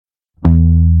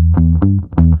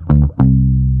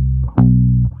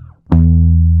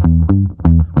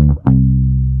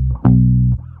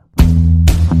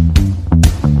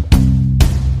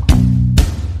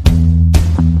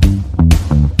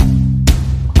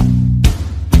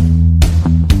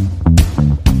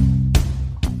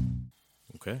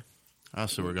Oh,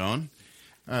 so we're going?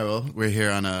 All right, well, we're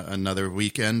here on another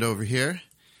weekend over here,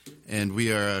 and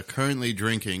we are currently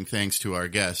drinking, thanks to our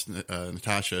guest,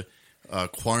 Natasha,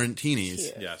 Quarantinis.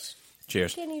 Cheers. Yes.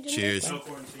 Cheers. Cheers. No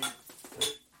quarantine.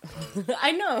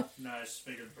 I know. Nice.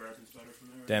 Figured bourbon's better from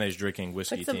there. Danny's drinking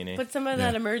whiskey teeny. Put some of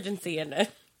that emergency in it.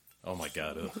 Oh my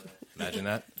god! Ugh. Imagine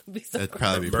that. It'd be so That'd gross.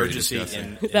 probably be pretty Emergency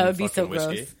disgusting. That would be fucking so gross.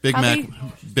 whiskey. Big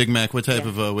Probably- Mac, what type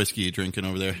of whiskey you drinking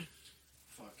over there?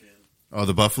 Fucking. Oh,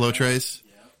 the Buffalo Trace?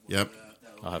 Yeah. Yep.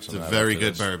 I'll have It's some a of that very after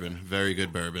good this. bourbon. Very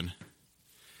good bourbon.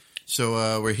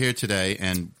 So we're here today,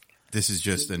 and this is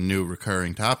just a new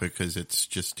recurring topic because it's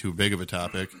just too big of a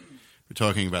topic. We're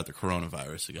talking about the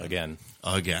coronavirus again.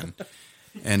 Again.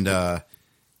 And the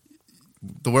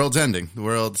world's ending. The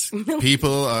world's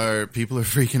people are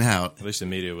freaking out. At least the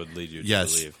media would lead you to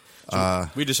Yes. believe. So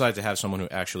we decided to have someone who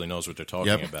actually knows what they're talking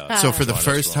Yep. about. So for the Honest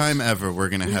first ones. time ever, we're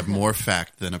going to have more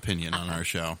fact than opinion on our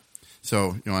show.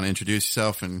 So you want to introduce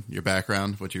yourself and your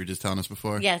background, what you were just telling us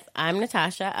before? Yes, I'm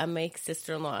Natasha. I'm my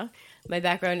sister-in-law. My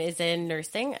background is in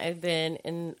nursing. I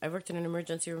worked in an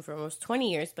emergency room for almost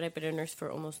 20 years, but I've been a nurse for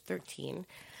almost 13.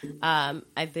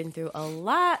 I've been through a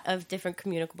lot of different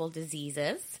communicable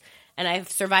diseases, and I've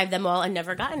survived them all and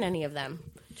never gotten any of them.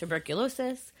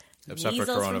 Tuberculosis, Except for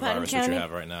measles from Putnam coronavirus, which County. you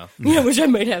have right now. Yeah, which I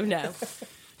might have now.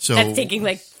 So That's taking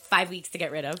like 5 weeks to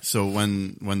get rid of. So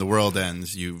when the world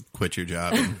ends, you quit your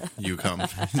job and you come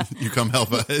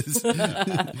help us.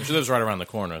 She lives right around the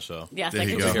corner, so Yes, There I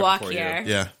you can go. just Here walk before you. here.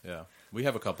 Yeah, yeah. We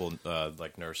have a couple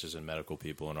like nurses and medical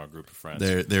people in our group of friends.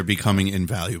 they're becoming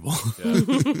invaluable.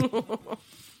 Yeah.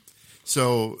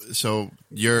 So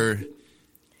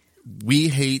we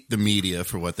hate the media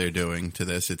for what they're doing to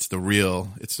this. It's the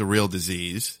real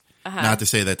disease. Not to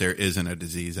say that there isn't a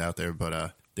disease out there,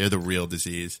 but they're the real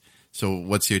disease. So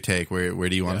what's your take? Where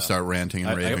do you want to start ranting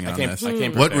and raving on this? I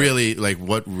came What prepared. really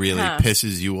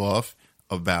pisses you off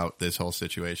about this whole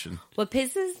situation? What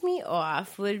pisses me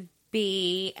off would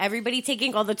be everybody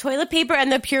taking all the toilet paper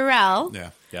and the Purell.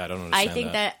 Yeah. Yeah, I don't understand I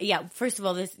think that first of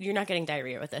all, you're not getting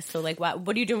diarrhea with this. So like, what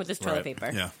are you doing with this toilet Right.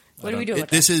 paper? Yeah. What are we doing with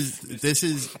This this?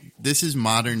 is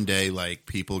modern day, like,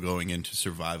 people going into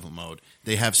survival mode.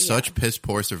 They have such piss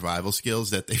poor survival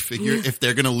skills that they figure if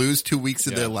they're going to lose 2 weeks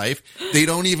of their life, they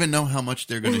don't even know how much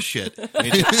they're going to shit.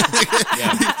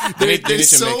 Yeah. They need to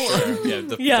so- make sure.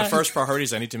 Yeah, Yeah. the first priority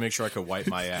is I need to make sure I could wipe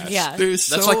my ass. Yeah. That's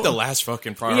like the last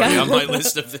fucking priority on my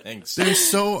list of things. They're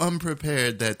so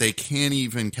unprepared that they can't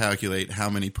even calculate how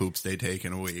many poops they take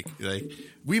in a week. Like,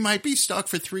 we might be stuck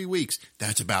for 3 weeks.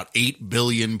 That's about 8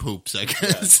 billion poops, I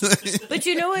guess. But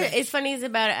you know what is funny is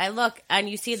about it? I look and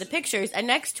you see the pictures, and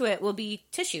next to it will be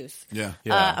tissues. Yeah.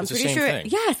 Yeah, I'm it's the pretty same sure. thing.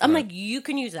 Yes, I'm like, you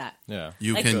can use that. Yeah.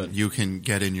 You Like- can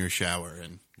get in your shower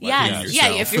and Yes, yourself.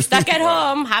 yeah. If you're stuck at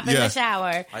home, hop in Yeah. the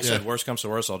shower. I said, worst comes to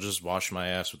worst, I'll just wash my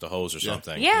ass with the hose or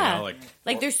something. Yeah, You know,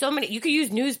 like there's so many. You could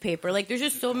use newspaper. Like there's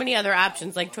just so many other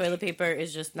options. Like toilet paper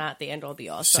is just not the end all be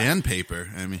all. So.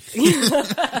 sandpaper. I mean,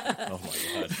 oh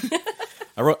my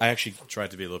God. I actually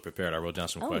tried to be a little prepared. I wrote down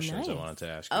some questions I nice. wanted to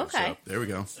ask you. Okay. So, there we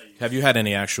go. have you had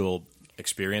any actual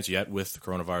experience yet with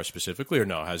coronavirus specifically, or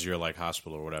no? Has your like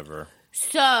hospital or whatever?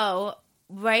 So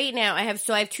right now I have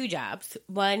 2 jobs.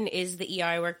 One is the ER,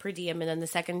 I work per diem, and then the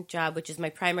second job, which is my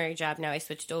primary job now I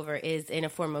switched over, is in a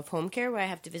form of home care where I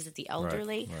have to visit the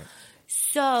elderly. Right.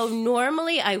 So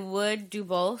normally I would do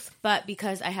both, but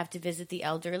because I have to visit the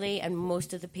elderly and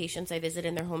most of the patients I visit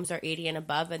in their homes are 80 and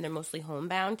above and they're mostly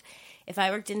homebound, if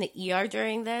I worked in the ER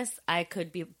during this,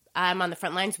 I'm on the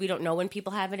front lines. We don't know when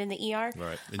people have it in the ER.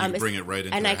 Right. And you could bring it right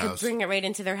into and their I could house. bring it right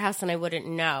into their house and I wouldn't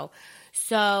know.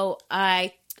 So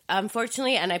I,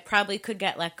 unfortunately, and I probably could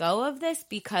get let go of this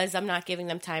because I'm not giving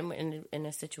them time in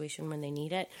a situation when they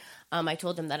need it. I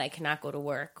told them that I cannot go to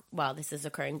work while this is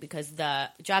occurring because the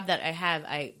job that I have,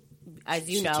 as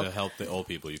you know, to help the old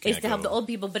people, you can't is to help go- the old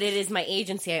people, but it is my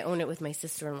agency. I own it with my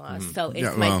sister-in-law, so it's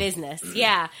Yeah, my well- business.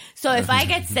 Yeah. So if I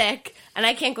get sick and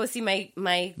I can't go see my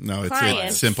No,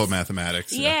 clients, it's simple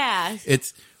mathematics. Yeah.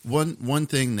 It's one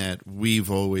thing that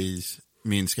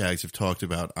me and Skaggs have talked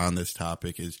about on this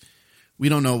topic is we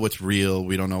don't know what's real.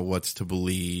 We don't know what's to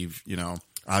believe. You know,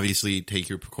 obviously take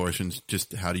your precautions.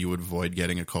 Just how do you avoid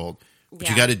getting a cold? But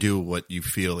you Yeah. got to do what you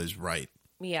feel is right.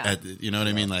 Yeah. You know what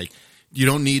I mean? Like, you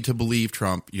don't need to believe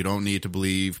Trump. You don't need to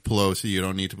believe Pelosi. You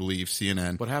don't need to believe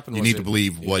CNN. What happened You was need to it-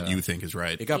 believe what yeah. you think is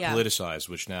right. It got Yeah. politicized,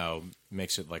 which now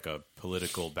makes it like a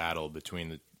political battle between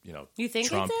the You think it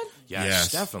Trump. did?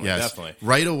 Yes, definitely, yes. definitely.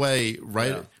 Right away,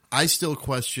 Yeah. I still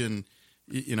question.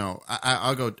 You know,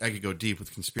 I could go deep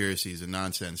with conspiracies and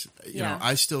nonsense. You know,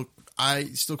 I still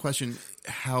question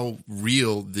how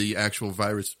real the actual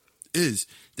virus is.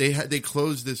 They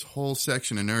closed this whole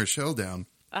section in New Rochelle down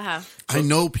I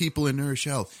know people in New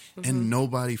Rochelle, and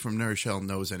nobody from New Rochelle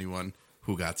knows anyone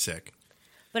who got sick.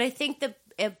 But I think the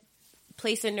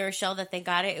place in New Rochelle that they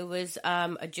got it was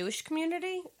a Jewish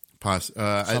community. I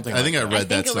think I read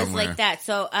that somewhere. I think it was like that.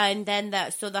 So and then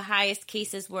the highest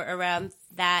cases were around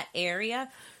that area.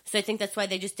 So I think that's why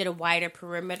they just did a wider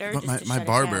perimeter. But my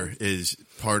barber is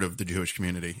part of the Jewish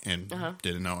community and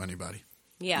didn't know anybody.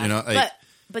 Yeah, you know,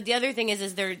 but the other thing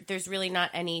is there's really not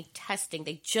any testing.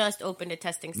 They just opened a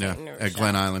testing site in New Rochelle. At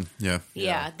Glen Island.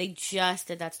 Yeah, they just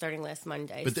did that starting last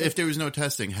Monday. But if there was no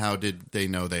testing, how did they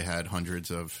know they had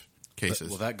hundreds of cases?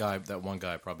 Well, that one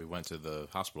guy probably went to the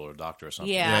hospital or doctor or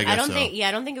something. Yeah, I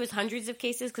don't think it was hundreds of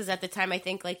cases because at the time I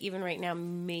think like even right now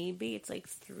maybe it's like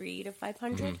 300 to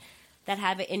 500 that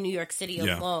have it in New York City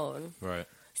alone. Right.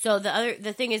 So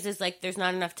the thing is like there's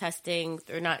not enough testing.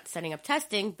 They're not setting up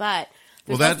testing, but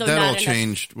that all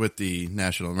changed with the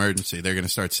national emergency. They're going to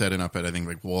start setting up at I think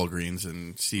like Walgreens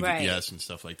and CVS and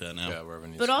stuff like that now. Yeah, wherever it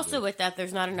needs but to also be. with that,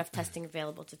 there's not enough testing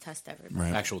available to test everybody.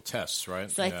 Right. Actual tests, right?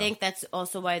 So I think that's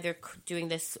also why they're doing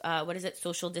this. What is it?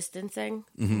 Social distancing.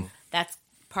 That's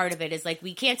part of it. Is like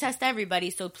we can't test everybody,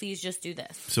 so please just do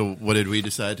this. So what did we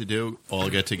decide to do? All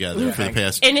get together for the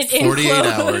past In an 48 enclosed-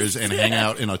 hours and hang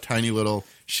out in a tiny little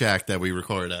shack that we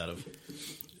record out of.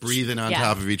 Breathing on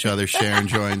top of each other, sharing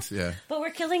joints. Yeah. But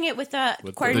we're killing it with the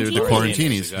The quarantine.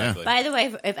 quarantinis, exactly. By the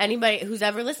way, if anybody who's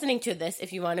ever listening to this,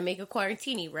 if you want to make a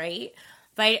quarantini, right?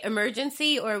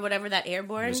 Emergency or whatever that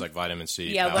airborne. It's like vitamin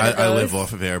C. Yeah, powder. I live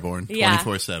off of Airborne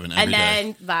 24/7 every and day.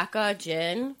 then vodka,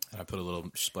 gin. I put a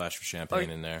little splash of champagne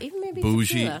in there. Even maybe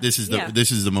Bougie. tequila.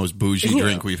 This is the most bougie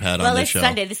drink we've had on Well, the it's show.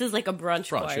 Sunday. This is like a brunch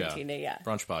Brunch, quarantini. Yeah.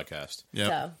 Brunch podcast.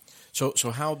 Yep. So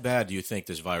how bad do you think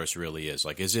this virus really is?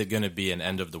 Like, is it going to be an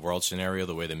end of the world scenario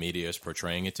the way the media is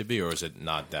portraying it to be, or is it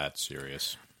not that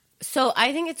serious? So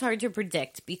I think it's hard to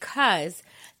predict because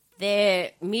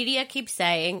the media keeps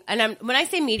saying, and when I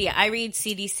say media, I read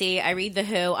CDC, I read The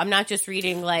WHO. I'm not just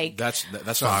reading like That's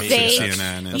Fox not and media.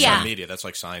 CNN. That's Yeah. not media. That's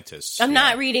like scientists. I'm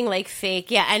not reading like fake.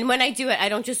 Yeah, and when I do it, I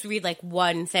don't just read like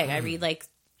one thing. I read like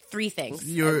 3 things.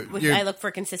 You're I look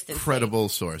for consistency. Credible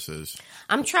sources.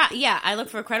 I look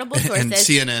for credible sources. And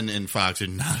CNN and Fox are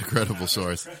not a credible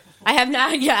source. I have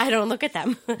not. Yeah, I don't look at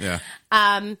them. Yeah.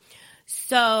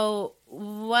 So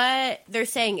what they're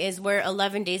saying is we're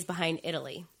 11 days behind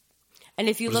Italy, and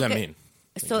if you What look does that at mean?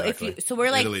 so Exactly. so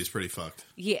we're like Italy's pretty fucked.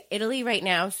 yeah, Italy right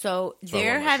now. So why I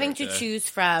they're wore my having shirt to today. choose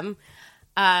from.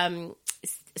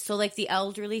 So like the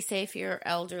elderly, say if you're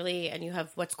elderly and you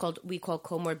have we call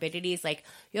comorbidities, like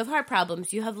you have heart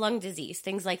problems, you have lung disease,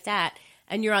 things like that,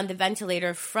 and you're on the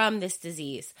ventilator from this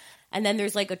disease. And then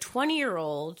there's like a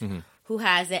 20-year-old who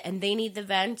has it and they need the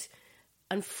vent.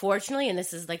 Unfortunately, and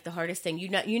this is like the hardest thing, you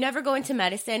never go into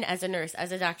medicine as a nurse,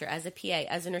 as a doctor, as a PA,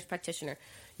 as a nurse practitioner.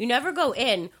 You never go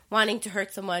in wanting to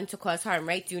hurt someone, to cause harm,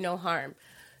 right? Do no harm.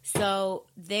 So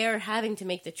they're having to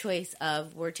make the choice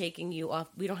of we're taking you off.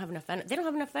 We don't have enough. They don't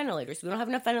have enough ventilators. We don't have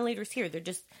enough ventilators here. They're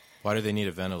just Why do they need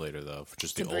a ventilator though? For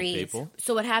just the to old breathe. people?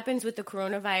 So what happens with the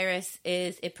coronavirus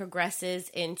is it progresses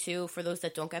into, for those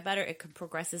that don't get better, it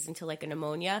progresses into like a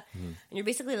pneumonia, and you're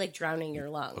basically like drowning your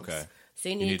lungs. Okay. So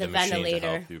you You need need the the machine to ventilator,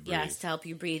 help you breathe. yes, to help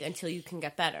you breathe until you can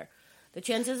get better. The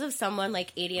chances of someone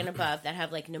like 80 and above that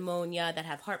have like pneumonia, that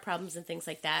have heart problems and things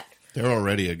like that. They're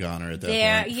already a goner at that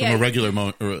They're- point. yeah. From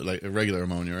a regular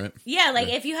ammonia, right? Yeah, like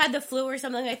if you had the flu or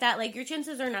something like that, like your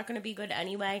chances are not going to be good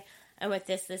anyway. And with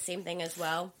this, the same thing as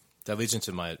well. That leads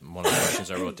into one of the questions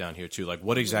I wrote down here too. Like,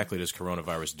 what exactly does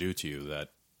coronavirus do to you that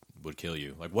would kill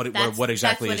you? Like, what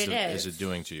exactly that's is what it is. it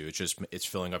doing to you? It's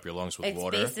filling up your lungs with It's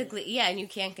water. basically and you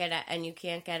can't get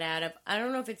out of. I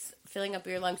don't know if it's filling up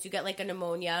your lungs. You get like a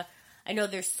pneumonia. I know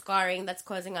there's scarring that's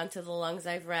causing onto the lungs.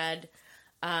 I've read,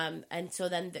 and so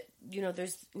then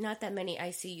there's not that many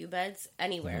ICU beds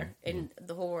anywhere in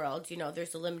the whole world.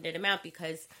 There's a limited amount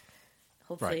because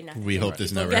hopefully Right. nothing. We hope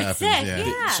this never get happens. sick, Yeah.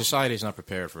 yeah. Society's not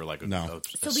prepared for like a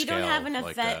So we don't have enough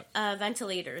like that.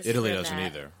 ventilators. Italy for doesn't that.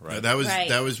 either, right? That was Right.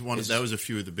 that was a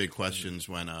few of the big questions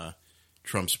when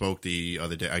Trump spoke the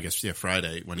other day. I guess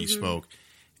Friday when he spoke,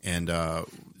 and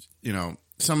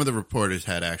some of the reporters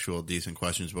had actual decent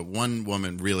questions, but one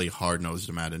woman really hard nosed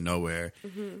him out of nowhere,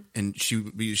 and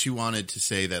she wanted to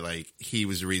say that like he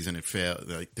was the reason it failed,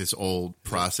 like this old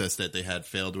process that they had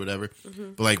failed, or whatever.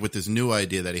 But like with this new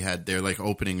idea that he had, they're like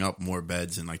opening up more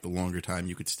beds and like the longer time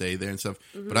you could stay there and stuff.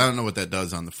 But I don't know what that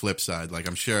does on the flip side. Like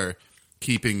I'm sure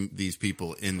keeping these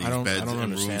people in these beds I don't and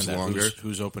understand rooms that. longer.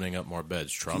 Who's opening up more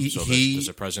beds? Trump? Does Does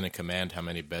the president command how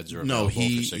many beds are available No,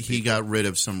 for sick he people? got rid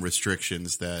of some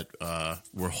restrictions that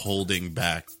were holding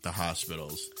back the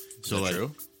hospitals. So Is that like,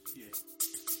 true?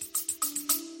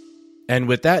 And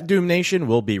with that, Doom Nation,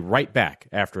 we'll be right back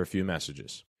after a few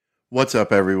messages. What's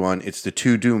up, everyone? It's the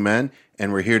Two Doom Men,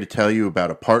 and we're here to tell you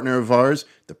about a partner of ours,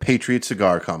 the Patriot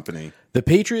Cigar Company. The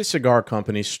Patriot Cigar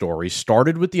Company's story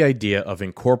started with the idea of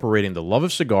incorporating the love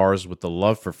of cigars with the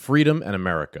love for freedom and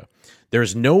America. There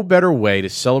is no better way to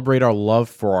celebrate our love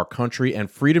for our country and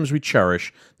freedoms we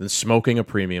cherish than smoking a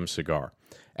premium cigar.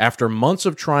 After months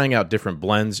of trying out different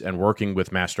blends and working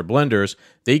with master blenders,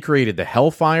 they created the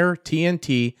Hellfire,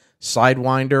 TNT,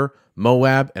 Sidewinder,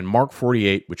 Moab, and Mark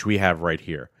 48, which we have right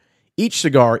here. Each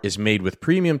cigar is made with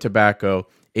premium tobacco,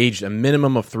 aged a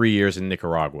minimum of 3 years in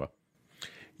Nicaragua.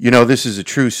 You know, this is a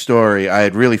true story. I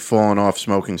had really fallen off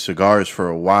smoking cigars for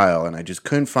a while, and I just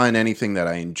couldn't find anything that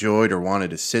I enjoyed or wanted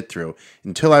to sit through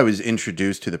until I was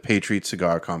introduced to the Patriot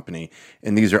Cigar Company,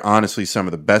 and these are honestly some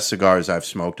of the best cigars I've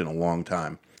smoked in a long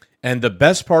time. And the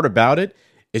best part about it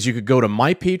is you could go to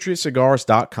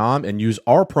mypatriotcigars.com and use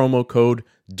our promo code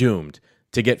DOOMED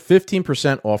to get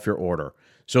 15% off your order.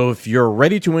 So if you're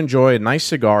ready to enjoy a nice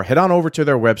cigar, head on over to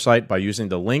their website by using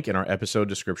the link in our episode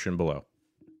description below.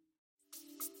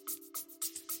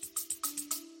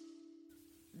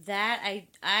 That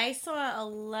I saw a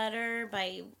letter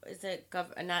by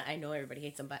not I know everybody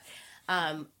hates him, but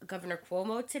Governor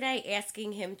Cuomo today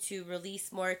asking him to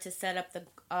release more to set up the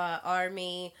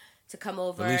army to come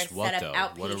over and set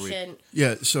up outpatient.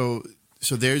 Yeah, so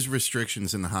there's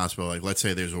restrictions in the hospital. Like, let's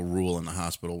say there's a rule in the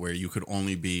hospital where you could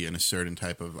only be in a certain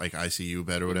type of like ICU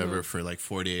bed or whatever for like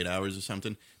 48 hours or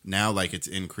something. Now, like, it's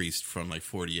increased from like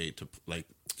 48 to like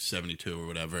 72 or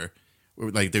whatever.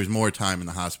 Like, there's more time in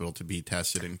the hospital to be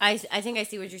tested. And I think I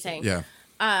see what you're saying. yeah.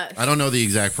 I don't know the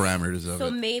exact parameters of it.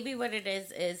 So maybe what it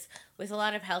is with a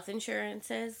lot of health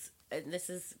insurances, and this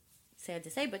is sad to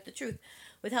say, but the truth,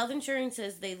 with health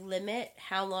insurances, they limit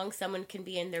how long someone can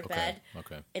be in their bed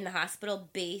in the hospital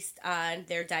based on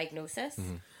their diagnosis.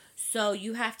 Mm-hmm. So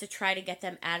you have to try to get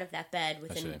them out of that bed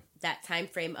within that time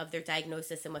frame of their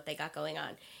diagnosis and what they got going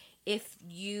on. If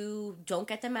you don't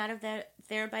get them out of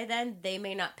there by then, they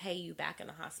may not pay you back in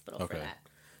the hospital for that.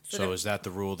 So is that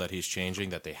the rule that he's changing,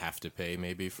 that they have to pay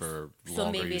maybe for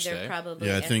longer maybe you stay? they're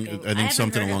probably I think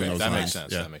something along those that lines. Makes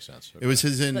sense. Yeah. That makes sense. Okay. It was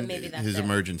his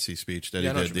emergency speech that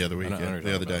he did the other week.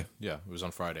 The other day. Yeah, it was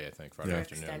on Friday, I think. Friday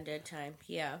afternoon. Extended time.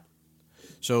 Yeah.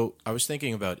 So I was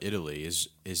thinking about Italy. Is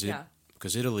it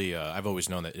because Italy? I've always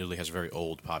known that Italy has a very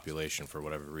old population for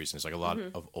whatever reason. It's like a lot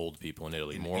of old people in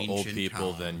Italy, more old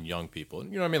people than young people.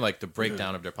 You know what I mean? Like the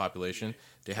breakdown of their population,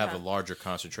 they have a larger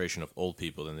concentration of old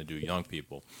people than they do young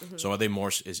people. Mm-hmm. So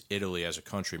is Italy as a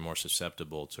country more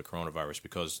susceptible to coronavirus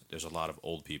because there's a lot of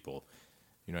old people?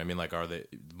 You know what I mean? Like, are they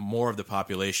more of the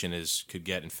population could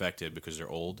get infected because they're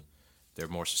old? They're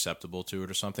more susceptible to it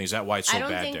or something? Is that why it's so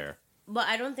bad there? Well,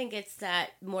 I don't think it's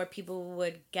that more people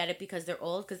would get it because they're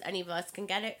old, because any of us can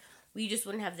get it. We just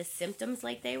wouldn't have the symptoms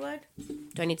like they would.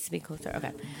 Do I need to speak closer?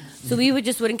 Okay. So we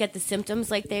wouldn't get the symptoms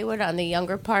like they would on the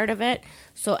younger part of it.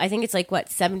 So I think it's like,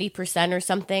 70% or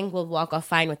something will walk off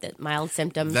fine with it. Mild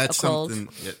symptoms, that's a cold.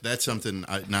 That's something,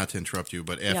 not to interrupt you,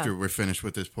 but after we're finished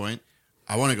with this point,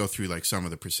 I want to go through like some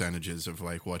of the percentages of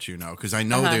like what you know, because I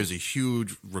know there's a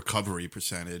huge recovery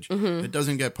percentage that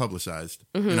doesn't get publicized.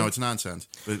 You know, it's nonsense.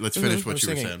 But let's finish what you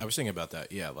were saying. I was thinking about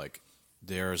that. Yeah, like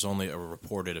there's only a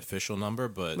reported official number,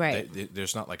 but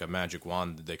there's not like a magic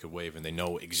wand that they could wave and they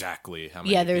know exactly how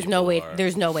many. Yeah, there's no way.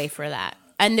 There's no way for that,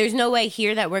 and there's no way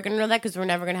here that we're going to know that because we're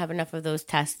never going to have enough of those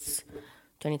tests.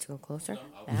 Do I need to go closer?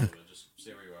 No, just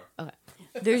stay where you are. Okay.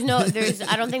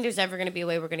 I don't think there's ever going to be a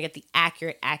way we're going to get the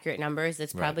accurate numbers.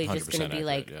 It's probably just going to be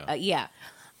like,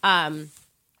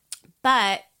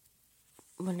 but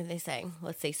what are they saying?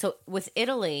 Let's see. So with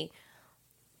Italy,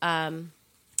 I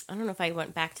don't know if I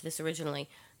went back to this originally.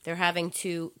 They're having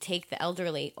to take the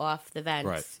elderly off the vents.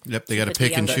 Right. Yep. They got to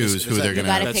pick and choose who they're going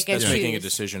to have. That's making a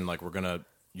decision like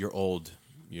you're old.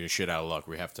 You're shit out of luck.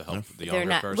 We have to help the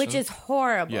younger person. Which is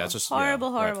horrible. Yeah, it's just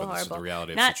horrible. This is the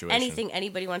reality of the Not situation. anything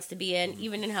anybody wants to be in,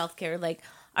 even in healthcare. Like,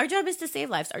 our job is to save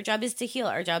lives. Our job is to heal.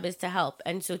 Our job is to help.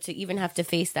 And so to even have to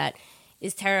face that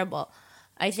is terrible.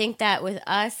 I think that with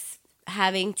us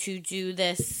having to do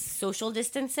this social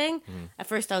distancing, at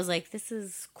first I was like, this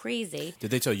is crazy.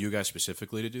 Did they tell you guys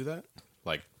specifically to do that?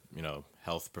 Like,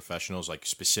 health professionals, like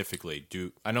specifically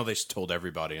do. I know they told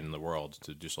everybody in the world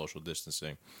to do social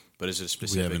distancing, but is it a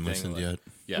specific thing? We haven't listened yet.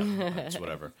 Yeah, it's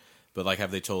whatever. But like,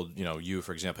 have they told you,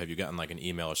 for example, have you gotten like an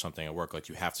email or something at work like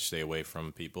you have to stay away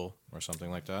from people or something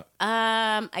like that?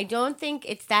 I don't think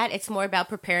it's that. It's more about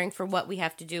preparing for what we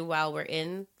have to do while we're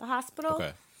in the hospital.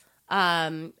 Okay.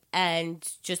 And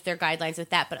just their guidelines with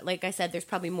that. But like I said, there's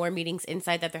probably more meetings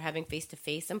inside that they're having face to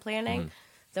face and planning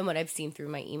than what I've seen through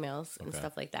my emails and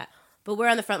stuff like that. But we're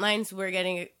on the front lines. We're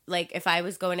getting, like, if I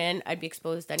was going in, I'd be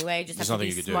exposed anyway. I just There's have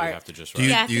nothing to be you could smart. do. You have to just. Do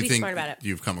you, have do to you be think smart about it.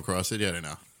 you've come across it yet or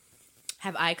no?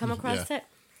 Have I come across Yeah. it?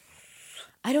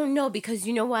 I don't know, because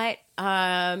you know what?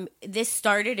 This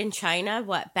started in China,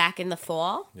 back in the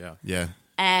fall? Yeah. Yeah.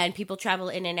 And people travel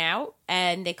in and out,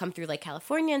 and they come through, like,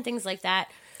 California and things like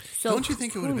that. So Don't you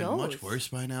think it would have who been knows? much worse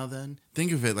by now then?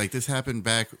 Think of it, like this happened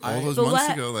back all those But months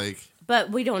what- ago, like...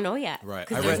 But we don't know yet. Right.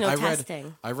 Because there's no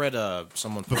testing. I read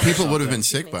someone. But people would have been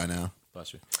sick by now.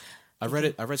 Bless you. I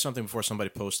read something before. Somebody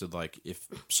posted, like, if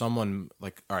someone,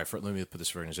 like, all right, let me put this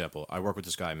for an example. I work with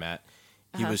this guy Matt.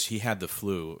 He had the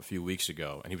flu a few weeks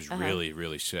ago, and he was really,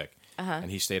 really sick. And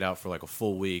he stayed out for like a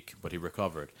full week, but he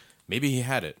recovered. Maybe he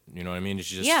had it. You know what I mean? It's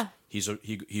just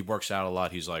he works out a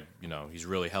lot. He's like, he's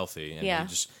really healthy, and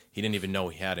he didn't even know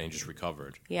he had it, and just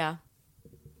recovered. Yeah.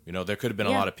 There could have been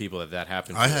a lot of people that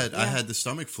happened to. I had the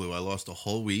stomach flu. I lost a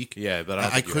whole week. Yeah, but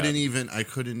I couldn't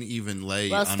even lay.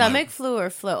 Well, on stomach flu or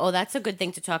flu. Oh, that's a good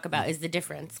thing to talk about. Is the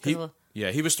difference?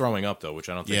 He was throwing up though, which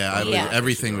I don't think.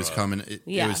 Everything was coming.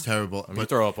 It was terrible. I mean,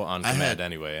 throw up on command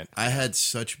anyway. I had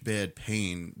such bad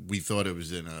pain. We thought it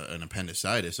was an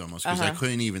appendicitis almost because I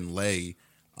couldn't even lay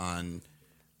on.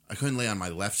 I couldn't lay on my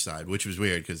left side, which was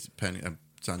weird because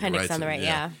it's on the right side.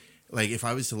 Yeah. Like if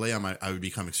I was to lay on I would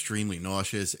become extremely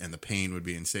nauseous and the pain would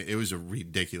be insane. It was a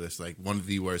ridiculous, like one of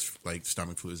the worst like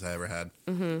stomach flus I ever had.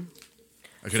 Mm-hmm.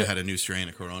 I could have had a new strain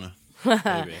of corona.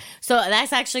 So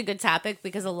that's actually a good topic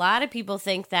because a lot of people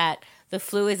think that the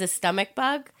flu is a stomach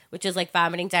bug, which is like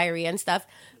vomiting, diarrhea, and stuff.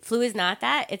 Flu is not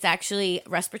that. It's actually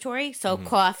respiratory. So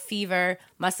cough, fever,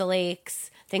 muscle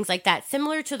aches, things like that.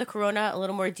 Similar to the corona, a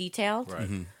little more detailed. Right.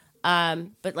 Mm-hmm.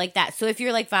 But like that. So if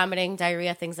you're like vomiting,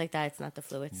 diarrhea, things like that, it's not the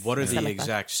flu. It's what are the stomach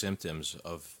exact symptoms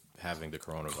of having the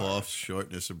coronavirus? Cough,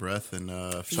 shortness of breath, and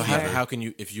so how can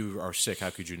you, if you are sick, how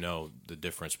could you know the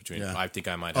difference between? I think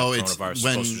I might have coronavirus as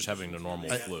opposed to just having the normal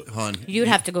flu. You'd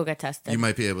have to go get tested. You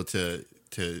might be able to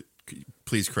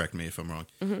please correct me if I'm wrong.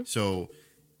 Mm-hmm. So,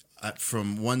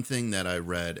 from one thing that I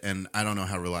read, and I don't know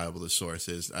how reliable the source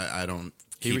is. I don't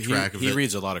keep track of it. He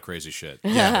reads a lot of crazy shit.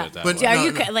 Yeah, but are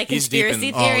you like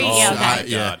conspiracy theory?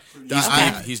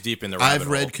 He's deep in the rabbit I've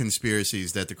read hole.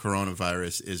 conspiracies that the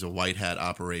coronavirus is a white hat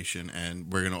operation,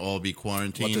 and we're going to all be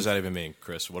quarantined. What does that even mean,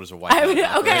 Chris? What is a white hat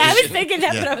operation? Okay, I was thinking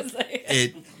that, but I was like...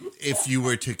 If you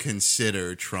were to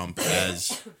consider Trump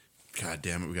as... God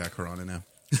damn it, we got corona now.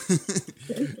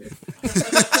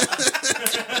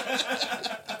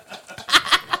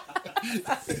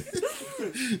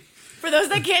 For those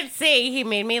that can't see, he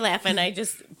made me laugh, and I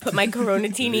just put my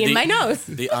Coronatini in my nose.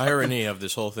 The irony of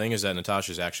this whole thing is that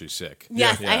Natasha's actually sick.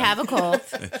 Yes, I have a cold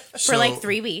for like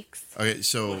 3 weeks. Okay,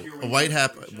 so a white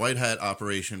hat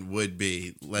operation would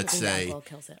be, let's say,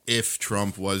 if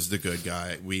Trump was the good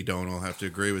guy. We don't all have to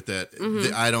agree with that.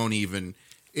 Mm-hmm. I don't even.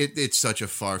 It's such a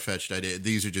far-fetched idea.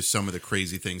 These are just some of the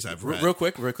crazy things I've read. Real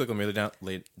quick, let me lay down.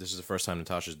 This is the first time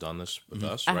Natasha's done this with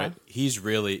us, right? He's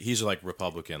like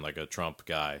Republican, like a Trump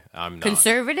guy. I'm not.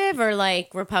 Conservative or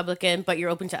like Republican, but you're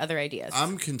open to other ideas?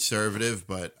 I'm conservative,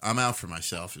 but I'm out for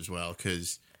myself as well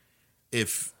because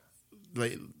if,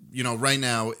 like, right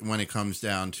now when it comes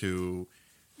down to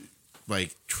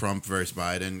like Trump versus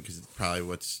Biden, because it's probably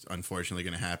what's unfortunately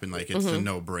going to happen. Like it's a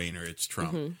no-brainer. It's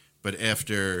Trump. But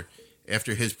after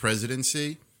his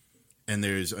presidency, and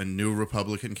there's a new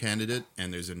Republican candidate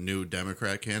and there's a new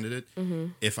Democrat candidate,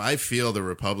 if I feel the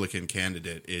Republican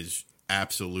candidate is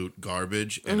absolute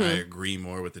garbage and I agree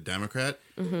more with the Democrat,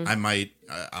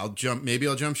 I'll jump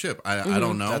ship. I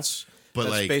don't know. That's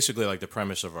like basically like the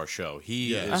premise of our show.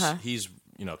 He's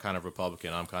kind of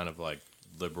Republican. I'm kind of like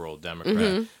liberal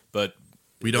Democrat, but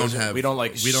we don't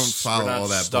follow all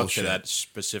that stuck bullshit to that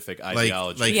specific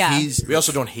ideology. We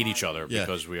also don't hate each other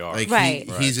because we are.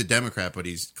 He's a Democrat, but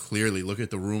he's clearly, look at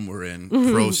the room we're in,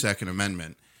 pro Second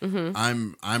Amendment.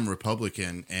 I'm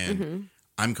Republican, and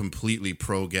I'm completely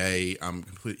pro gay. I'm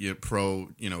completely pro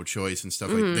choice and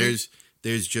stuff like.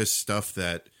 There's just stuff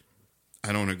that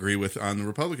I don't agree with on the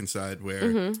Republican side,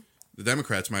 where the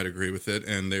Democrats might agree with it,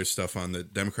 and there's stuff on the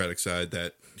Democratic side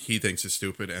that he thinks is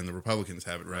stupid, and the Republicans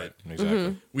have it right.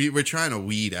 Exactly. We're trying to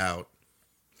weed out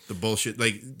the bullshit.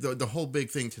 Like the whole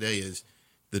big thing today is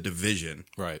the division,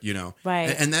 right?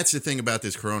 Right. And that's the thing about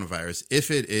this coronavirus. If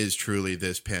it is truly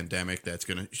this pandemic that's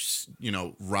going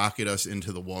to, rocket us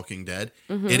into the Walking Dead,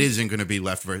 it isn't going to be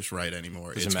left versus right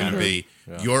anymore. It's going to be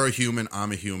you're a human,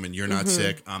 I'm a human. You're not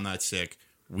sick, I'm not sick.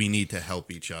 We need to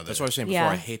help each other. That's what I was saying before.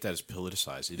 I hate that it's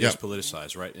politicized. It is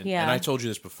politicized, right? And I told you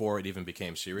this before it even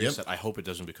became serious. That I hope it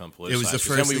doesn't become politicized. It was the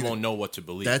first. Then we won't know what to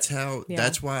believe. That's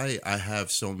why I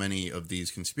have so many of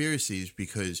these conspiracies,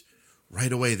 because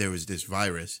right away there was this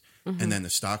virus, and then the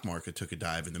stock market took a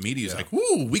dive, and the media's like,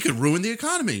 "Ooh, we could ruin the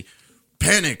economy."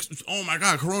 Panic! Oh my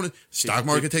God, Corona! Stock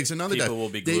market takes another dive. People will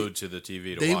be glued to the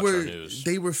TV to watch our news.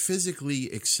 They were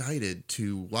physically excited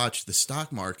to watch the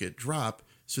stock market drop,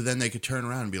 so then they could turn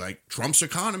around and be like, "Trump's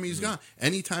economy's gone."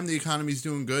 Anytime the economy's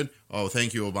doing good, oh,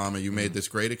 thank you, Obama, you made this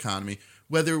great economy.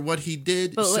 Whether what he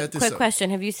did set this quick up. question: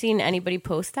 have you seen anybody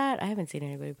post that? I haven't seen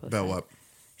anybody post About that. what?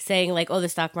 Saying like, "Oh, the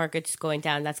stock market's going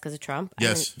down. That's because of Trump."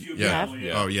 Yes. Yeah.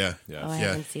 Oh, yeah. Oh, I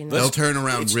haven't seen that. They'll turn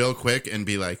around real quick and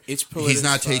be like, It's he's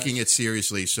not politicized. taking it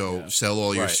seriously, so sell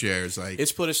all your Right. shares. Like,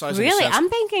 It's politicized. Really, in the sense- I'm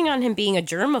banking on him being a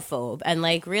germaphobe and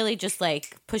like really just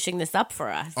like pushing this up for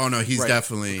us. oh, no, he's Right.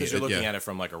 definitely. because you're looking at it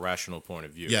from like a rational point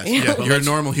of view. Yes, yeah. You're a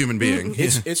normal human being.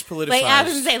 It's politicized. Like I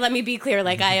was gonna say, let me be clear.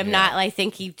 Like I am not. I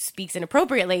think he speaks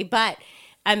inappropriately, but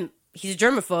he's a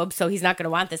germaphobe, so he's not going to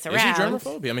want this around. Is he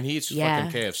germaphobe? I mean, he eats Yeah.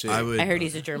 fucking KFC. I heard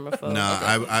he's a germaphobe. No,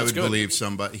 I would good. believe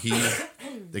somebody.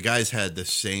 The guy's had the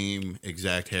same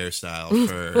exact hairstyle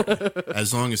for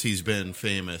as long as he's been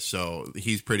famous, so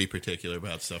he's pretty particular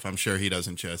about stuff. I'm sure he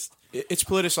doesn't just. It's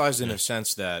politicized in a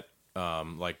sense that,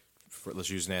 let's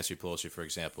use Nancy Pelosi for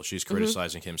example. She's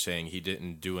criticizing him, saying he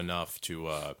didn't do enough to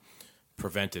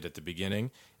prevent it at the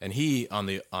beginning, and he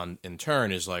in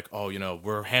turn is like, oh,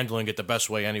 we're handling it the best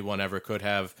way anyone ever could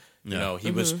have. You know,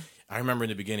 he was. I remember in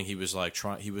the beginning he was like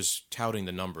he was touting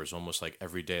the numbers almost like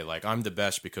every day, like I'm the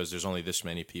best because there's only this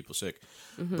many people sick.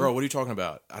 Bro, what are you talking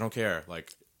about? I don't care.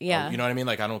 Like. Yeah. You know what I mean?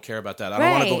 Like, I don't care about that. I don't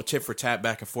want to go Right. tit for tat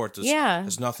back and forth. It Yeah.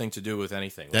 has nothing to do with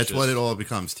anything. That's what it all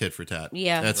becomes, tit for tat.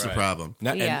 Yeah. That's the Right. problem.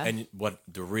 Yeah. And what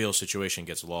the real situation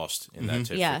gets lost in that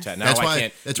tit Yes. for tat. Now That's I why-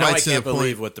 can't. that's now why I it's to can't the point-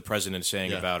 believe what the president is saying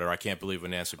Yeah. about her. I can't believe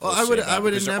what Nancy Pelosi Well, is saying I would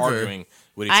because they're never- arguing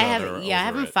with each I other. haven't. Yeah, I over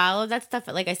haven't it. followed that stuff.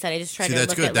 Like I said, I just try See, to that's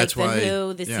look good. at That's like why- the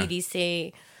WHO, the yeah.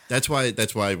 CDC. That's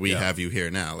why we have you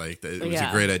here now. Like, it was a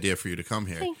Yeah. great idea for you to come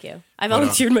here. Thank you. I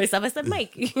volunteered myself. I said,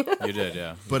 Mike. You did,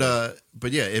 yeah.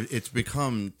 But yeah, it's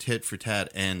become tit for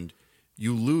tat, and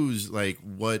you lose like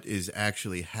what is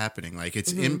actually happening. Like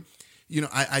it's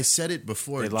I said it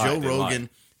before. They lie, they lie.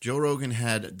 Joe Rogan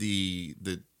had the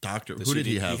doctor. Who did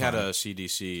he have? He had on? a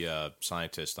CDC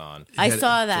scientist on. I had-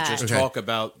 saw to that. just Okay. talk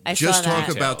about. I just saw talk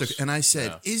that. about Details. and I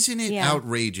said, isn't it Yeah.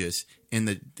 outrageous in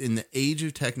the age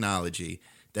of technology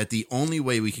that the only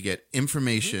way we could get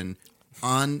information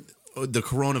on the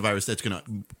coronavirus that's going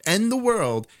to end the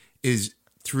world is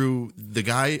through the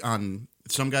guy on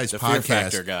some guy's The podcast. Fear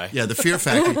Factor guy. Yeah, the Fear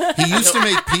Factor. He used to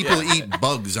make people eat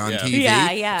bugs on Yeah. TV.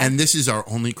 Yeah, yeah. And this is our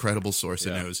only credible source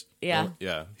Yeah. of news. Yeah.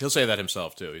 Yeah, he'll say that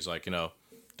himself too. He's like,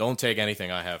 don't take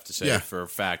anything I have to say Yeah. for a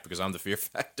fact because I'm the Fear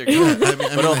Factor guy. I but mean,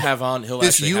 he'll have on. He'll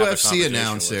This actually have a UFC conversation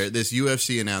announcer, with- this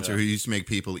UFC announcer who used to make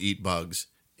people eat bugs,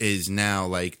 is now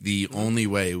like the only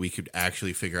way we could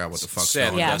actually figure out what the fuck's Sadly,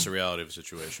 going on. Yeah. that's the reality of the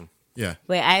situation. Yeah.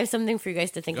 Wait, I have something for you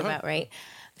guys to think Go ahead. about, right?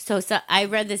 So I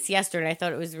read this yesterday and I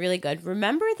thought it was really good.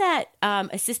 Remember that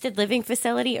assisted living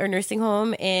facility or nursing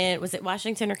home was it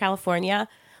Washington or California,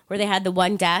 where they had the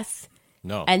one death?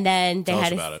 No, And then they Tell us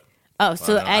had about it. Oh,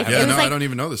 so Well, I it don't- Yeah, was no, like I don't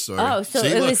even know the story. Oh, so See,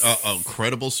 it look, was- a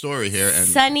credible story here, and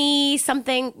sunny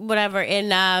something whatever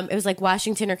in it was like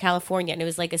Washington or California, and it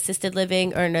was like assisted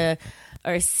living or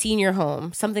a senior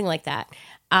home, something like that.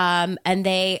 And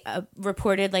they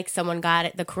reported like someone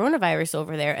got the coronavirus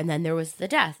over there, and then there was the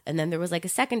death, and then there was like a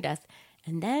second death,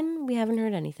 and then we haven't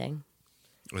heard anything.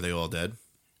 were they all dead?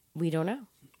 We don't know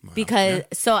because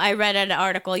so I read an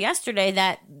article yesterday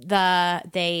that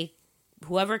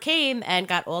whoever came and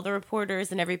got all the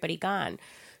reporters and everybody gone,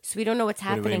 so we don't know what's What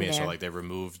do happening you mean? there. So like they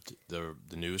removed the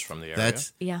news from the area?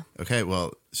 That's Yeah. okay.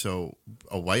 Well, so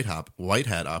a white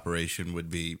hat operation would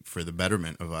be for the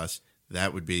betterment of us.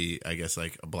 That would be, I guess,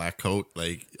 like a black coat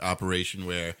like operation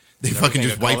where they fucking everything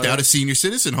just a wiped color? out a senior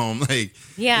citizen home. Like,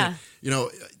 Yeah.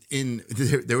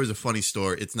 there was a funny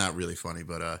story. It's not really funny,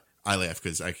 but I laugh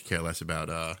because I could care less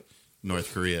about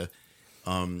North Korea.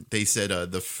 They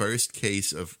said the first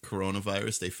case of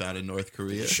coronavirus they found in North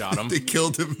Korea. Shot him? They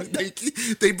killed him.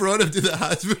 They brought him to the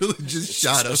hospital and just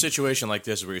shot him. A situation like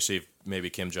this where you see maybe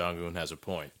Kim Jong Un has a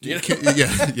point. Yeah.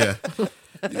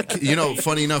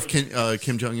 Funny enough,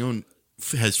 Kim Jong Un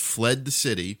has fled the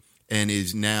city and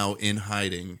is now in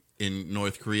hiding in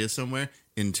North Korea somewhere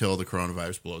until the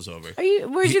coronavirus blows over.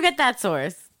 Where'd you get that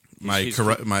source? My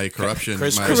corruption.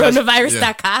 Chris- my- Chris-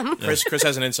 Coronavirus.com. Chris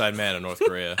has an inside man in North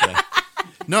Korea.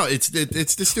 No, it's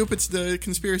the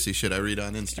conspiracy shit I read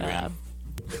on Instagram.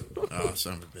 Oh,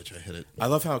 son of a bitch! I hit it. I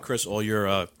love how, Chris, all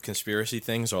your conspiracy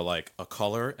things are like a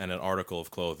color and an article of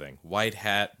clothing. White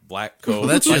hat, black coat. Well,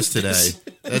 that's just today.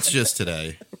 That's just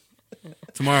today.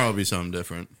 Tomorrow will be something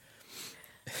different.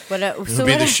 But, It'll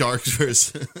be the Sharks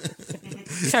versus.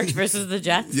 Sharks versus the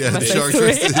Jets. Yeah, the West Side Sharks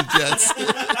Story. versus the Jets.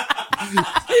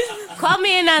 Call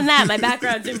me in on that. My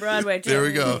background's in Broadway too. There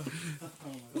we go.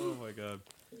 Oh my god,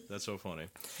 that's so funny.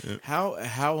 Yeah. How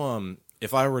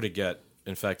if I were to get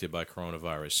infected by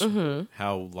coronavirus,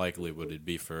 how likely would it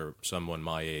be for someone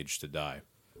my age to die?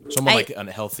 Someone like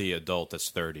a healthy adult that's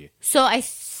 30. So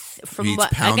from He eats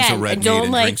what pounds again, of red I meat don't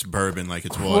and like drinks bourbon like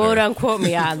it's water. quote unquote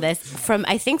me on this. From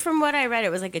what I read,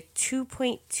 it was like a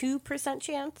 2.2%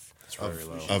 chance. That's very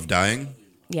low. Of dying?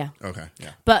 Yeah. Okay,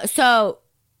 yeah. But so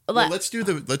Well, let's do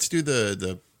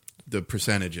the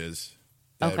percentages.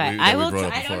 that okay, we- I that we will. brought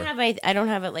up I don't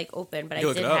have it like open, but I You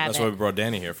look did it up. have That's it. why we brought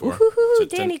Danny here for. Woohoo, to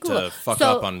Danny, cool. to fuck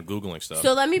So- up on Googling stuff.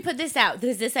 So let me put this out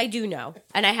because this I do know,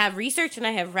 and I have researched and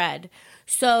I have read.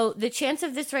 So the chance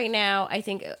of this right now, I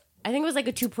think it was like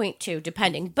a 2.2,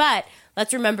 depending. But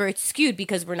let's remember it's skewed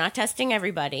because we're not testing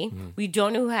everybody. We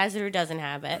don't know who has it or doesn't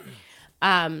have it.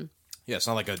 yeah, it's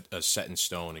not like a set in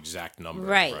stone exact number.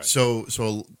 Right. So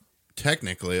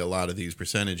technically, a lot of these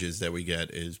percentages that we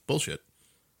get is bullshit.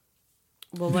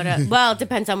 Well, well, it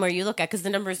depends on where you look at because the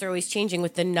numbers are always changing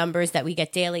with the numbers that we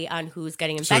get daily on who's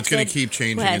getting infected. So it's going to keep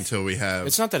changing who has- until we have.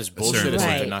 It's not that it's a bullshit. certain It's that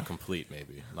Right. they're not complete.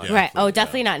 Maybe. Not Yeah. Right. complete, Oh,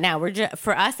 definitely not now.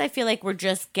 For us, I feel like we're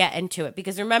just getting to it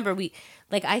because remember,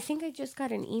 I think I just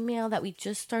got an email that we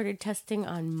just started testing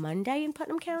on Monday in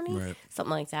Putnam County, Right.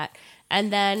 something like that.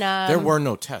 And then There were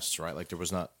no tests, right? Like there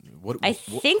was not. I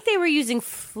think they were using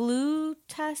flu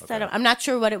tests. Okay. I'm not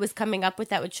sure what it was coming up with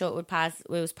that would show it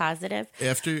was positive.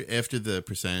 After the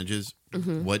percentages,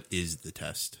 Mm-hmm. what is the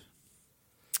test?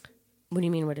 What do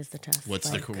you mean? What is the test?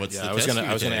 What's Like- the what's Yeah, the I was test?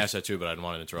 gonna you take? ask that too, but I didn't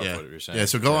want to interrupt Yeah, what you were saying. yeah.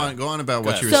 So go on about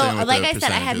what Go you were So, saying with like the I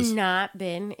said, I have percentages. not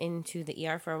been into the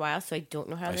ER for a while, so I don't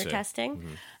know how I they're see.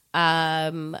 testing.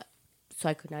 So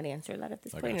I could not answer that at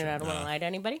this point, gotcha. and I don't want to lie to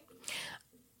anybody.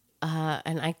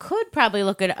 And I could probably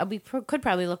look it up. We could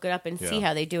probably look it up and see Yeah.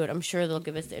 how they do it. I'm sure they'll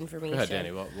give us the information. Go ahead,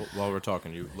 Danny. While we're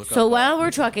talking, you look So up. while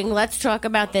we're talking, let's talk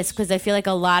about this because I feel like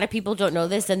a lot of people don't know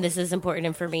this, and this is important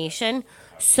information.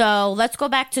 So let's go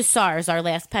back to SARS, our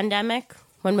last pandemic.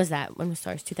 When was that? When was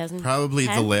SARS? 2000? Probably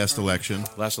the last election.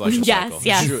 last election Yes, cycle.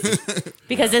 yes. Sure.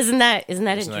 Because isn't that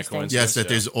interesting? coincidence? Yes, that Yeah.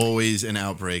 there's always an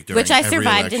outbreak during Which I every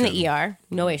survived in election. the ER,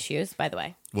 no issues. By the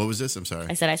way, What was this? I'm sorry.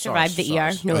 I said I survived the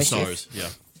ER, SARS. no Oh, issues. SARS. Yeah.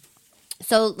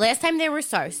 So last time they were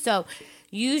SARS. So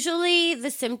usually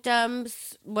the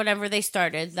symptoms, whenever they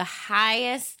started, the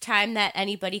highest time that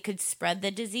anybody could spread the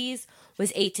disease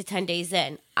was 8 to 10 days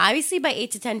in. Obviously, by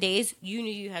 8 to 10 days, you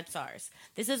knew you had SARS.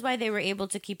 This is why they were able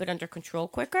to keep it under control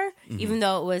quicker, even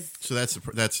though it was. So that's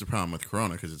the problem with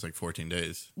Corona because it's like 14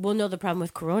 days. Well, no, the problem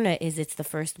with Corona is it's the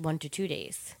first 1 to 2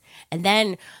 days, and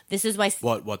then this is why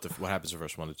What happens the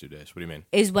first 1 to 2 days? What do you mean?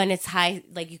 is when it's high,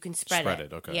 like you can spread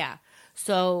it. Okay. Yeah.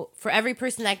 So for every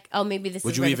person that maybe this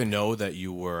Would is you where the- even know that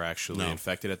you were actually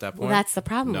infected at that point? Well, that's the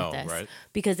problem No, with this, right?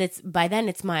 because by then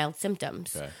it's mild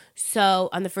symptoms. Okay. So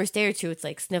on the first day or two, it's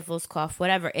like sniffles, cough,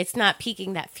 whatever. It's not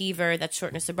peaking that fever, that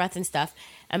shortness of breath and stuff.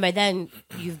 And by then,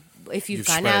 if you've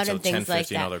gone spread it out to and 10, things like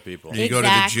 15 that, other people. You go to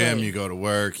the gym, Exactly. you go to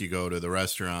work, you go to the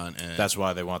restaurant, and That's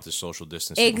why they want the social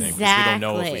distancing thing. 'Cause exactly. we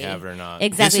don't know if we have it or not.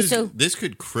 Exactly. this, So this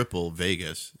could cripple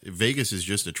Vegas. Vegas is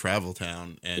just a travel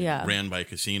town and Yeah. ran by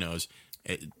casinos.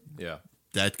 Yeah.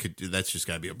 That's just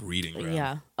got to be a breeding ground.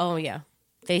 yeah. Oh yeah.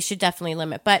 They should definitely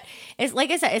limit. But it's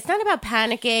like I said, it's not about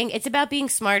panicking. It's about being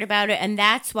smart about it, and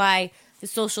that's why the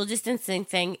social distancing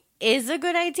thing is a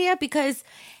good idea, because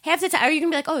half the time, are you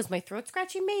going to be like, oh, is my throat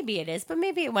scratchy? Maybe it is, but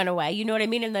maybe it went away. You know what I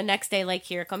mean? And the next day, like,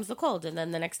 here comes the cold. And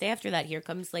then the next day after that, here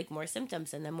comes, like, more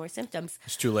symptoms and then more symptoms.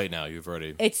 It's too late now. You've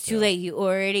already. It's too late. You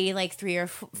already, like,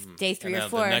 day three And or now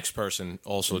 4. The next person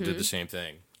also did the same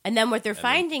thing. And then what they're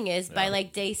finding is by,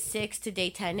 like, day 6 to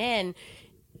day 10 in,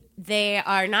 they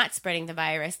are not spreading the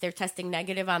virus. They're testing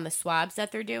negative on the swabs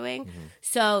that they're doing.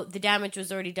 So the damage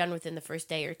was already done within the first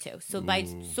day or two. So by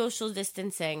social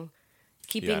distancing, Yeah, I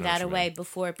keeping know what that you away mean.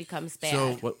 before it becomes bad.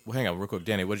 So- Hang on, real quick,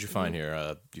 Danny. What did you find here?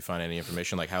 Do you find any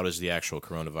information? Like, how does the actual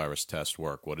coronavirus test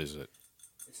work? What is it?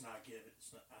 It's not given.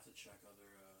 It's not. I have to check other.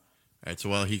 All right, so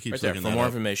while he keeps Right there. looking For that more up,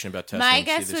 information about testing, My see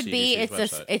guess the would be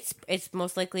CDC's website. it's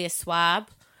most likely a swab.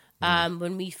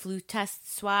 When we flu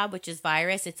test swab, which is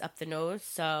virus, it's up the nose.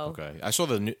 So Okay, I saw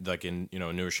like in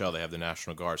New Rochelle, they have the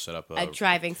National Guard set up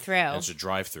driving through. and it's a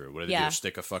drive-through. What do they Yeah. do?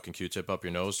 Stick a fucking Q-tip up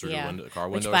your nose through Yeah. the car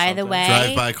Which, window. by or the something? way,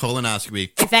 drive-by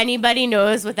colonoscopy. if anybody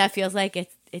knows what that feels like,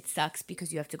 it sucks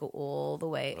because you have to go all the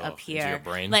way up into here. your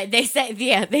brain? Like they say if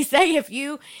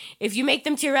you make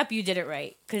them tear up, you did it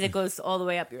right because it goes all the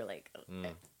way up. You're like,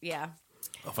 yeah,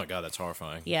 Oh my god, that's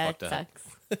horrifying. yeah, Fuck it that.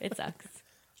 sucks. It sucks.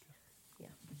 Yeah.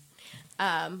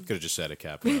 Could have just said it,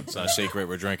 Cap. It's not a secret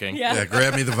we're drinking. Yeah,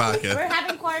 grab me the vodka. We're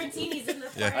having quarantinis in the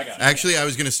forest. Actually, I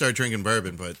was going to start drinking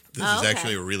bourbon, but this is okay.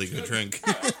 actually a really good drink.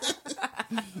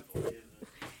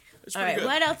 All right, good.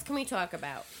 what else can we talk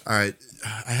about? All right,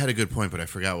 I had a good point, but I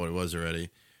forgot what it was already.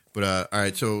 But all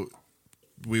right, so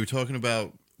we were talking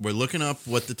about, we're looking up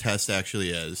what the test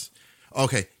actually is.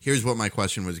 Okay, here's what my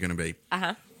question was going to be.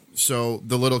 So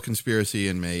the little conspiracy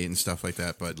in me and stuff like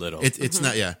that, but it's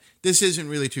not. Yeah, this isn't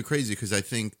really too crazy because I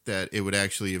think that it would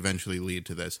actually eventually lead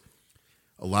to this.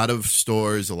 A lot of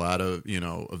stores, a lot of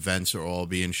events are all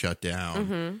being shut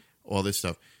down. All this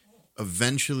stuff.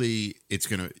 Eventually, it's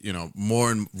gonna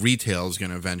more retail is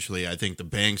gonna eventually. I think the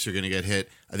banks are gonna get hit.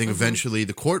 I think eventually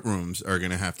the courtrooms are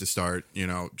gonna have to start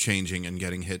changing and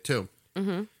getting hit too.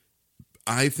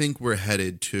 I think we're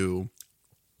headed to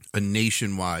a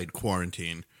nationwide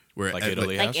quarantine. Where like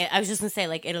Italy has? I was just going to say,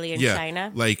 like Italy and China.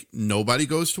 Like, nobody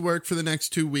goes to work for the next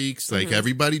 2 weeks. Like,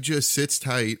 everybody just sits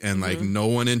tight and, like, no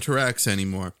one interacts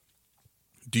anymore.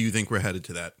 Do you think we're headed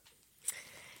to that?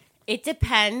 It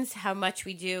depends how much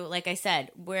we do. Like I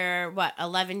said, we're,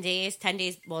 11 days, 10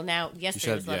 days? Well, now,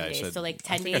 yesterday was 11 days. So, like,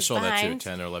 10 days I saw behind that, too.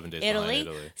 10 or 11 days Italy. behind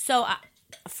Italy. So,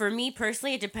 for me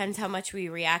personally, it depends how much we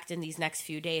react in these next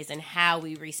few days and how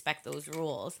we respect those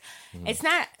rules. It's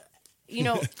not...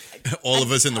 all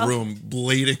of us in the room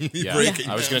bleeding. Yeah,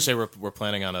 I was going to say we're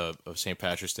planning on a St.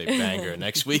 Patrick's Day banger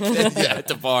next week at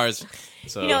the bars.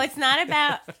 So it's not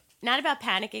about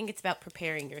panicking. It's about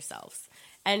preparing yourselves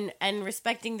and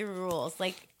respecting the rules.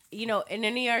 Like in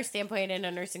an ER standpoint and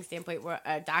a nursing standpoint, we're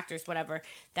doctors, whatever,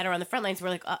 that are on the front lines.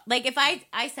 We're like if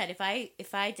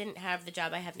I didn't have the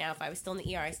job I have now, if I was still in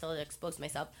the ER, I still had exposed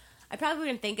myself. I probably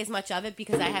wouldn't think as much of it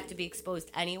because I have to be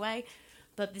exposed anyway.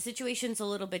 But the situation's a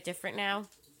little bit different now.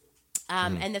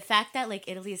 And the fact that like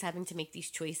Italy is having to make these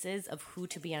choices of who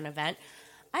to be on an event,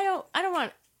 I don't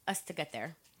want us to get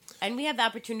there. And we have the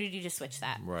opportunity to switch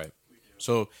that. Right.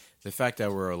 So the fact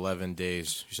that we're 11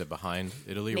 days, you said, behind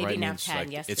Italy, maybe right? Now means 10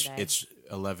 like yesterday. it's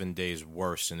 11 days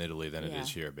worse in Italy than it is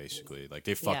here, basically. Like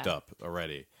they fucked up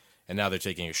already. And now they're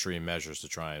taking extreme measures to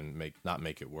try and not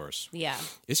make it worse. Yeah.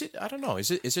 Is it? I don't know.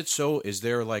 Is it so? Is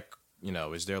there like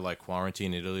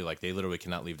quarantine in Italy? Like they literally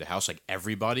cannot leave the house. Like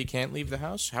everybody can't leave the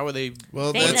house. How are they?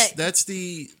 Well, that's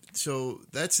the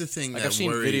thing. Like that I've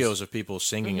seen worries. videos of people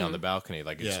singing on the balcony.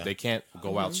 Like they can't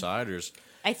go outside.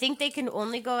 I think they can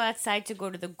only go outside to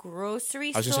go to the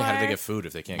grocery store. I was going to say, how do they get food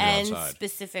if they can't go outside? And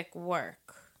specific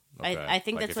work. Okay. I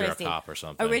think like that's if what you're I've seen. a cop or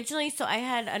something. Originally, so I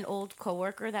had an old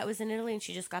coworker that was in Italy, and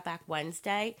she just got back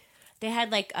Wednesday. They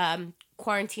had like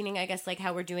quarantining, I guess, like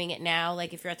how we're doing it now.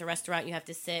 Like if you're at the restaurant, you have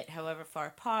to sit however far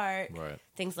apart, right?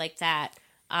 Things like that,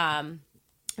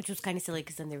 which was kind of silly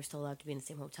because then they were still allowed to be in the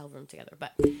same hotel room together.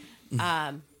 But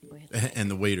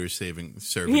and the waiters serving the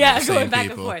same going back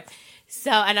people. and forth. So,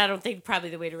 and I don't think probably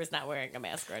the waiter was not wearing a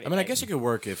mask or anything. I mean, I guess it could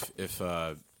work if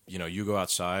you go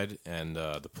outside and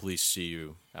the police see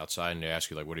you outside and they ask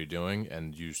you like, "What are you doing?"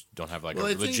 and you don't have like a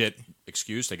legit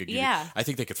excuse. They could give you, I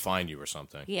think they could find you or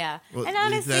something. Yeah, well, and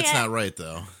honestly, that's not right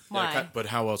though. Why? Yeah, but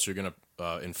how else are you going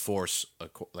to enforce a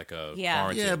quarantine?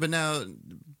 Yeah, but now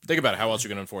think about it. How else are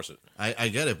you going to enforce it? I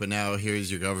get it, but now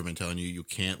here's your government telling you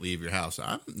can't leave your house.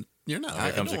 You're not.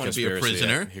 Here comes I don't a want to be a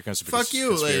prisoner. Here comes a Fuck you,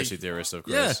 conspiracy theorist of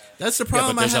Chris. Yeah, that's the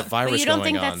problem. Yeah, but there's a virus but you don't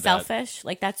going think on that's selfish?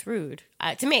 Like that's rude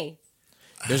to me.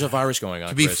 There's a virus going on.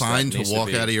 To be Chris, fine to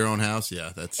walk out of your own house,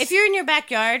 that's. If you're in your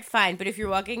backyard, fine. But if you're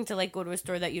walking to like go to a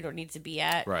store that you don't need to be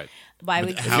at, right? Why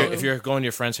would if you're going to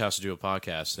your friend's house to do a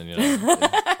podcast, then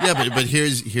yeah, but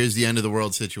here's the end of the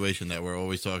world situation that we're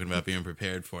always talking about being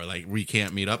prepared for. Like we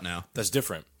can't meet up now. That's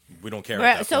different. We don't care.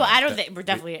 I don't think we're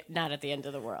definitely not at the end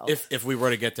of the world. If we were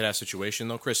to get to that situation,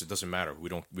 though, Chris, it doesn't matter.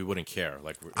 We wouldn't care.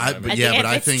 Like, I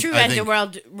think it's true. End of the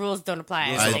world rules don't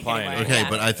apply. Okay,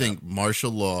 but I think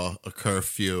martial law, a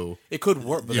curfew, it could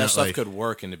work. But that stuff could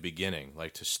work in the beginning,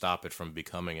 like to stop it from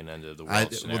becoming an end of the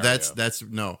world scenario. Well, that's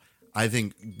no. I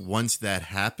think once that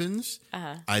happens,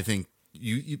 I think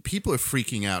you people are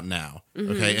freaking out now.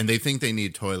 Okay, and they think they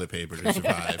need toilet paper to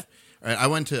survive. Right, I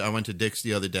went to Dick's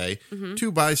the other day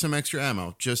to buy some extra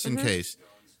ammo just in case,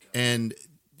 and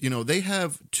they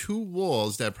have 2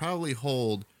 walls that probably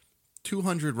hold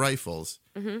 200 rifles,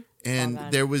 and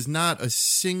there was not a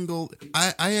single.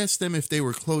 I asked them if they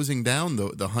were closing down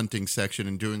the hunting section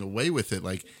and doing away with it,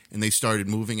 and they started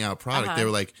moving out product. They were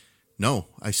like, "No,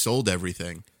 I sold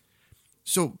everything."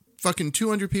 So fucking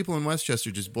 200 people in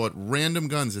Westchester just bought random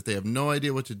guns that they have no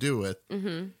idea what to do with.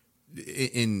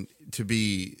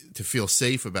 To feel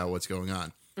safe about what's going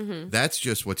on. That's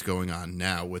just what's going on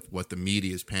now with what the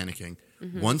media is panicking.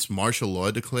 Once martial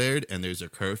law declared and there's a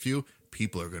curfew,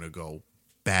 people are going to go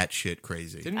batshit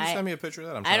crazy. Didn't you send me a picture of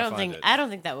that? I'm I trying don't to find think. it. I don't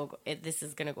think that will. This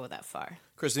is going to go that far.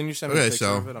 Chris, didn't you send me a picture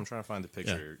of it? I'm trying to find the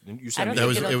picture. You sent me. That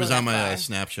was it'll it was go on that my far.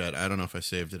 Snapchat. I don't know if I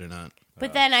saved it or not.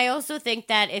 But then I also think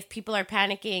that if people are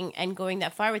panicking and going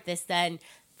that far with this, then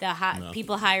the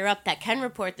people higher up that can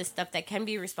report this stuff, that can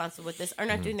be responsible with this, are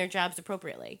not doing their jobs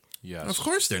appropriately. Yes. Of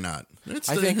course they're not.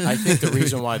 I think the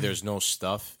reason why there's no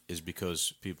stuff is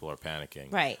because people are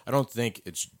panicking. Right. I don't think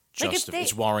it's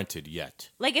it's warranted yet.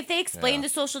 Like if they explain the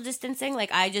social distancing,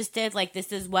 like I just did, like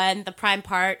this is when the prime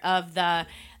part of the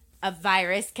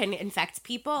virus can infect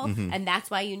people, and that's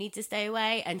why you need to stay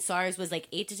away. And SARS was like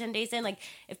 8 to 10 days in. Like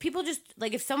if people just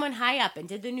like if someone high up and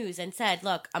did the news and said,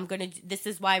 "Look, this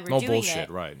is why we're doing bullshit, it."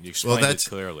 right? You explained it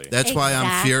clearly. That's why I'm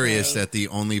Exactly. furious that the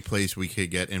only place we could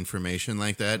get information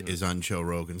like that is on Joe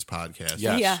Rogan's podcast.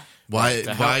 Yes. Yeah. Why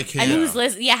can't And who's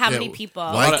listening? Yeah, how many people?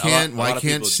 Why lot can't of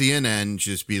people- CNN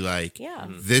just be like, Yeah.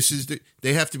 this is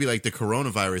they have to be like the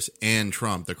coronavirus and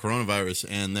Trump, the coronavirus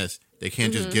and this. They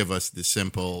can't just give us the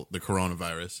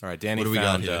coronavirus. All right, Danny What do we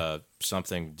got found here?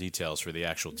 something, details for the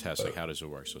actual test. Like, how does it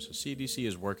work? So CDC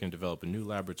is working to develop a new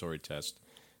laboratory test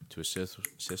to assist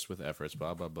with efforts,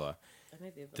 blah, blah, blah.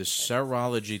 The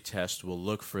serology test will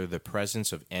look for the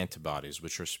presence of antibodies,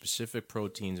 which are specific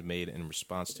proteins made in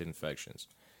response to infections.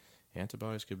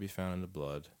 Antibodies could be found in the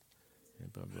blood,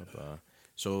 blah, blah, blah.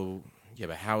 So, yeah,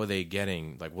 but how are they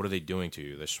getting, like, what are they doing to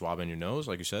you? They're swabbing your nose,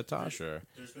 like you said, Tosh? Or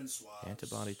There's been swabs.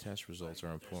 antibody test results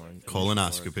are important.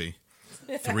 Colonoscopy.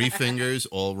 3 fingers,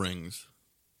 all rings.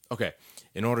 Okay.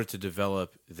 In order to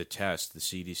develop the test, the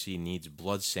CDC needs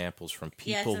blood samples from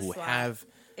Yeah, it's people a who swab. have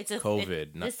It's a COVID.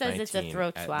 This says it's a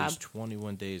throat at swab. least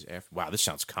 21 days after. Wow, this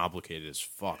sounds complicated as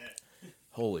fuck.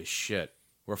 Holy shit.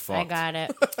 We're fucked. I got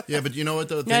it. Yeah, but you know what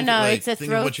though? No, it's a think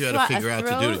throat of what you had to swab- a figure out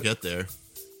to do to throat- get there.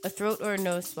 A throat or a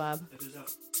nose swab.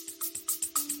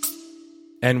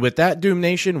 And with that, Doom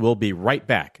Nation, we'll be right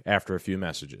back after a few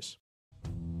messages.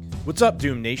 What's up,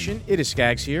 Doom Nation? It is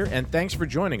Skaggs here, and thanks for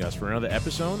joining us for another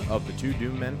episode of the Two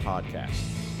Doom Men podcast.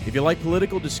 If you like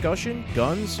political discussion,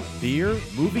 guns, beer,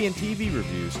 movie and TV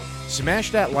reviews,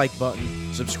 smash that like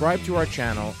button, subscribe to our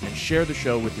channel, and share the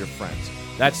show with your friends.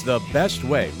 That's the best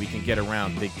way we can get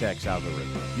around Big Tech's algorithm.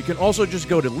 You can also just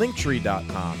go to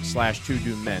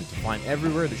linktree.com/2doommen to find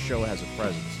everywhere the show has a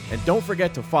presence. And don't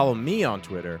forget to follow me on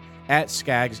Twitter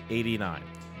 @Skaggs89.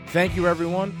 Thank you,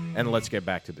 everyone, and let's get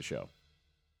back to the show.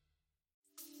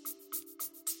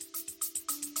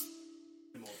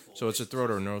 So it's a throat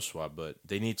or nose swab, but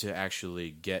they need to actually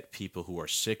get people who are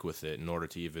sick with it in order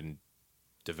to even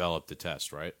develop the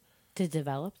test, right? To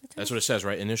develop the test? That's what it says,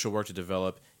 right? Initial work to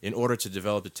develop. In order to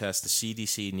develop the test, the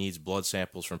CDC needs blood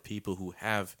samples from people who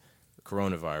have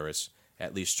coronavirus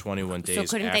at least 21 days So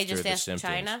couldn't after they just the ask symptoms.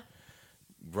 China?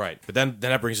 Right, but then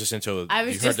that brings us into I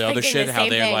was you heard just the other thinking shit, the how same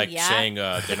they're thing, like yeah. saying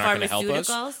they're not going to help us.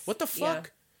 Pharmaceuticals? What the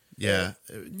fuck? Yeah.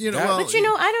 You know, That- well, But I don't know. you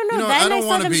know, Then I don't saw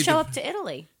wanna them be show the- up to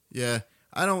Italy. Yeah,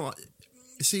 I don't.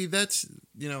 See, that's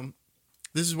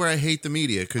this is where I hate the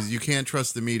media because you can't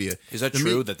trust the media. Is that The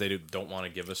true that they don't want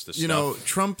to give us the stuff?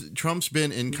 Trump's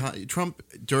been in Trump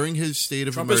during his state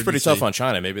of Trump emergency. is pretty tough on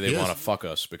China. Maybe they He is. want to fuck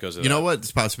us because of You that. know what?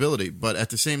 It's a possibility. But at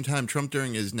the same time, Trump,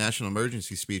 during his national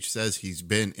emergency speech, says he's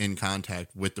been in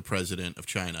contact with the president of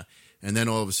China. And then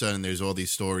all of a sudden, there's all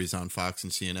these stories on Fox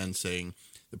and CNN saying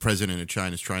the president of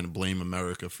China is trying to blame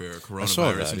America for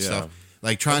coronavirus that, and yeah. stuff.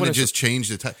 Like, trying to wouldn't just change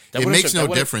the time. It wouldn't makes su- no that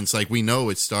wouldn't- difference. Like, we know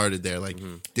it started there. Like,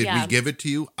 did Yeah. we give it to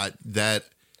you?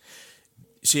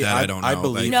 See, That I don't I know.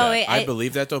 believe No, that. I I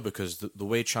believe that though because the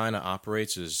way China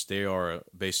operates is they are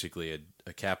basically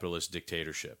a capitalist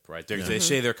dictatorship, right? They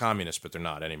say they're communist, but they're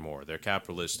not anymore. They're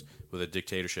capitalist with a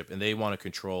dictatorship, and they want to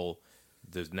control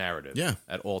the narrative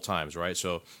at all times, right?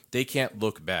 So they can't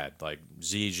look bad. Like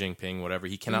Xi Jinping, whatever,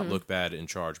 he cannot look bad in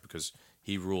charge because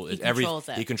he rules controls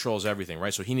it. He controls everything,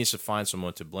 right? So he needs to find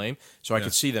someone to blame. So I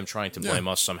could see them trying to blame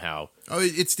us somehow. Oh,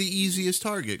 it's the easiest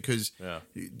target because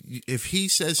if he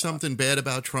says something bad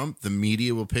about Trump, the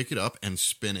media will pick it up and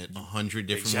spin it 100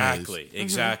 different ways.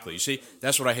 Exactly. You see,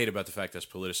 that's what I hate about the fact that's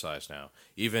politicized now.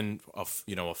 Even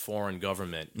a foreign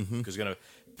government is going to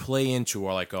play into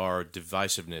our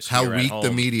divisiveness. How here at weak home.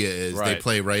 the media is, they Right.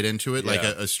 play right into it like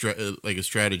Yeah. a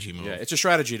strategy move. Yeah, it's a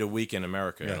strategy to weaken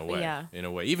America in a way. Yeah. In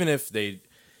a way, even if they,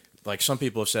 like some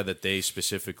people have said that they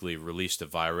specifically released a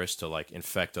virus to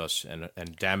infect us and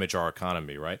damage our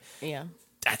economy, right? Yeah.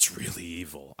 That's really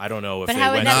evil. I don't know if But they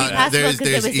how would went that to be possible? There's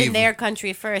Because it was evil. in their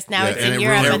country first. Now Yeah, it's and in it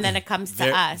Europe, ruined- and then it comes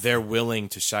to us. They're willing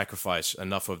to sacrifice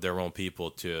enough of their own people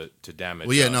to damage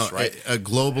Well, yeah, us, no, right? a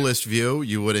globalist view,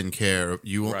 you wouldn't care.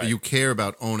 You care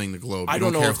about owning the globe. You I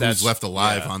don't know care if that's who's left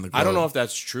alive yeah. on the globe. I don't know if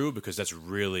that's true because that's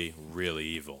really, really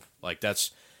evil. Like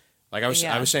that's Like I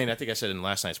was saying, I think I said in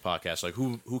last night's podcast, like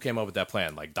who came up with that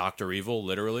plan? Like Dr. Evil,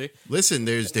 literally. Listen,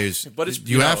 there's, but it's,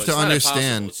 you have to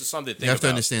understand. It's just something to think you have to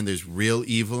about. understand. There's real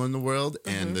evil in the world,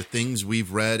 and the things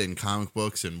we've read in comic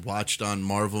books and watched on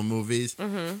Marvel movies.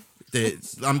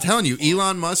 I'm telling you,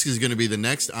 Elon Musk is going to be the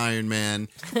next Iron Man.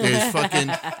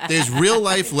 There's real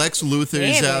life Lex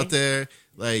Luthors out there.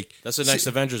 Like that's the next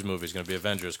Avengers movie. Is going to be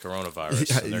Avengers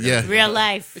Coronavirus. Yeah, real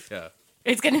life. Yeah.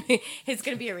 It's gonna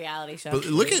be a reality show. But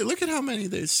look at how many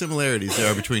there's similarities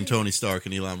there are between Tony Stark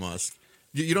and Elon Musk.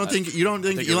 You don't think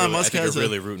Elon Musk has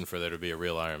really rooting for there to be a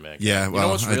real Iron Man. Yeah, well,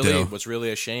 what's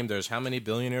really a shame? There's how many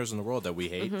billionaires in the world that we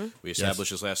hate. We established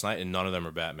this last night, and none of them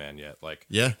are Batman yet. Like,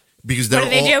 yeah, because what are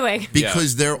they doing?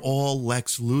 Because they're all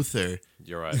Lex Luthor.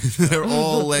 You're right. They're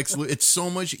all Lex. It's so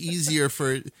much easier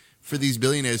for these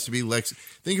billionaires to be Lex.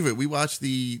 Think of it. We watched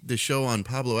the show on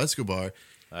Pablo Escobar.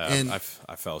 And I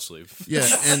fell asleep. Yeah,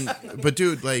 but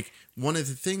dude, like one of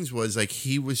the things was like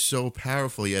he was so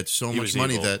powerful, he had so much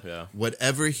money that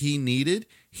whatever he needed,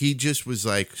 he just was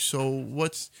like, so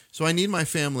I need my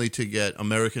family to get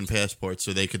American passports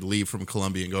so they could leave from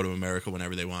Colombia and go to America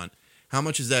whenever they want. How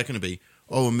much is that going to be?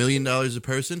 Oh, $1 million a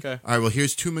person? Okay. All right, well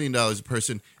here's $2 million a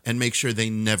person, and make sure they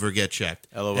never get checked.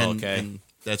 LOL. And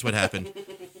that's what happened.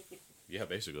 Yeah,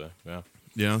 basically. Yeah.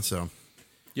 You know, so.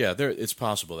 Yeah, it's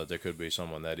possible that there could be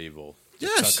someone that evil.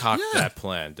 Yes, cocked that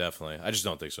plan, definitely. I just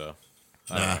don't think so.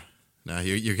 Nah,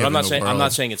 you're getting. But I'm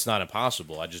not saying it's not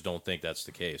impossible. I just don't think that's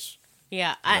the case.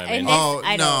 Yeah, I mean?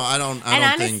 I don't. And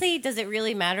honestly, does it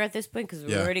really matter at this point? Because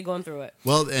we're already going through it.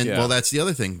 Well, that's the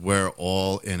other thing. We're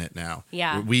all in it now.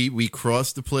 Yeah, we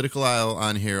cross the political aisle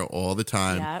on here all the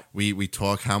time. Yep. We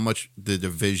talk how much the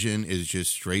division is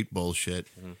just straight bullshit.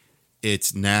 Mm-hmm.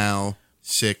 It's now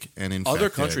sick and infected. Other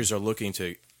countries are looking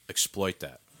to exploit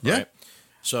that. Yeah. Right?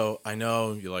 So I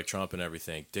know you like Trump and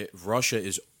everything. Russia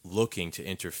is looking to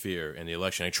interfere in the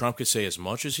election. And Trump could say as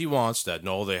much as he wants that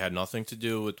no, they had nothing to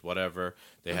do with whatever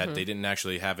they had. They didn't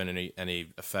actually have any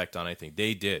effect on anything.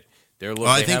 They did.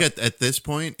 I think at this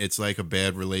point it's like a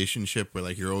bad relationship where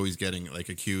like you're always getting like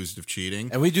accused of cheating,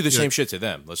 and we do the same shit to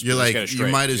them. Let's get it straight.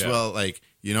 You might as well like,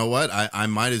 you know what, I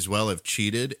might as well have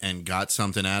cheated and got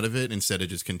something out of it instead of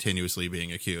just continuously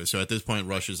being accused. So at this point,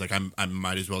 Russia's like, I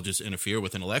might as well just interfere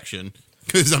with an election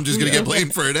because I'm just going to get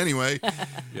blamed for it anyway.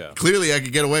 Yeah, clearly I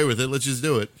could get away with it. Let's just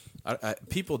do it.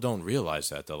 People don't realize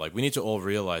that though. Like we need to all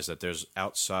realize that there's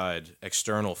outside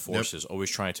external forces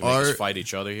always trying to make us fight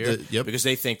each other here because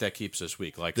they think that keeps us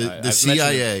weak. Like the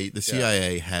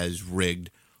CIA has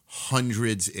rigged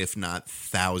hundreds, if not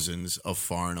thousands, of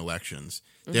foreign elections.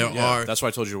 That's why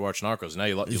I told you to watch Narcos. Now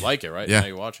you like it, right? Yeah. Now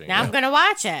you're watching. Now I'm going to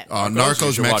watch it.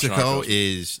 Narcos Mexico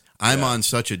is. I'm on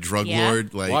such a drug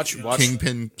lord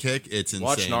kingpin kick. It's insane.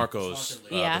 Watch Narcos,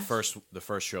 the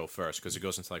first show first because it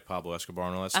goes into like Pablo Escobar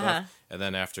and all that stuff, and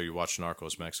then after you watch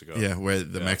Narcos Mexico, where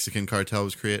the Mexican cartel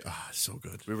was created. So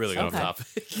good. We really got off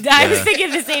topic. I was thinking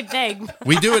the same thing.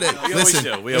 We do it.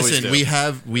 We always do.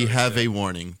 We have a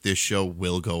warning. This show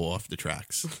will go off the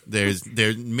tracks. There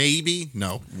maybe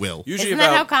will. Usually Isn't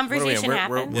that how conversation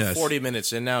happens? We're 40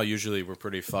 minutes in now. Usually we're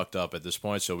pretty fucked up at this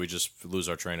point, so we just lose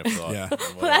our train of thought.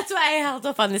 Well, that's why I held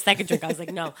off on the second drink. I was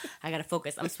like, no, I got to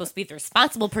focus. I'm supposed to be the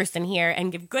responsible person here and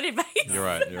give good advice. You're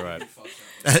right.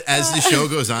 As the show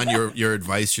goes on, your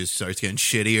advice just starts getting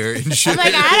shittier and shittier. I'm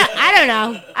like,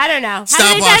 I don't know.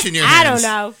 Stop washing your hands. I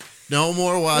don't know. No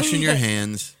more washing your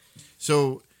hands.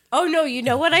 So. Oh, no, you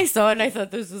know what I saw, and I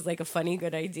thought this was like a funny,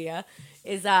 good idea,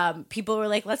 is people were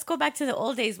like, let's go back to the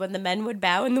old days when the men would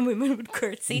bow and the women would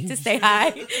curtsy to say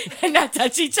hi and not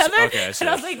touch each other. Okay, and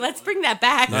I was like, let's bring that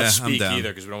back. Not speak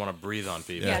either because we don't want to breathe on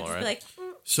people. Yeah, just be like,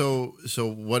 So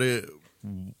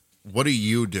what are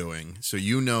you doing? So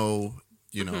you know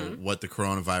what the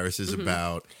coronavirus is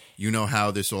about. You know how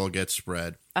this all gets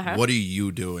spread. What are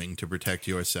you doing to protect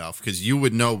yourself? Because you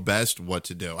would know best what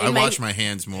to do. I wash my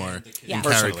hands more and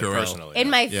carry Purell. In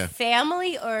my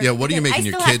family or... Yeah, what are you making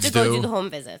your kids do? I still have to go do the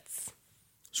home visits.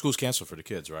 School's canceled for the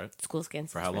kids, right? School's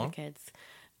canceled for how long? The kids.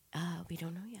 We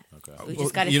don't know yet. Okay. We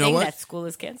just got to think that school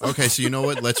is canceled. Okay, so you know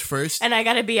what? Let's first... And I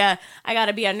got to be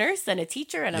a nurse and a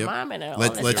teacher and a mom and all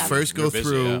this stuff. Let's first go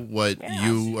through what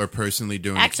you are personally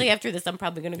doing. Actually, after this, I'm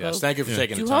probably going to go thank you for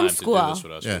taking the time to do this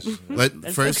with us. Yeah.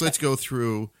 Let's go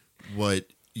through what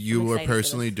you are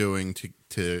personally doing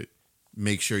to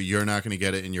make sure you're not going to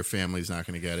get it and your family's not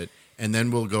going to get it. And then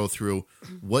we'll go through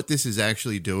what this is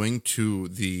actually doing to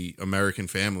the American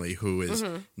family who is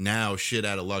now shit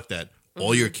out of luck that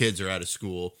all your kids are out of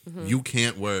school. You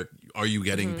can't work. Are you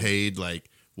getting paid? Like,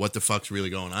 what the fuck's really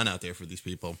going on out there for these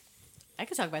people? I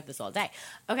could talk about this all day.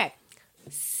 Okay.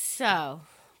 So,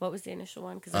 What was the initial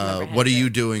one? What are you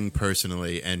doing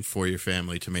personally and for your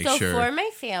family to make sure? So for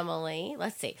my family,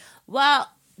 let's see. Well,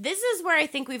 this is where I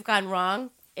think we've gone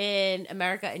wrong in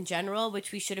America in general,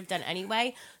 which we should have done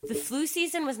anyway. The flu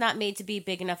season was not made to be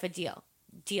big enough a deal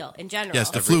in general. Yes,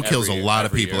 the flu kills a lot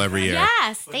of people every year.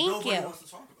 Yes, thank you.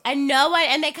 And no one,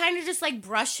 and they kind of just like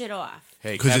brush it off.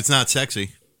 Hey, because it's not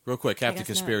sexy. Real quick, Captain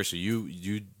Conspiracy,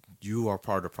 you are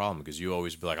part of the problem because you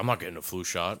always be like, I'm not getting a flu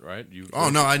shot, right?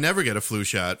 No, I never get a flu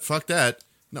shot. Fuck that.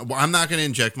 No, I'm not going to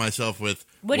inject myself with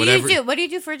whatever. Do you do? What do you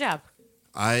do for a job?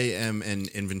 I am an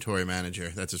inventory manager.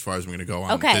 That's as far as I'm going to go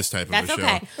on this type of a show.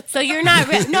 Okay. So you're not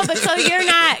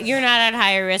you're not at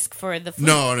higher risk for the flu.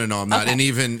 No, I'm not. Okay. And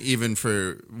even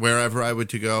for wherever I would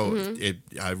to go,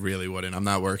 I really wouldn't. I'm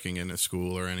not working in a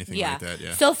school or anything like that.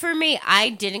 Yeah. So for me, I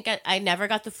never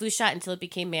got the flu shot until it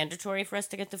became mandatory for us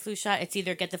to get the flu shot. It's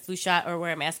either get the flu shot or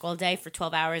wear a mask all day for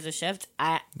 12 hours a shift.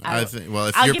 I think. Well,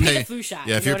 if I'll you're give paying me the flu shot.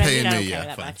 Yeah, if you're paying me,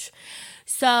 that much.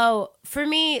 So for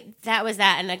me, that was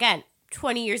that. And again,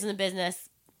 20 years in the business,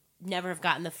 never have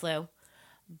gotten the flu.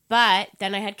 But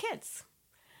then I had kids.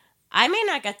 I may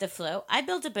not get the flu. I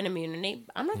built up an immunity.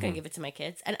 I'm not going to give it to my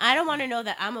kids. And I don't want to know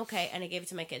that I'm okay and I gave it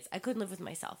to my kids. I couldn't live with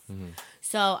myself.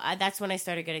 So that's when I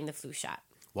started getting the flu shot.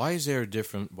 Why is there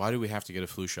why do we have to get a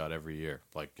flu shot every year?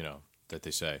 Like, that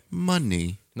they say.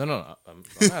 Money. No.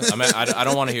 I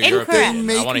don't want to hear your opinion.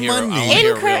 I want to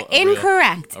hear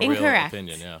Incorrect. A real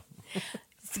opinion, yeah.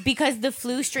 Because the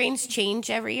flu strains change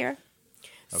every year.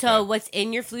 So what's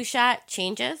in your flu shot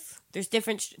changes. There's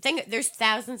there's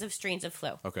thousands of strains of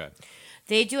flu. Okay.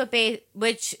 They do it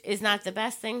which is not the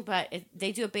best thing, but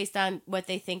they do it based on what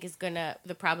they think is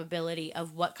the probability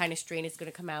of what kind of strain is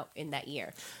going to come out in that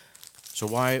year. So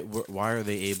why are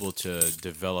they able to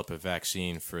develop a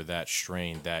vaccine for that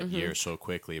strain that year so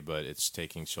quickly, but it's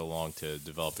taking so long to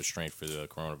develop a strain for the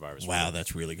coronavirus? Wow,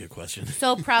 that's a really good question.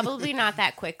 So probably not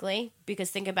that quickly, because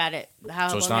think about it.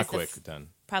 So it's not quick then?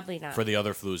 Probably not. For the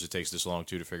other flus, it takes this long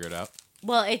too to figure it out?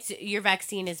 Well, your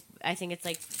vaccine is, I think it's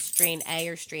like strain A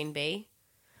or strain B.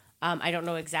 I don't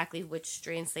know exactly which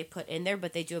strains they put in there,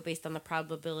 but they do it based on the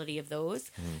probability of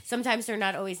those. Sometimes they're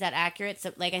not always that accurate.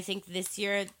 So, like, I think this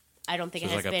year, I don't think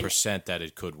it has been... There's like a percent that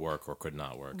it could work or could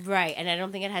not work. Right, and I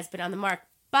don't think it has been on the mark.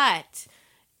 But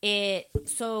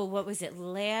so what was it?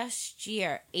 Last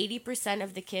year, 80%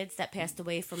 of the kids that passed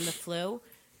away from the flu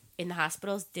in the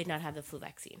hospitals did not have the flu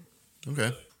vaccine.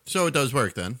 Okay. So it does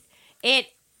work then.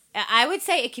 I would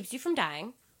say it keeps you from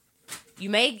dying. You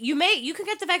can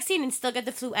get the vaccine and still get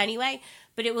the flu anyway,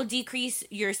 but it will decrease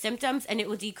your symptoms and it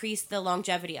will decrease the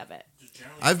longevity of it.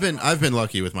 I've been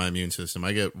lucky with my immune system.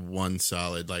 I get one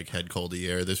solid head cold a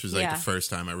year. This was the first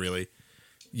time I really.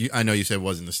 I know you said it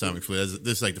wasn't the stomach flu.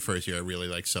 This is like the first year I really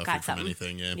suffered from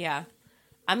anything. Yeah. Yeah.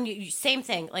 Same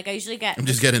thing. Like I usually get. I'm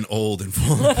just getting old and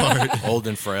falling apart. Old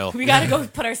and frail. We got to go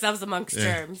put ourselves amongst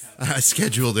germs. I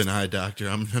scheduled an eye doctor.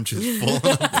 I'm just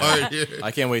falling apart here.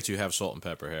 I can't wait to have salt and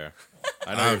pepper hair.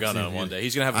 I know you're gonna one day.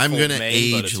 He's gonna have. I'm gonna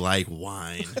age like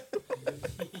wine.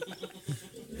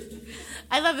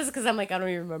 I love this because I'm like, I don't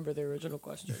even remember the original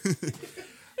question.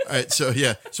 All right, so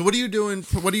yeah. So what are you doing?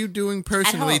 What are you doing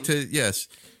personally to? Yes.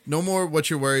 No more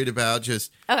what you're worried about.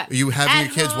 Just okay. Are you having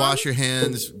your kids wash your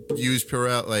hands, use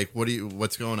Purell? Like,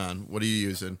 what's going on? What are you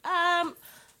using? No,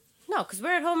 because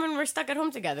we're at home and we're stuck at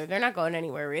home together. They're not going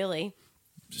anywhere really.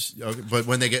 Okay, but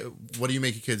when they what do you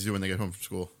make your kids do when they get home from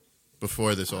school?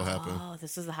 Before this all happened. Oh,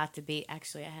 this was a hot debate.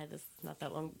 Actually, I had this not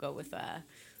that long ago with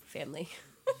family.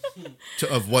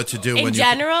 Of what to do in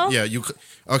general?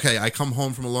 Okay, I come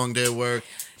home from a long day of work.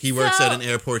 He works at an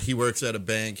airport. He works at a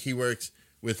bank. He works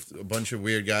with a bunch of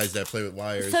weird guys that play with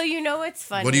wires. So what's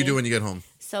funny? What do you do when you get home?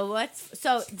 So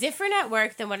different at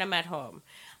work than when I'm at home.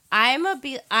 I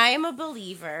am a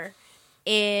believer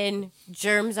in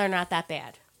germs are not that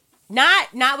bad.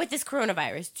 Not with this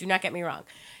coronavirus. Do not get me wrong.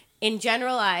 In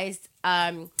generalized,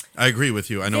 I agree with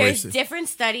you. I know there's different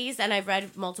studies, and I've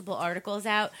read multiple articles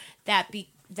out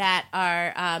that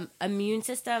our immune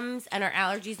systems and our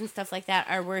allergies and stuff like that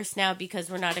are worse now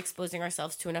because we're not exposing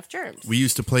ourselves to enough germs. We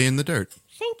used to play in the dirt.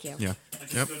 Thank you. Yeah.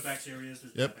 Yep. Good bacteria.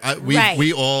 Yep.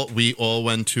 We all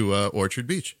went to Orchard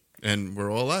Beach. And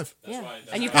we're all alive. Yeah.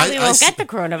 And you probably won't get the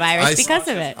coronavirus because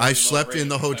of it. I slept in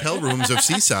the hotel rooms of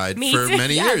Seaside for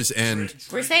many years, and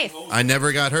we're safe. I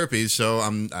never got herpes, so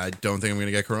I don't think I'm going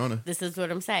to get corona. This is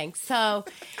what I'm saying. So,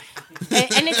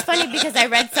 and it's funny because I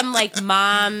read some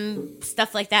mom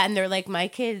stuff like that, and they're like, my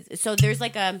kids. So there's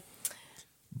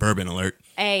Bourbon alert.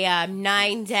 a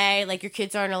 9-day, like your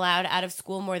kids aren't allowed out of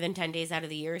school more than 10 days out of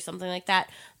the year or something like that.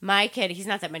 My kid, he's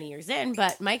not that many years in,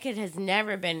 but my kid has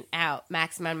never been out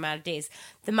maximum amount of days.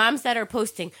 The moms that are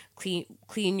posting,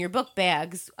 clean your book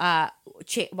bags,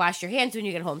 wash your hands when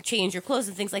you get home, change your clothes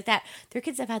and things like that. Their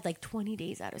kids have had like 20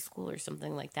 days out of school or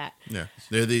something like that. Yeah,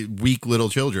 they're the weak little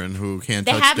children who can't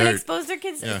They touch haven't dirt. exposed their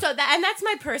kids. Yeah. So and that's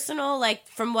my personal, like,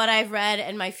 from what I've read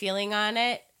and my feeling on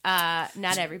it.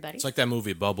 Not everybody. It's like that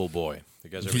movie Bubble Boy. You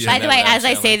guys ever seen By the that way, with Adam as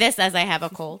I say Sandler? this, as I have a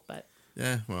cold, but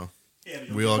Yeah, well, Yeah,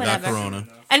 we all Whatever. got corona.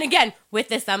 and again with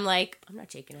this, I'm like, I'm not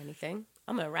taking anything.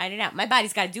 I'm gonna ride it out. My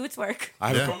body's got to do its work. I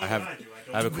have, Yeah. I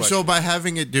have a question. So by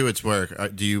having it do its work,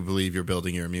 do you believe you're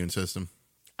building your immune system?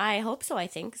 I hope so. I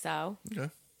think so. Okay.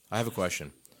 I have a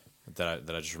question that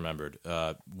I just remembered.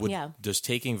 Yeah. Does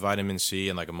taking vitamin C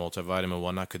and like a multivitamin and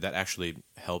whatnot, could that actually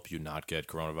help you not get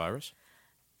coronavirus?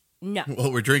 No.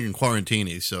 Well, we're drinking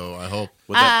quarantini, so I hope.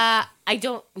 Would that, I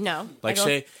don't know. Like,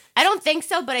 I don't think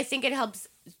so, but I think it helps.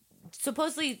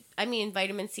 Supposedly, I mean,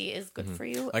 vitamin C is good for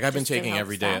you. like I've been just to taking help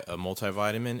every day stop. a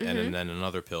multivitamin and then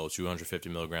another pill, 250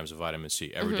 milligrams of vitamin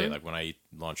C every day, like when I eat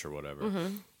lunch or whatever.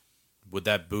 Would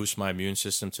that boost my immune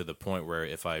system to the point where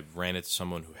if I ran into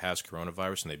someone who has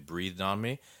coronavirus and they breathed on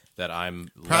me, that I'm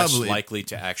less Probably. likely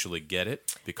to actually get it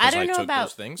I because I, don't know took about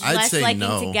those things? I'd less say likely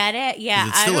no, to get it. Yeah, 'Cause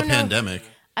it's still I a don't know. pandemic.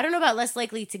 I don't know about less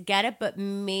likely to get it, but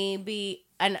maybe.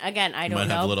 And again, I You don't might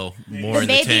know. have a little more But in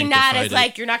the maybe tank to not fight as it.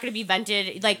 like you're not going to be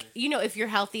vented, like, you know, if you're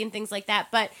healthy and things like that.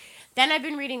 But then I've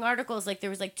been reading articles, like there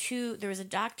was a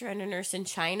doctor and a nurse in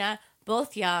China,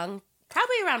 both young,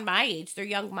 probably around my age. They're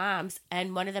young moms,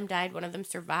 and one of them died, one of them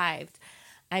survived.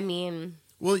 I mean,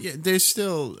 Well, yeah, there's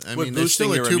still. I Would mean, there's boosting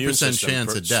still a your immune 2% system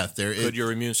chance of death. There could is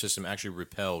your immune system actually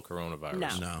repel coronavirus?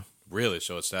 No. no. Really?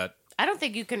 So it's that. I don't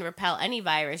think you can repel any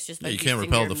virus just by Yeah, you can't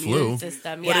boosting repel your the immune flu.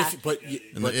 system. But Yeah. but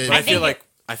it- I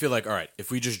I feel think like all right.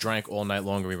 If we just drank all night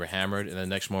long and we were hammered, and the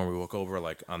next morning we woke over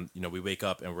like on we wake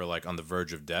up and we're like on the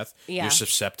verge of death. Yeah. You're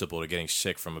susceptible to getting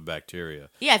sick from a bacteria.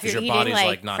 Yeah, if 'Cause you're your eating body's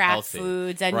like not crap healthy.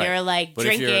 foods and Right. you're like But if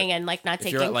drinking you're- and like not If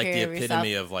taking you're at like care the of epitome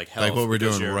yourself. of like health, Like what we're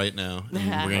because doing you're- right now. We're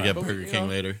gonna get Burger King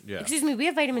later. Yeah. Excuse me, we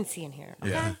have vitamin C in here.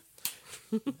 Okay? Yeah.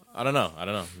 I don't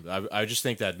know. I just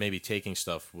think that maybe taking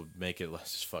stuff would make it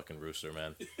less fucking rooster,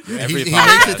 man. He Every makes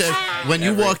podcast. it that when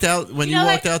you walked out You know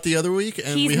what? the other week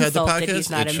and He's we had the insulted. podcast, He's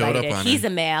not it showed invited. up on He's it. a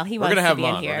male. He We're wants gonna to have be him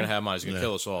in on. We're here. gonna have him on. He's gonna Yeah.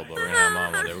 kill us all, but we're gonna have him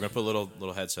on one day. We're gonna put a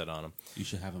little headset on him. You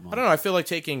should have him on. I don't know. I feel like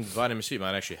taking vitamin C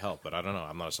might actually help, but I don't know.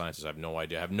 I'm not a scientist. I have no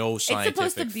idea. I have no It's scientific.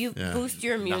 supposed to Yeah. boost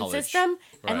your immune knowledge. system.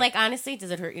 Right. And like honestly,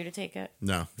 does it hurt you to take it?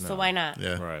 No. So why not?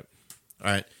 Yeah. Right.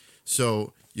 All right.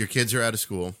 So your kids are out of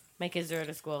school. My kids are out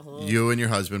of school. You and your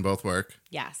husband both work.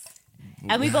 Yes.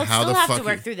 And we both How still the have fuck to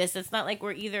work you- through this. It's not like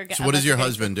we're either. So what does your unless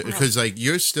husband do? we're- Because like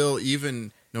you're still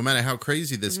even no matter how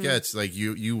crazy this Mm-hmm. gets, like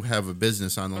you have a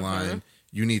business on the line.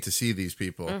 You need to see these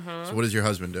people. Mm-hmm. So what does your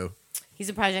husband do? He's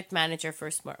a project manager for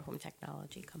a smart home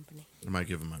technology company. I might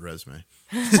give him my resume.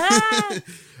 All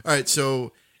right.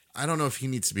 So I don't know if he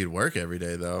needs to be at work every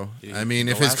day though. I mean,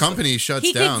 if the his last company shuts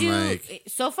He down, could do. like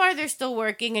So far, they're still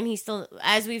working, and he's still.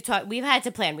 As we've talked, we've had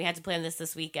to plan. We had to plan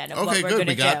this weekend. Of what okay, we're good.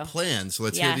 gonna We got do. plans.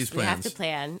 Let's hear Yes, these we have plans. to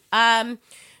plan.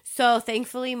 So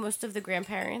thankfully, most of the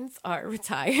grandparents are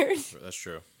retired. That's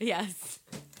true. Yes.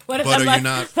 One of But them are you less,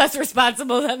 not- less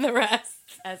responsible than the rest,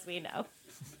 as we know.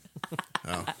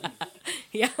 Oh.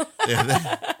 Yeah.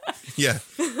 Yeah,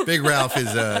 Big Ralph is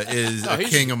a he's-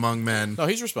 king among men. No,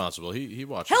 he's responsible. He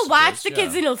watches. He'll the watch the yeah.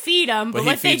 kids and he'll feed them, but But he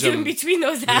what they feeds do them- in between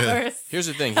those hours. Here's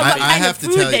the thing. What I kind have of to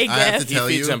food tell you. they I have to give. He tell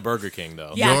feeds you. them Burger King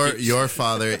though. Yeah. Your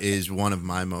father is one of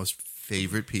my most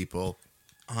favorite people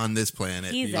on this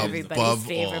planet. He's Above everybody's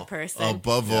favorite all. person.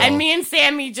 Above all. And me and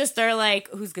Sammy just are like,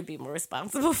 who's going to be more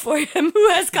responsible for him? Who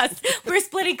has custody? We're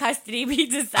splitting custody. We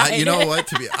decided. You know what?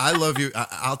 I love you.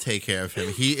 I'll take care of him.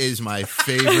 He is my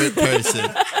favorite person.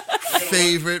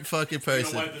 Favorite fucking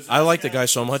person. I like the guy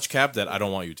so much, Cap, that I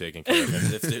don't want you taking care of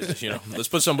him. Let's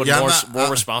put somebody Yeah, I'm more not- more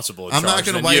responsible. In I'm not charge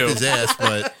going to than wipe you. his ass,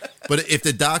 but if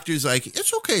the doctor's like,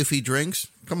 it's okay if he drinks.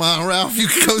 Come on, Ralph, you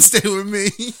can come stay with me.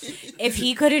 If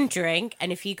he couldn't drink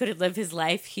and if he could live his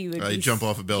life, he would He'd jump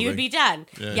off a He building. would be done.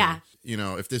 Yeah. You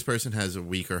know, if this person has a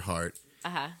weaker heart,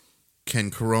 Uh-huh.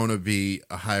 can corona be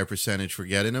a higher percentage for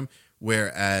getting them?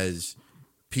 Whereas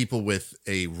people with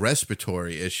a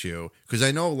respiratory issue, because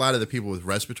I know a lot of the people with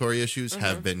respiratory issues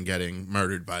have been getting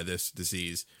murdered by this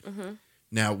disease.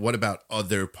 Now, what about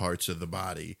other parts of the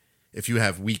body? If you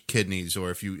have weak kidneys,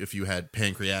 or if you had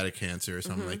pancreatic cancer or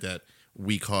something like that,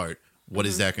 weak heart, what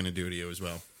is that going to do to you as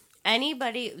well?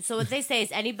 Anybody, so what they say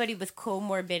is anybody with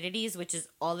comorbidities, which is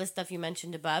all the stuff you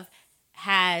mentioned above,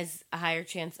 has a higher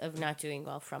chance of not doing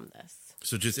well from this.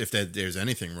 So just if there's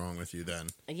anything wrong with you, then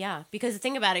Yeah, because the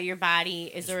thing about it, your body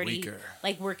is already weaker.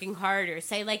 like working harder.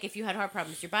 Say like if you had heart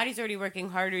problems, your body's already working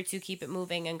harder to keep it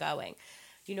moving and going.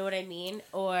 You know what I mean?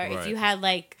 Or if you had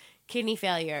like kidney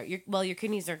failure, your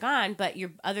kidneys are gone, but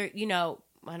your other,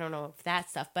 I don't know if that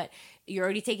stuff, but you're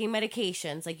already taking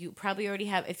medications. Like you probably already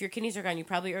have, if your kidneys are gone, you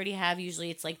probably already have, usually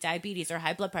it's like diabetes or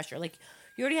high blood pressure. Like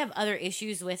you already have other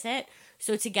issues with it.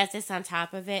 So to get this on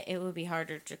top of it, it would be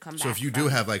harder to come back. So if you do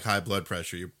have like high blood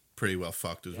pressure, you're pretty well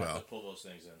fucked as well. Pull those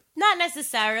things in. Not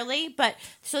necessarily, but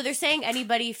so they're saying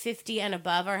anybody 50 and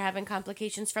above are having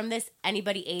complications from this.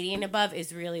 Anybody 80 and above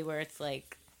is really where it's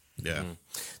like. Yeah.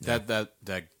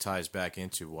 That ties back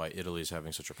into why Italy is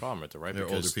having such a problem with it, right? They're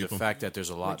because older people. The fact that there's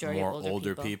a lot Majority of more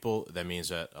older people, that means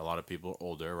that a lot of people are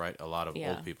older, right? A lot of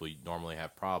old people normally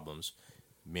have problems,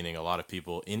 meaning a lot of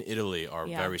people in Italy are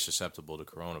very susceptible to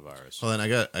coronavirus. Well, then I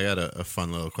got a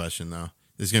fun little question though.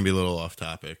 This is gonna be a little off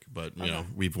topic, but you know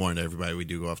we've warned everybody we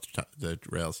do go off the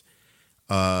rails.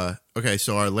 Okay,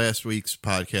 so our last week's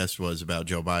podcast was about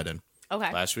Joe Biden.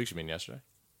 Okay. Last week's, you mean yesterday?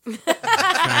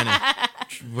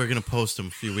 We're gonna post them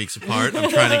a few weeks apart. I'm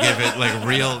trying to give it like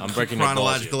real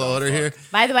chronological order here.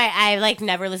 By the way, I like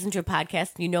never listen to a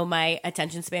podcast. You know, my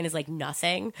attention span is like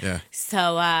nothing. Yeah.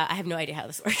 So I have no idea how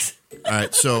this works. All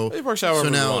right, so It works however so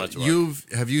we now want it to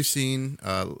work. have you seen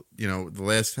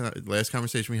the last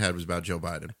conversation we had was about Joe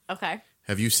Biden. Okay.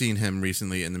 Have you seen him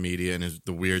recently in the media and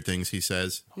the weird things he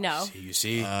says? No. You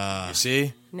see? You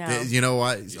see? No. You know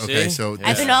what? Okay, see? so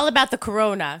I've been all about the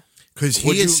corona. because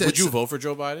Would he has said you vote for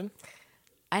Joe Biden?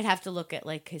 I'd have to look at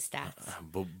like his stats.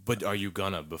 But are you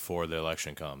gonna before the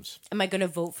election comes? Am I going to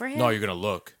vote for him? No, you're gonna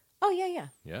look. Oh yeah.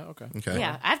 Yeah, okay. Okay.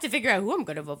 Yeah, I have to figure out who I'm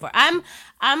going to vote for. I'm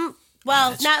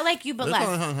well, not like you, but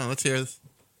Hold less. on, let's hear this.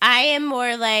 I am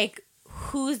more like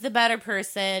who's the better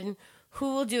person,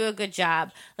 who will do a good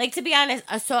job. Like to be honest,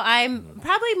 so I'm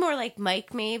probably more like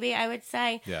Mike. Maybe I would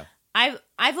say. Yeah.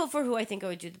 I vote for who I think I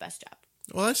would do the best job.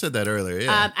 Well, I said that earlier.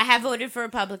 Yeah. I have voted for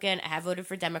Republican. I have voted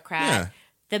for Democrat. Yeah.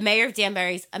 The mayor of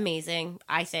Danbury's amazing.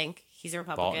 I think he's a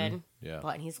Republican. Bolton, yeah.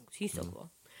 Bolton, he's so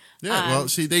cool. Yeah, well,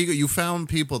 see, there you go. You found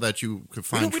people that you could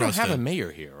find We don't trust have a in.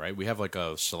 mayor here, right? We have like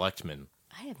a selectman.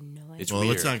 I have no idea. It's Well,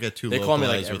 weird. let's not get too They call me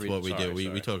localized like with what we do. sorry.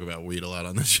 We talk about weed a lot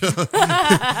on this show.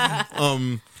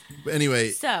 But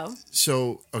anyway, So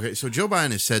so Joe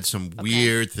Biden has said some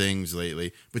weird things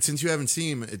lately, but since you haven't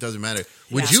seen him, it doesn't matter.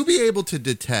 Would Yeah. you be able to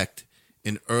detect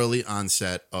an early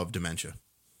onset of dementia?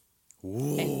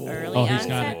 an early Oh, he's onset.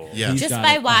 got it. Yeah. He's Just got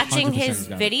by it. watching 100% his he's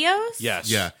got it. videos.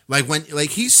 Yes. Yeah, like when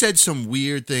he said some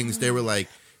weird things. They were like,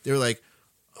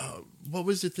 what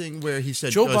was the thing where he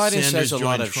said Joe Biden Sanders says a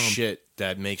lot joined of Trump? shit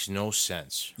that makes no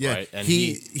sense. Yeah, Right? And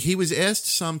he was asked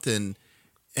something,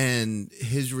 and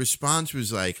his response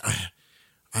was like,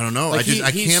 "I don't know. Like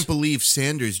I he's- can't believe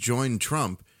Sanders joined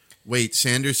Trump. Wait,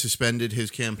 Sanders suspended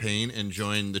his campaign and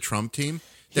joined the Trump team.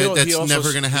 That's he also-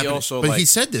 never going to he happen." also, But like- he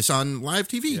said this on live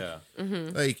TV. Yeah.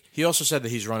 Like, He also said that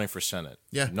he's running for Senate.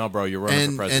 Yeah. No, bro, you're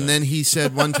running for president. and then he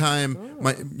said one time,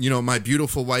 my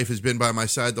beautiful wife has been by my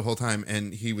side the whole time,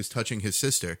 and he was touching his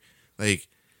sister. Like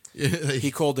he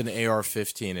called an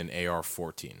AR-15 an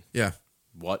AR-14. yeah.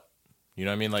 What? You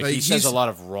know what I mean? Like Like, he says a he's- lot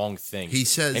of wrong things. he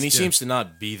says- and he yeah. seems to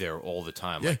not be there all the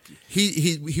time. Yeah, Like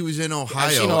he was in Ohio.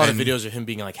 I've seen a lot of and- videos of him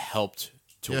being like helped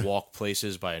to Yeah. walk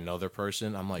places by another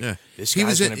person. I'm like, Yeah. this He guy's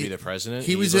was going in- to be the president.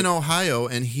 He And was he's in like- Ohio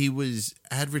and he was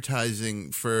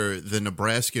advertising for the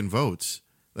Nebraskan votes.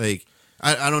 Like,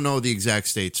 I don't know the exact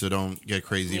state, so don't get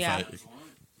crazy. Yeah. If I,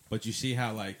 But you see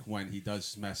how, like, when he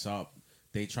does mess up,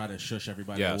 they try to shush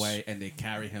everybody Yes. away, and they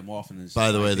carry him off. And it's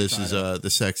by the like way, they this try is to- the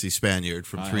sexy Spaniard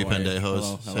from Hi, Three how are you? Pendejos.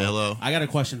 Hello, Say hello. I got a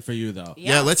question for you, though.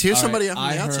 Yeah, let's hear All somebody right,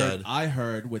 on the outside. I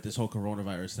heard with this whole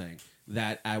coronavirus thing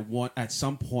that at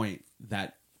some point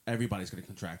that everybody's going to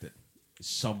contract it,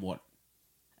 somewhat,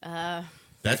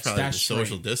 That's probably that's the social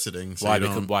strange. distancing. So Why? you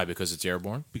don't- Because, why? Because it's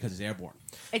airborne? because it's airborne.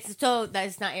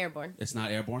 It's not airborne. It's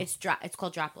not airborne. It's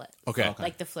called droplet. Okay. Okay.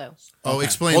 Like the flu. Oh, Okay.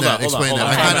 explain Hold that. on, hold on, Explain hold that.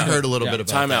 on. I Time kind of out. heard a little Yeah, bit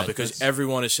about Time that. out, because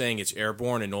everyone is saying it's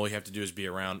airborne, and all you have to do is be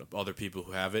around other people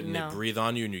who have it, and No. they breathe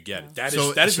on you, and you get it. That is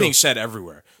So- that is so- being said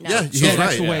everywhere. No. Yeah, So he's that's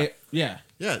right. the way. Yeah.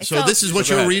 Yeah, It's so all- this is what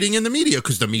So go you're ahead. reading in the media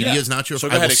because the media Yeah. is not your So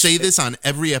friend. go I will ahead, say this on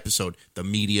every episode. The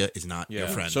media is not your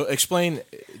friend. So explain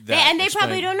that. And they Explain-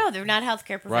 probably don't know. They're not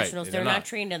healthcare professionals. they're They're not not.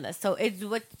 trained in this. So it's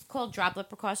what's called droplet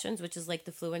precautions, which is like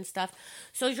the flu and stuff.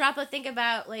 So droplet, think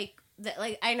about like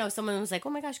I know someone was like, "Oh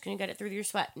my gosh, can you get it through your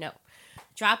sweat?" No,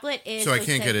 droplet is. So I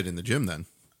can't get it in the gym then.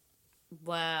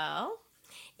 Well,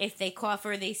 if they cough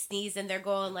or they sneeze and they're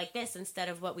going like this instead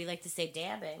of what we like to say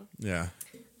dabbing. Yeah.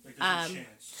 Like, there's a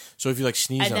chance. So if you like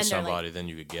sneeze And on then they're somebody, then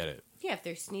you could get it. Yeah, if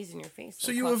they're sneezing in your face. So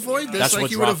they'll you cough in avoid your this That's like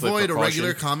what you would droplet avoid a precaution-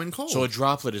 regular common cold. So a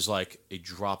droplet is like a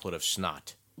droplet of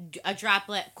snot. mouth. A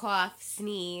droplet, cough,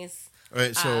 sneeze. All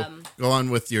right, so go on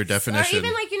with your definition. Or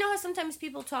even like, you know how sometimes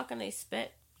people talk and they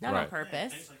spit? Not on Right.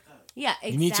 purpose. Things like that. Yeah,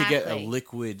 exactly. You need to get a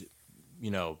liquid,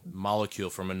 molecule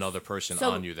from another person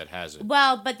So- on you that has it.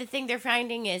 Well, but the thing they're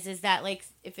finding is that like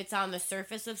if it's on the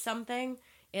surface of something,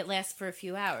 it lasts for a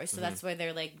few hours. So that's why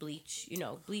they're like bleach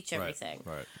everything.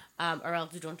 Right. Or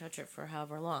else don't touch it for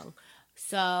however long.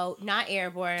 So not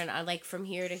airborne. I like from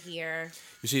here to here.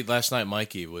 You see, last night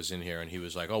Mikey was in here and he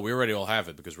was like, "Oh, we already all have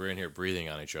it because we're in here breathing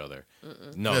on each other."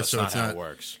 No, Yeah, that's so not it's how not- it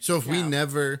works. So if we No.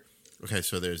 never, okay,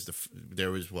 so there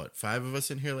was what, 5 of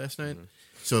us in here last night.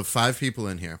 So 5 people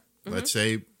in here. Let's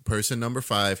say person number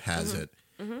 5 has it,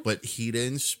 but he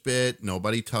didn't spit.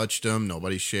 Nobody touched him.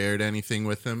 Nobody shared anything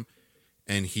with him,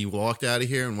 and he walked out of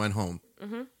here and went home.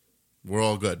 We're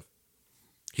all good.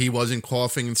 He wasn't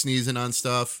coughing and sneezing on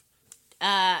stuff.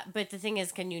 But the thing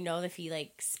is, can you know if he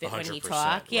like spit when he 100%,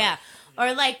 talk? right. Yeah.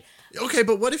 Or like Okay,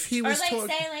 but what if he or was like talking?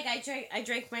 say like I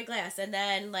drank my glass and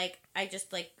then like I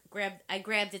just like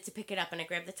grabbed it to pick it up and I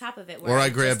grabbed the top of it. Or I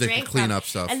just grabbed it to drank clean from. up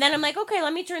stuff. And then I'm like, okay,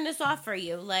 let me turn this off for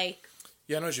you. Like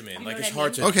Yeah, I know what you mean. know Like what it's I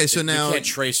hard mean? to. Okay, so now- you can't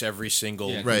trace every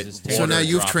single. Yeah, Right. It's So now water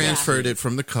you've droplet. transferred it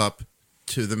from the cup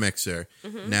to the mixer.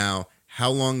 Now, how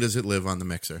long does it live on the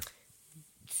mixer?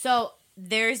 so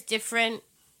there's different.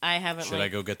 I haven't. Should I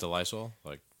go get the Lysol?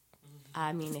 Like,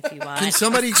 I mean, if you want. Can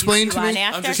somebody explain You to want me?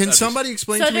 after? Can somebody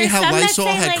explain So to me there's how some that Lysol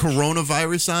say, had like-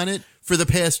 coronavirus on it for the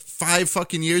past 5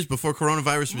 fucking years before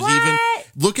coronavirus was What? even?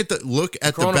 Look at the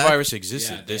back. coronavirus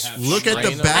existed. Yeah, they this have- Look at the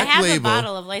strain of- back I have label. a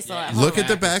bottle of Lysol at home. Look at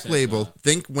the Back, it back says, label.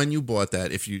 Think when you bought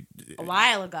that. If you a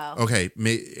while ago. okay,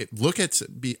 look at.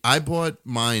 I bought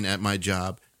mine at my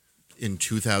job in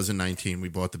 2019. We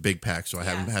bought the big pack, so I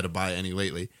haven't had to buy any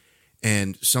lately.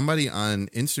 And somebody on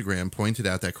Instagram pointed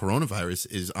out that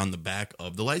coronavirus is on the back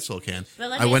of the Lysol can. But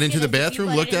let I me went ask into you the this, if you bathroom,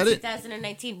 bought looked in at it.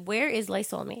 2019. Where is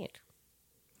Lysol made?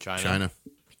 China.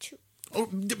 Oh,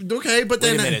 okay, but Wait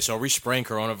then a minute. So are we spraying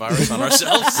coronavirus on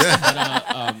ourselves?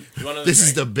 You wanna- this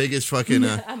is the biggest fucking.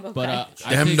 But I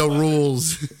Damn think, the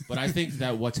rules. but I think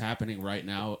that what's happening right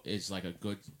now is like a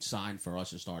good sign for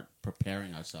us to start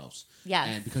preparing ourselves. Yes.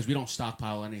 And because we don't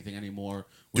stockpile anything anymore.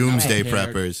 we're not Doomsday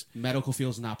prepared. preppers. Medical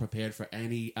field's not prepared for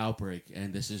any outbreak,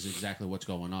 and this is exactly what's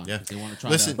going on. Yeah. They want to try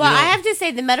Listen, to. Well, You know- I have to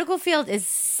say the medical field is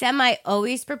semi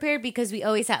always prepared because we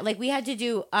always had we had to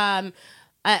do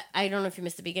I don't know if you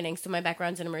missed the beginning. So my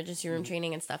background's in emergency room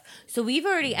training and stuff. So we've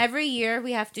already every year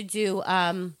we have to do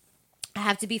I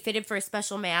have to be fitted for a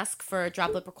special mask for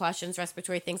droplet precautions,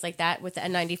 respiratory things like that with the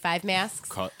N95 masks.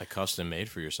 A custom made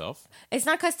for yourself. It's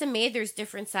not custom made. There's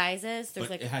different sizes. There's but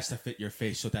like it has to fit your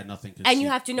face so that nothing can. and see- you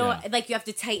have to know Yeah. like you have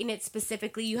to tighten it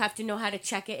specifically. You have to know how to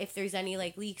check it if there's any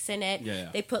like leaks in it. Yeah.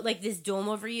 They put like this dome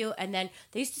over you, and then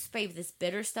they used to spray this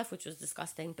bitter stuff, which was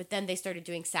disgusting. But then they started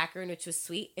doing saccharin, which was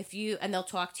sweet. And they'll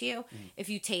talk to you. If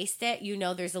you taste it, you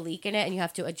know there's a leak in it, and you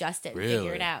have to adjust it and figure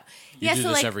Really? it out. You do so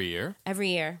this like every year. every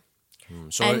year.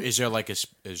 So and- is there like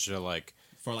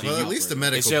For like Well, an at least the outbreak.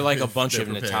 medical. is there like a if bunch they're of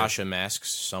prepared. Natasha masks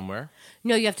somewhere?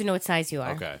 No, you have to know what size you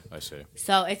are. Okay, I see.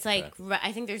 So it's like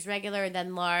I think there's regular,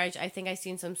 then large. I think I've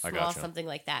seen some small, gotcha. something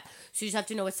like that. So you just have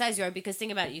to know what size you are because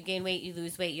think about it: you gain weight, you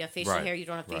lose weight, you have facial Right, hair, you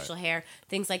don't have right. facial hair,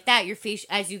 things like that. Your face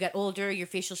as you get older, your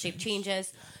facial shape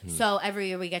changes. So every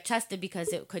year we get tested because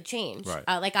it could change. Right.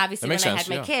 Like obviously That when makes I sense, had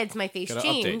my yeah. kids, my face You gotta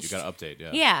changed. update. You gotta update.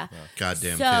 Yeah. Yeah.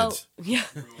 Goddamn So kids. yeah.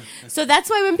 So that's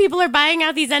why when people are buying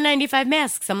out these N95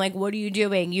 masks, I'm like, what are you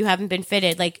doing? You haven't been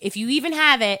fitted. Like if you even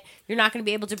have it, you're not going to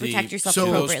be able to protect yourself so-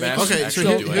 appropriately. Those masks Okay, so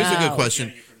actually do here's a No. good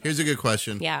question. Here's a good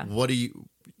question. Yeah. What do you?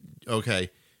 Okay,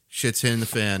 shit's hitting the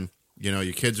fan. You know,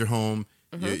 your kids are home.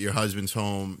 Your husband's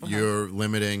home. You're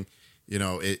limiting. You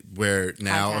know, we're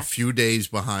now Contact. a few days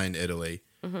behind Italy.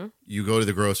 You go to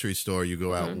the grocery store. You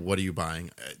go out. What are you buying?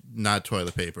 Not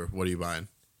toilet paper. What are you buying?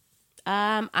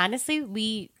 Honestly,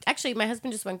 my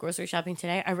husband just went grocery shopping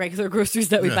today. Our regular groceries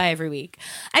that we Yeah. buy every week.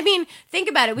 I mean, think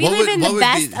about it. We What live would- in what the would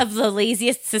best be- of the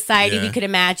laziest society Yeah. we could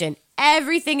imagine.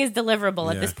 Everything is deliverable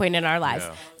at Yeah. this point in our lives.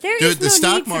 Yeah. There Dude, is the no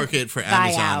stock need to market for buy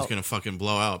Amazon is out. going to fucking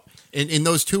blow out. In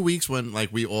those 2 weeks when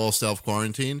like we all self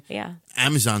quarantine, Yeah,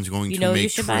 Amazon's going you to know what make you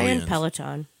should buy in trillions.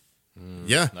 Peloton.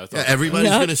 Yeah, I thought- yeah, everybody's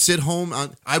Yep. going to sit home.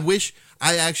 I wish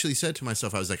I actually said to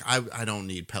myself, I was like, I don't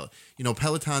need Peloton. You know,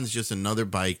 Peloton's just another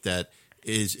bike that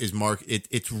is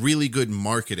it's really good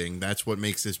marketing. That's what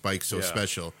makes this bike so Yeah.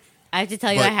 special. I have to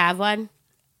tell you, But- I have one.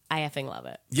 I effing love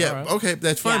it. Yeah, okay,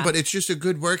 that's fine, Yeah. but it's just a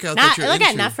good workout Not that you're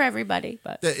into. not for everybody,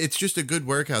 but It's just a good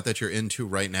workout that you're into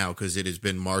right now because it has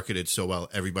been marketed so well.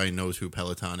 Everybody knows who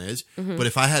Peloton is. Mm-hmm. But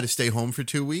if I had to stay home for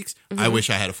 2 weeks, I wish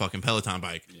I had a fucking Peloton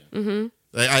bike. Mm-hmm.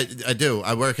 Like I do.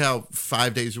 I work out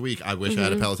 5 days a week. I wish I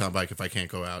had a Mm-hmm. Peloton bike if I can't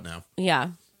go out now. yeah.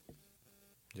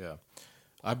 Yeah.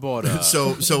 I bought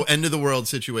So end of the world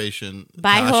situation.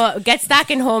 Get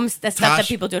stock in homes. That's stuff that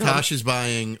people do at home. Tosh is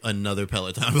buying another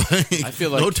Peloton bike. I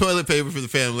feel like- no toilet paper for the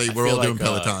family. We're all doing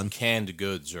Peloton. Canned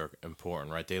goods are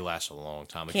important, right? They last a long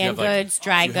time. Like, Canned you have goods,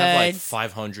 dry you have like goods.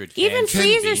 500 Even canned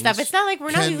freezer beans. stuff. It's not like we're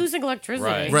not Can- losing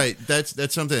electricity. Right. That's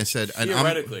something I said. And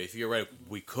Theoretically,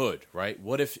 we could, right?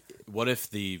 What if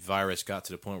the virus got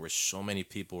to the point where so many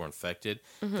people were infected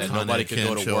Mm-hmm. that nobody could go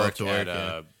Can't to show work up to work, at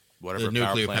yeah. whatever The power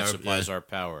nuclear plant power- supplies yeah. our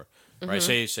power? Mm-hmm.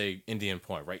 Right? Say Indian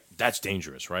Point, right? That's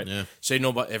dangerous, right? Yeah. Say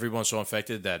everyone's so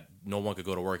infected that no one could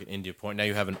go to work at Indian Point. Now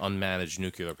you have an unmanaged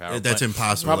nuclear power plant. That's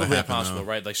impossible to Probably happen, impossible, though.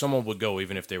 right? Like someone would go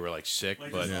even if they were like sick,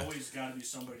 Like, but there's always got to be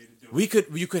somebody to do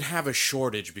it. you could have a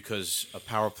shortage because a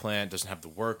power plant doesn't have the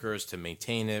workers to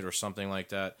maintain it or something like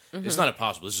that. Mm-hmm. It's not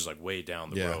impossible. This is like way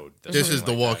down the yeah. road. This Something is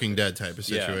the like Walking that. Dead type of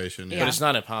Yeah. situation. Yeah. But it's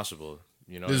not impossible.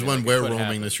 You know, This is I mean, when like, it we're could roaming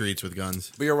happen. the streets with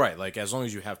guns. But you're right. Like as long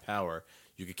as you have power,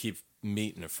 you could keep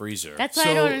meat in a freezer. That's why I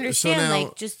So- don't so understand. now-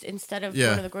 like, just instead of Yeah.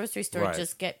 going to the grocery store, Right.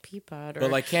 just get Peapod or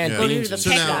But like canned go to beans the and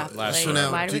So pickup. now, last Like, so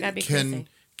now, why do we gotta be can crazy?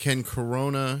 can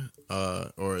Corona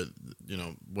or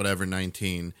whatever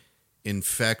 19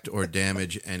 infect or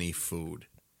damage any food?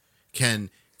 Can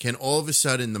all of a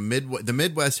sudden the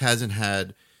Midwest hasn't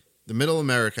had, the Middle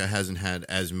America hasn't had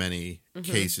as many Mm-hmm.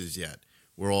 cases yet,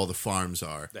 where all the farms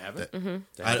are. They haven't?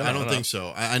 That- I don't think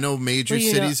so. I know major Well,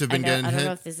 cities have been getting I don't know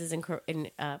hit. if this is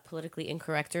politically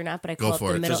incorrect or not, but I Go call for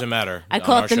it the it. middle. Doesn't matter. I On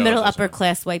call our it the show, it middle doesn't upper matter.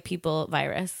 class white people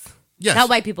virus. Yes. Not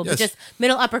white people, Yes. but just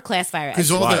middle upper class virus.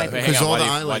 Because all Why? the Hang because on, all why the do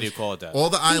you- why islands, do you call it that? all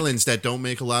the islands that don't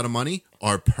make a lot of money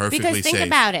are perfectly Because think safe.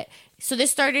 about it. So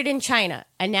this started in China,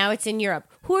 and now it's in Europe.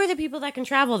 Who are the people that can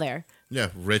travel there? Yeah,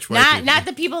 rich white people. Not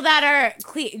the people that are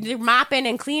they're mopping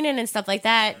and cleaning and stuff like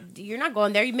that. You're not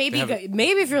going there. You maybe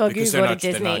maybe if you're lucky, you Because go to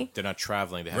Disney. they're not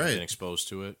traveling. They haven't Right. been exposed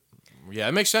to it. Yeah,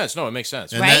 it makes sense. No, it makes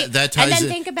sense. And Right? that ties And then in.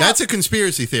 think about- That's a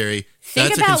conspiracy theory. Think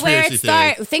That's a about where conspiracy it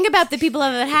theory. started. Think about the people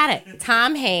that had it.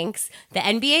 Tom Hanks, the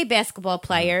NBA basketball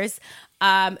players,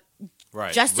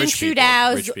 Right. Justin Rich people.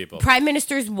 Trudeau's Rich people. prime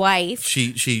minister's wife.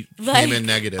 She Like- came in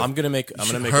negative. I'm gonna make Her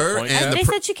a point. and here. the They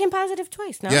said she came positive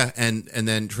twice. No, yeah, and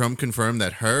then Trump confirmed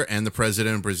that her and the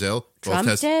president of Brazil both Trump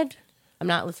tested. did. I'm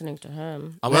not listening to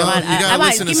him. Well, I want- you gotta I want-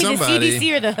 listen to give me somebody. the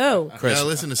CDC or the WHO. Chris, Yeah,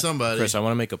 listen to somebody. Chris, I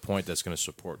want to make a point that's going to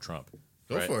support Trump.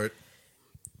 Go right? for it.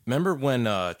 Remember when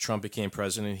Trump became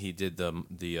president? He did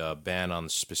the ban on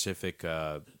specific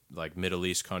like Middle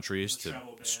East countries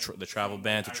the travel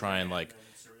ban to try and like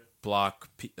block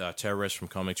terrorists from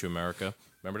coming to America.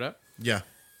 Remember that? Yeah.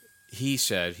 He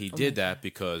said he did that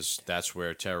because that's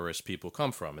where terrorist people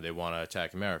come from and they want to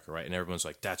attack America, right? And everyone's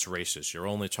like, that's racist. You're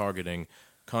only targeting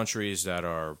countries that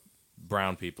are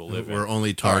brown people live in. We're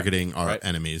only targeting our right.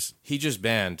 enemies. He just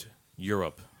banned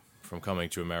Europe from coming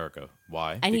to America.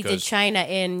 Why? And he did China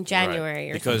in January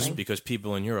Right. or because something. because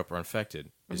people in Europe are infected.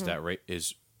 Is that right?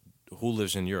 Is who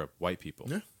lives in Europe? White people.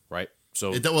 Yeah. Right.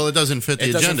 So It doesn't fit the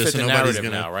it doesn't agenda, fit so the nobody's narrative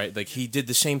gonna. now, right? Like he did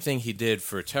the same thing he did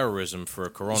for terrorism for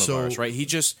coronavirus, So-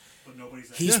 right? But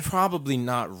nobody's He's probably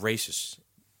not racist.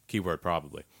 Keyword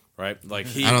probably, right? Like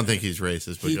he. I don't think he's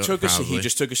racist, but He probably. he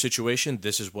just took a situation.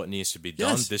 This is what needs to be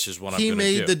done. Yes. This is what He I'm going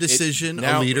to do. made the decision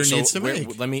a leader needs to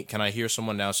make. Can I hear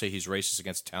someone now say he's racist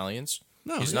against Italians?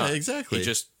 No, he's yeah, not. exactly. He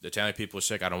just the Italian people are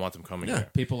sick. I don't want them coming Yeah. here.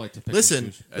 People like to pick Listen,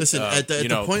 and choose. listen. At the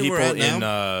point people we're at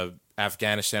now, in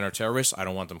Afghanistan are terrorists. I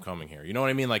don't want them coming here. You know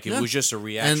what I mean? Like it Yeah. was just a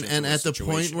reaction. and to a at the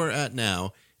point situation. we're at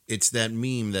now, it's that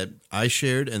meme that I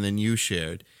shared and then you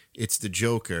shared. It's the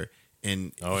Joker,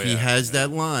 and Oh, he yeah. has that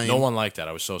line. no one liked that.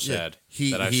 I was so sad.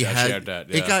 He that I had shared that.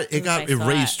 it Yeah. got I saw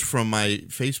erased it. from my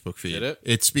Facebook feed. Did it?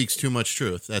 It speaks too much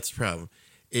truth. That's the problem.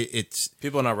 It's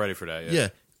People are not ready for that yet.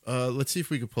 yeah. Let's see if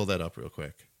we could pull that up real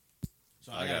quick.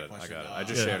 So I got got a it. question, I got it. I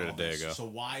just shared it a day ago. So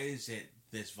why is it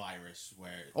this virus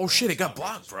where? Oh, shit, it got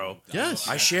blocked, bro. Yes.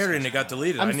 I shared it and it got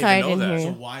deleted. I'm I didn't sorry, I even know didn't that. hear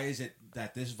So you. why is it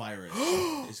that this virus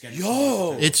is getting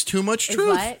Yo! It's too much Is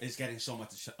truth. what? is getting so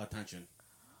much attention?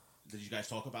 Did you guys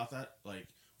talk about that? Like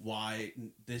why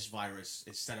this virus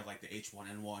instead of like the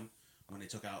H1N1 when they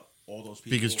took out all those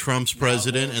people. Because Trump's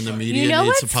president and the media You know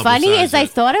needs what's to publicize funny is I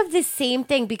it. thought of the same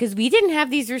thing because we didn't have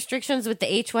these restrictions with the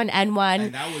H1N1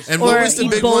 And that was- And or what was the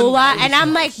big one? Ebola, That and was I'm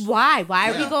us. like, why? Why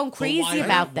are we Yeah, going but crazy why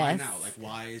about why this? now? Like,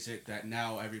 why is it that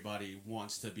now everybody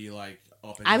wants to be like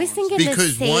up and I was arms? thinking the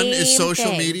Because one is same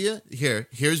social thing. media.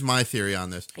 Here's my theory on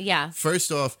this. Yeah.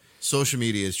 First off, social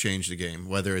media has changed the game.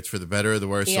 Whether it's for the better or the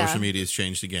worse, Yeah. social media has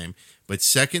changed the game. But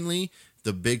secondly,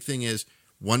 the big thing is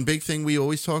one big thing we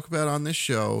always talk about on this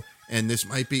show, and this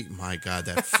might be my God,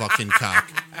 that fucking cock.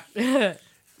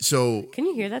 So Can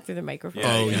you hear that through the microphone?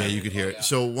 oh yeah, you could hear it.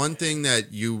 So one thing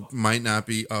that you might not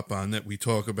be up on that we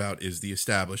talk about is the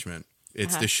establishment.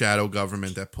 It's the shadow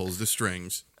government that pulls the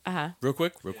strings. Real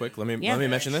quick. Let me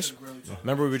mention this.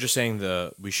 Remember, we were just saying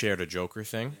we shared a Joker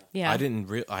thing. Yeah. I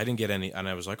didn't get any, and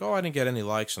I was like, I didn't get any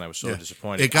likes, and I was so Yeah.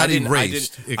 disappointed. It got I didn't- I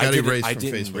erased. didn't- It got I didn't- erased I from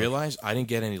didn't Facebook. realize I didn't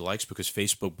get any likes because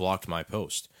Facebook blocked my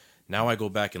post. Now I go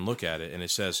back and look at it, and it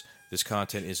says this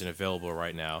content isn't available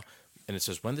right now. And it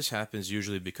says when this happens,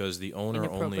 usually because the owner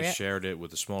only Inappropriate. shared it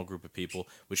with a small group of people,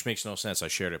 which makes no sense. I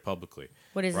shared it publicly.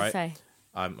 What does right? it say?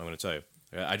 I'm going to tell you.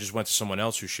 I just went to someone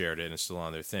else who shared it, and it's still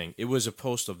on their thing. It was a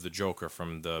post of the Joker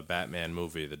from the Batman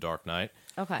movie, The Dark Knight.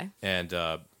 Okay. And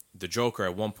the Joker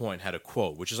at one point had a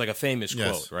quote, which is like a famous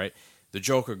Yes. quote, right? The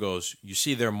Joker goes, "You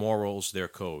see their morals, their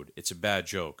code. It's a bad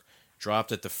joke.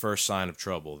 Dropped at the first sign of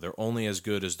trouble. They're only as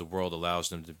good as the world allows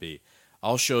them to be.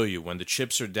 I'll show you. When the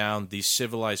chips are down, these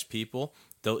civilized people,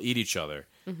 they'll eat each other.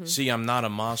 See, I'm not a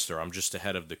monster. I'm just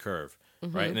ahead of the curve."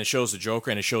 Right, and it shows the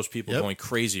Joker, and it shows people Yep. going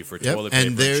crazy for Yep. toilet paper.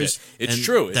 And there's shit. It's and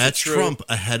true. It's that's true. Trump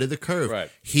ahead of the curve. Right.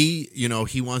 He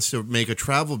wants to make a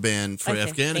travel ban for Okay,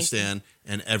 Afghanistan,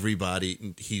 and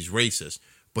everybody he's racist.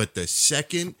 But the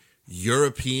second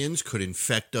Europeans could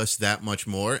infect us that much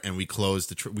more, and we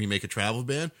close we make a travel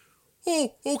ban.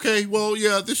 Oh, okay. Well,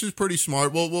 yeah, this is pretty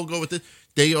smart. Well, we'll go with this.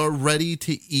 They are ready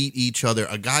to eat each other.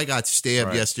 A guy got stabbed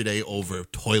Right. yesterday over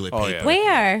toilet paper. yeah.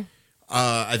 Where?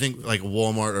 I think like a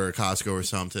Walmart or a Costco or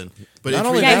something. But Not it's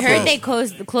only Yeah, I that, heard though- they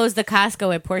closed the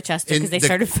Costco at Portchester And because they the-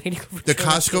 started fighting over The toilet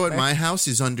Costco at paper. my house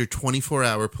is under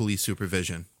 24-hour police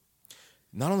supervision.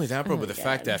 Not only that, bro, but the God.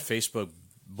 fact that Facebook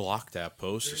blocked that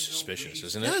post is suspicious,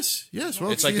 isn't it? Yes.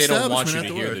 Well, It's like the they don't want you establishment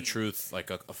to at hear work. the truth, like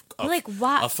a Like,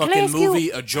 why- a can I fucking ask you- movie,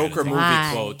 a Joker movie Why?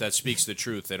 quote that speaks the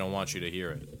truth. They don't want you to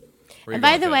hear it. Where you And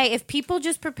by going, the Ken? way, if people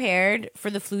just prepared for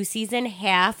the flu season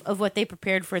half of what they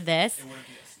prepared for this,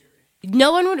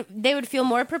 no one would. They would feel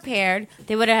more prepared.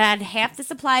 They would have had half the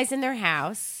supplies in their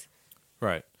house.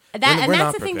 right? And We're that's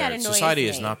not the thing that prepared. annoys Society me.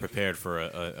 is not prepared for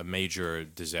a major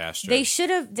disaster. They should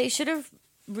have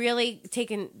really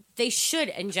taken. They should,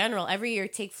 in general, every year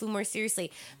take flu more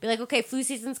seriously. Be like, okay, flu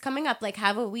season's coming up. Like,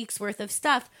 have a week's worth of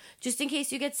stuff just in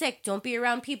case you get sick. Don't be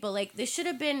around people. Like, this should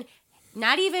have been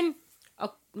not even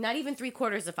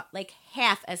 3/4 of like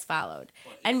half as followed,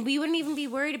 and we wouldn't even be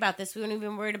worried about this. We wouldn't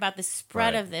even worried about the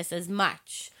spread Right. of this as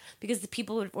much because the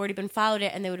people would have already been followed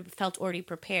it and they would have felt already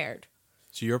prepared.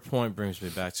 So your point brings me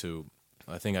back to,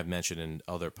 I think I've mentioned in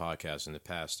other podcasts in the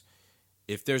past,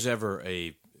 if there's ever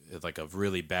a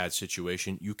really bad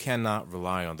situation, you cannot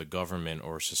rely on the government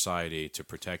or society to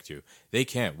protect you. They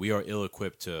can't. We are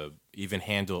ill-equipped to even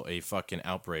handle a fucking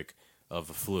outbreak of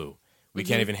a flu. We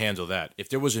can't even handle that. If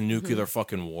there was a nuclear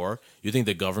fucking war, you think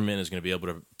the government is going to be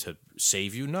able to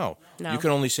save you? No. No. You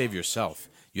can only save yourself.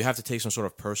 You have to take some sort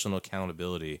of personal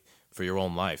accountability for your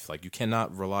own life. Like, you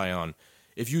cannot rely on,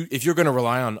 if you're going to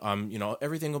rely on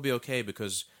everything will be okay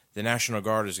because the National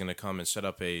Guard is going to come and set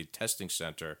up a testing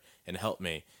center and help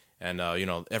me, and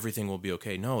everything will be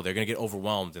okay. No, they're going to get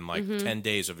overwhelmed in like 10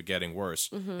 days of it getting worse,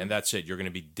 and that's it. You're going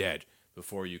to be dead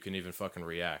before you can even fucking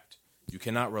react. You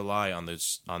cannot rely on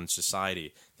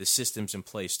society, the systems in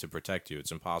place to protect you.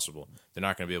 It's impossible. They're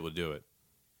not going to be able to do it.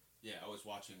 Yeah, I was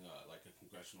watching like a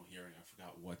congressional hearing. I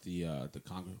forgot what the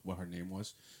Congress, what her name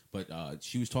was, but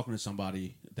she was talking to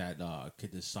somebody that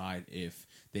could decide if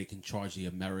they can charge the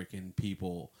American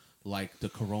people like the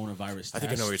coronavirus. I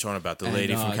think I know what you're talking about. The And,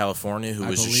 lady from California who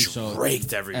I was believe just so.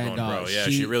 raked everyone, And, bro. Yeah,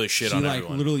 she really shit on like,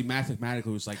 everyone. Literally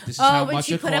mathematically was like, "This is Oh, how when much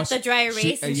she it put up costs." the dry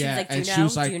erase and she was like, "Do you she know?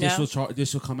 was like, Do you "This know?"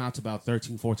 this will come out to about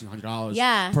 $1,300-$1,400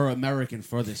 Yeah. per American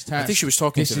for this test." I think she was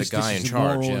talking to the guy in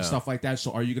charge, immoral yeah. and stuff like that.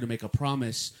 So, are you going to make a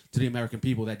promise to the American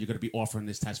people that you're going to be offering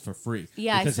this test for free?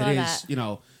 Yeah, I because saw it is,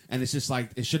 that. and it's just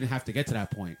like it shouldn't have to get to that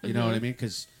point. You know what I mean?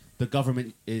 Because the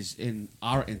government is in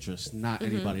our interest, not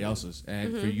anybody else's.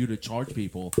 And for you to charge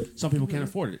people, some people can't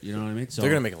afford it. You know what I mean? So They're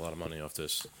gonna make a lot of money off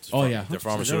this. Oh, yeah. the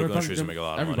pharmaceutical They're- industry is gonna make a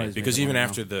lot of money everybody's because making even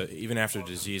money after the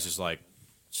disease is like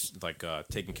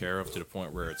taken care of to the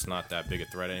point where it's not that big a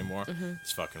threat anymore.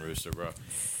 It's fucking rooster, bro.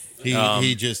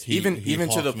 He just even to the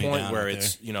hawked me point down where out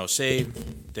it's say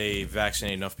they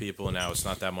vaccinate enough people and now it's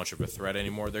not that much of a threat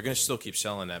anymore. They're going to still keep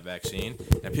selling that vaccine,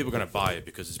 and people are going to buy it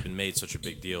because it's been made such a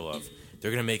big deal of.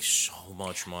 They're going to make so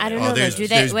much money. I don't know. there's- Do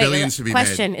they? there's Wait, billions to be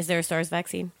question: is there a SARS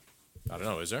vaccine? I don't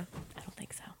know. Is there? I don't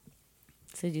think so.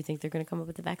 So do you think they're going to come up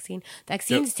with a vaccine?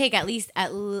 Vaccines take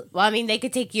well, I mean, they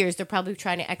could take years. They're probably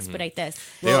trying to expedite this.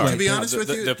 Well, They to be are. honest with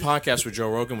you, the podcast with Joe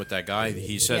Rogan with that guy,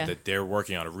 he said Yeah. that they're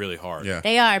working on it really hard. Yeah.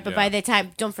 They are, but Yeah. by the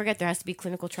time, don't forget, there has to be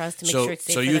clinical trials to make sure it's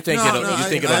safe. So for you the think No, it'll no, you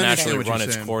think I it'll understand naturally what you're run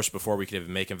its saying. course before we could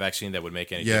even make a vaccine that would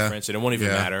make any Yeah. difference, and it won't even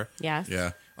Yeah. matter. Yeah.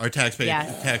 yeah, our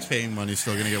tax-paying money's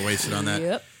still going to get wasted on that.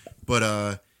 Yep.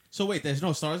 But So wait, there's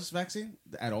no SARS vaccine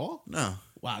at all? no.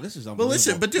 Wow, this is Well, unbelievable.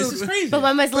 listen, but dude, this is crazy. But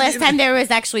when was the last you- time there was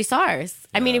actually SARS?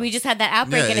 I mean, we just had that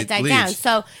outbreak Yeah, and it it died down. leaves.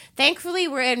 So thankfully,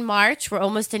 we're in March. We're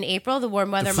almost in April. The warm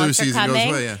weather flu months are season goes coming.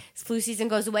 away, yeah. Flu season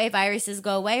goes away. Viruses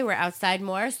go away. We're outside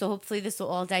more. So hopefully, this will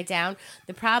all die down.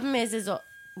 The problem is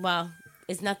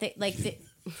nothing like.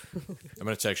 I'm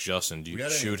going to text Justin. Do you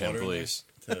shoot him, please?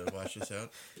 To wash this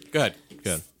out. Good.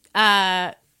 Good.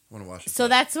 I want to wash this So out.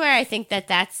 that's where I think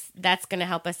that's going to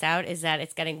help us out. Is that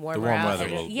it's getting warmer warm out. weather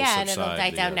and will and it'll subside die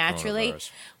the, down naturally. coronavirus.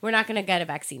 We're not going to get a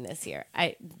vaccine this year.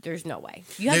 There's no way.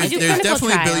 You have There's, to do there's clinical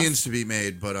definitely trials. billions to be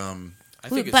made, but I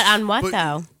think it's But on what but-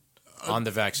 though? on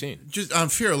the vaccine. just on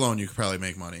fear alone, you could probably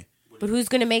make money. But who's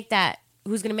going to make that?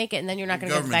 Who's going to make it? And then you're not going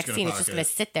to get the Government's vaccine. It's just pocket going to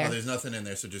it. sit there. Oh, there's nothing in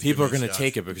there, so just People are give me going to shots.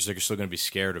 take it because they're still going to be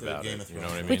scared about Game it. of You know what I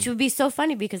Thrones. mean? Which would be so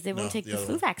funny because they won't take the the other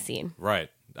flu one. vaccine. Right.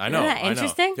 I know. that I know.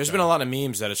 interesting? There's been a lot of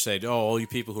memes that have said, "Oh, all you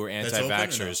people who are That's open or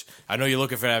anti-vaxxers, I know you're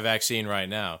looking for that vaccine right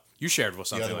now." You shared with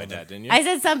something other like one, that, didn't you? I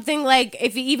said something like,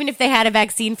 even if they had a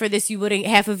vaccine for this,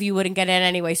 half of you wouldn't get it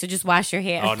anyway. So just wash your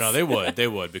hands. Oh no, they would. They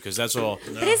would because that's all.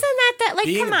 But isn't that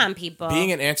like? Come on, people.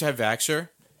 Being an anti-vaxxer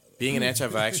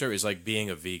is like being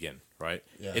a vegan, right?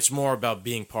 Yeah. It's more about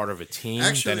being part of a team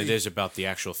Actually- than it is about the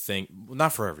actual thing. Well,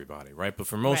 not for everybody, right? But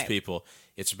for most Right. people,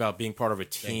 it's about being part of a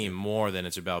team more than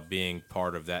it's about being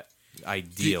part of that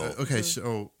ideal. Okay,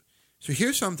 so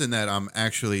here's something that I'm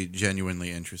actually genuinely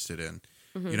interested in.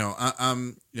 You know,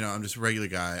 I'm just a regular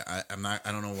guy.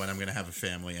 I don't know when I'm going to have a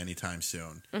family anytime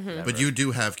soon. But you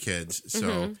do have kids,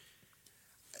 so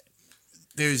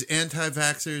there's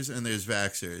anti-vaxxers and there's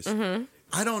vaxxers.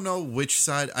 I don't know which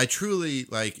side. I truly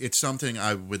it's something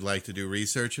I would like to do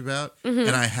research about, and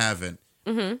I haven't.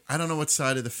 I don't know what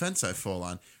side of the fence I fall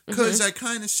on because I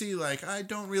kind of see I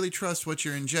don't really trust what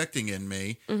you're injecting in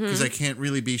me because I can't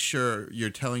really be sure you're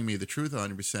telling me the truth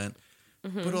 100%.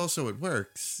 But also it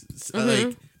works.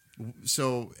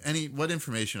 So what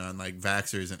information on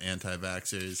vaxxers and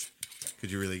anti-vaxxers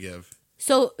could you really give?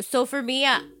 So for me,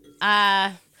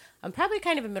 I'm probably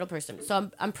kind of a middle person. So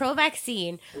I'm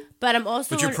pro-vaccine, but I'm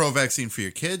also But you're pro-vaccine for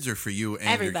your kids or for you and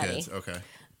Everybody. your kids? Okay.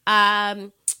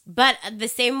 But the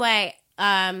same way,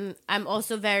 I'm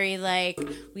also very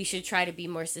we should try to be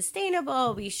more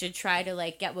sustainable. We should try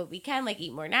to get what we can,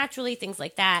 eat more naturally, things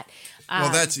like that.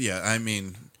 Well, that's I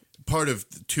mean, part of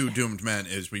Two Doomed Men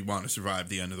is we want to survive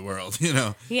the end of the world. You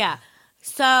know. Yeah.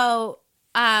 So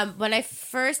when I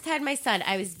first had my son,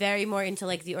 I was very more into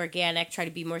the organic, try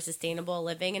to be more sustainable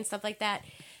living and stuff like that.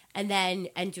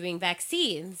 And doing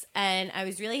vaccines. And I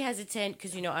was really hesitant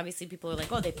because, obviously people are like,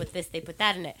 oh, they put this, they put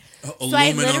that in it.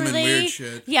 Aluminum and weird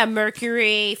shit. Yeah,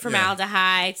 mercury,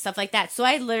 formaldehyde, stuff like that. So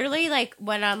I literally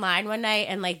went online one night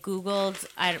and Googled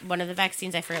one of the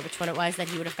vaccines, I forget which one it was that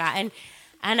he would have gotten.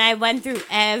 And I went through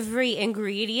every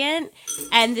ingredient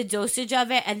and the dosage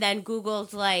of it and then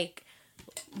Googled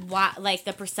what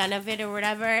the percent of it or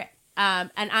whatever.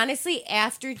 And honestly,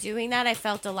 after doing that, I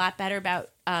felt a lot better about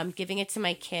giving it to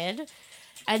my kid.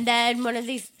 And then one of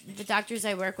the doctors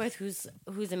I work with, who's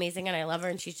amazing and I love her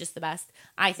and she's just the best,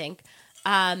 I think.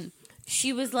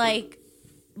 She was like,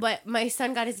 "But my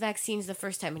son got his vaccines the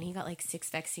first time and he got 6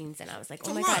 vaccines." And I was like,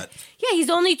 "Oh my God." Yeah, he's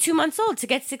only 2 months old to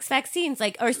get 6 vaccines,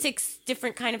 or 6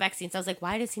 different kind of vaccines. I was like,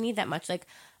 why does he need that much?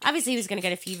 Obviously he was going to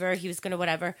get a fever. He was going to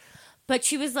whatever. But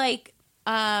she was like,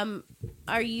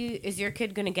 is your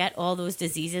kid going to get all those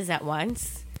diseases at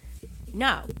once?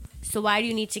 No. So why do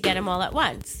you need to get them all at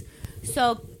once?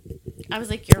 So I was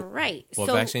like, you're right. What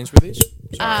so, vaccines were these?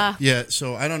 Sorry. Yeah,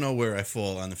 so I don't know where I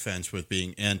fall on the fence with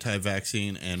being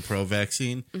anti-vaccine and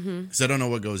pro-vaccine because I don't know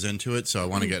what goes into it. So I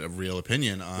want to get a real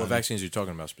opinion on What vaccines are you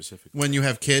talking about specifically? when you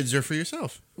have kids or for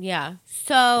yourself. Yeah.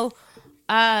 So,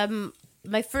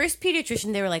 my first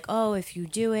pediatrician, they were like, "Oh, if you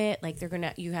do it,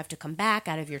 you have to come back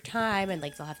out of your time, and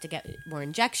they'll have to get more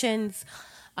injections,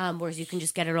 whereas you can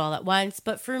just get it all at once."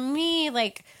 But for me,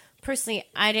 personally,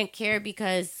 I didn't care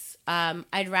because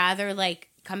I'd rather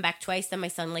come back twice, then my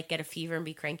son like get a fever and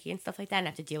be cranky and stuff like that, and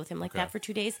have to deal with him like that for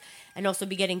 2 days, and also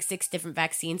be getting 6 different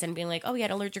vaccines and being like, oh, he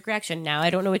had allergic reaction. Now I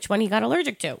don't know which one he got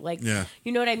allergic to. Like,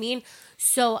 you know what I mean?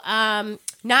 So,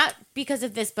 not because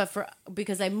of this, but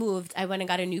because I moved, I went and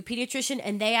got a new pediatrician,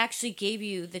 and they actually gave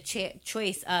you the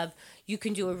choice of you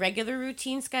can do a regular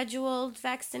routine scheduled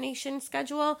vaccination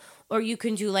schedule, or you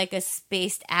can do like a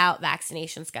spaced out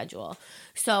vaccination schedule.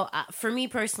 So for me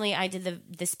personally, I did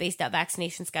the spaced out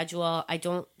vaccination schedule. I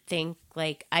don't think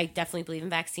I definitely believe in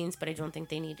vaccines, but I don't think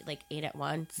they need 8 at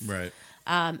once. Right.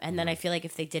 And then I feel like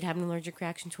if they did have an allergic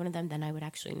reaction to one of them, then I would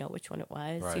actually know which one it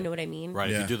was. Right. You know what I mean?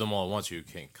 Right. If you do them all at once, you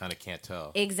kind of can't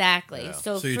tell. Exactly. Yeah.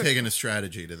 So you're taking a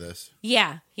strategy to this.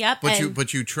 Yeah. Yep.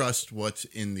 But you trust what's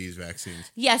in these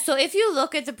vaccines. Yeah. So if you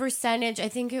look at the percentage, I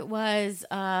think it was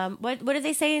what did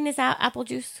they say in his apple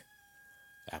juice?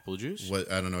 Apple juice?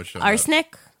 What, I don't know what you're talking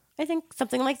Arsenic. I think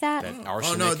something like that.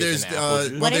 Arsenic no, there's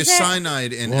What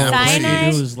cyanide in apple apple juice.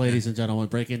 Breaking news, ladies and gentlemen.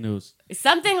 Breaking news.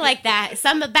 Something like that.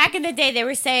 Back in the day, they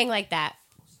were saying like that.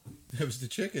 That was the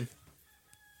chicken.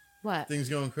 What? Thing's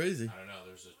going crazy. I don't know.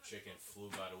 There's a chicken flew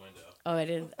by the window. Oh,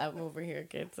 it is. I'm over here.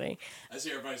 Can't see. I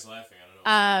see everybody's laughing.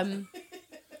 I don't know.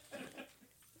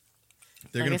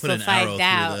 They're I gonna guess put we'll an find arrow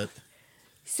out. through that.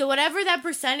 So whatever that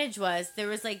percentage was, there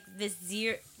was it's like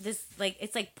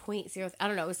 0.0. I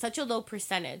don't know. It was such a low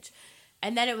percentage.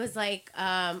 And then it was I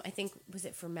think, was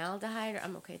it formaldehyde?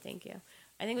 I'm okay, thank you.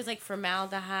 I think it was like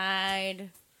formaldehyde.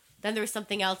 Then there was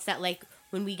something else that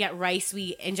when we get rice,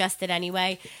 we ingest it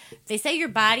anyway. They say your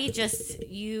body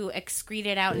you excrete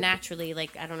it out naturally,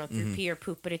 I don't know, through pee or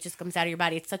poop, but it just comes out of your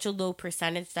body. It's such a low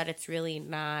percentage that it's really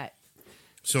not.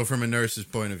 So from a nurse's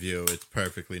point of view, it's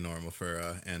perfectly normal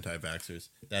for anti-vaxxers.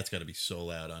 That's got to be so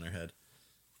loud on her head.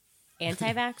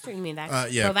 Anti-vaxxer? You mean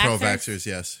vaxxer? Yeah, pro-vaxxers,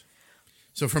 yes.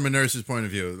 So from a nurse's point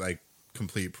of view,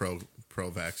 complete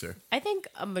pro-vaxxer. I think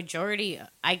a majority,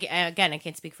 I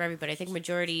can't speak for everybody, I think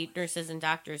majority nurses and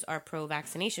doctors are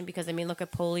pro-vaccination because, look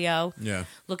at polio. Yeah.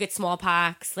 Look at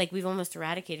smallpox. We've almost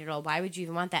eradicated it all. Why would you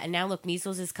even want that? And now, look,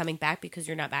 measles is coming back because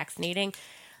you're not vaccinating.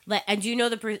 And do you know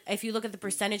if you look at the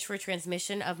percentage for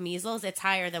transmission of measles, it's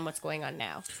higher than what's going on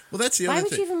now. Well, that's the Why other would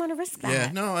thing. you even want to risk that?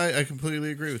 Yeah, no, I completely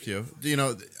agree with you.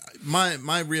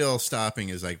 My real stopping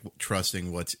is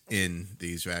trusting what's in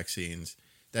these vaccines.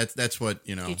 That's what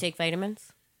Do you take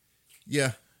vitamins?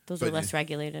 Yeah, those are less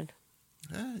regulated.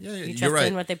 Yeah, you you're right.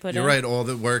 In what they put you're in? right. All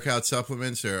the workout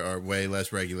supplements are way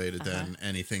less regulated than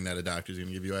anything that a doctor's going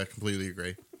to give you. I completely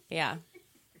agree. Yeah.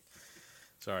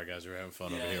 Sorry, guys, we're having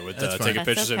fun over here with That's taking fine.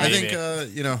 pictures of me. I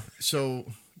think So,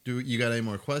 do you got any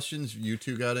more questions? You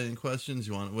two got any questions?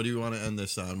 What do you want to end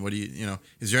this on? What do you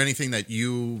Is there anything that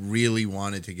you really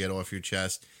wanted to get off your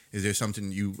chest? Is there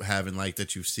something you haven't liked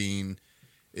that you've seen?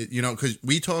 Because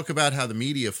we talk about how the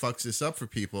media fucks this up for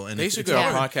people, and basically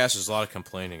our podcast is a lot of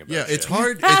complaining about. Yeah, it's shit.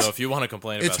 hard. So if you want to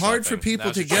complain, about it's hard for something,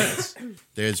 people to now's your get. chance.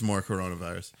 There's more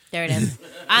coronavirus. There it is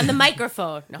on the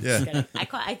microphone. No, Yeah. just kidding.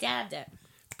 I dabbed it.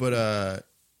 But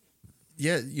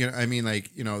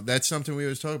that's something we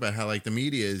always talk about. How the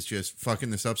media is just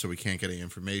fucking this up, so we can't get any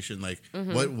information.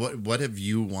 What have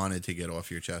you wanted to get off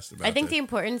your chest about? I think the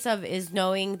importance of is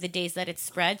knowing the days that it's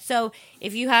spread. So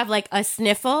if you have a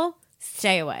sniffle,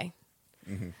 stay away.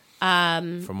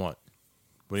 From what?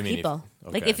 What do you mean? People.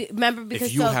 Okay. If you remember, because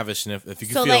if you have a sniff, if you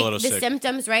can so feel a little the sick,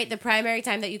 symptoms, right? The primary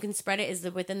time that you can spread it is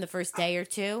within the first day or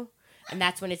two, and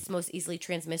that's when it's most easily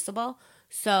transmissible.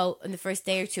 So in the first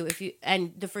day or two,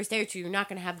 you're not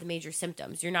going to have the major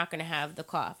symptoms. You're not going to have the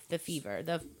cough, the fever,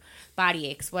 the body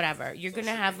aches, whatever. You're going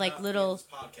to have little.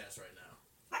 Podcast right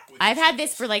now. I've had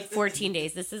this for 14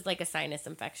 days. This is a sinus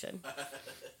infection.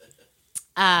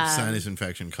 Sinus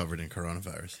infection covered in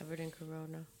coronavirus. Covered in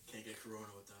corona. Can't get corona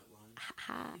with that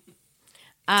line.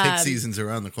 Tick season's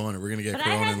around the corner. We're gonna get But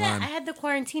corona I in line. had the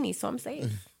quarantini, so I'm safe.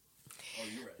 Oh,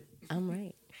 you're right. I'm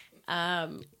right.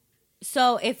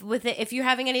 So if you're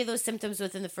having any of those symptoms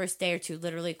within the first day or two,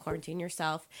 literally quarantine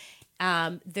yourself.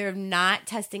 They're not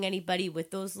testing anybody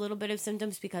with those little bit of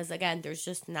symptoms because, again, there's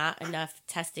just not enough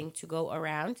testing to go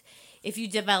around. If you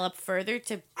develop further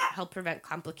to help prevent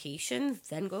complications,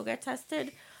 then go get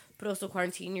tested. But also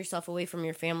quarantine yourself away from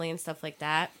your family and stuff like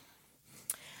that.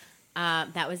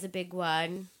 That was a big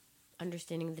one.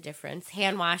 Understanding the difference.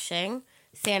 Hand washing,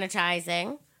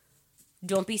 sanitizing.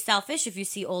 Don't be selfish. If you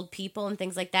see old people and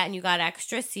things like that and you got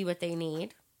extra, see what they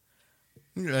need.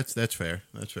 That's fair.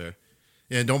 That's fair.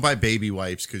 Yeah, don't buy baby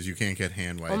wipes because you can't get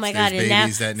hand wipes. Oh my There's God! And now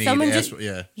babies that need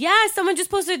someone just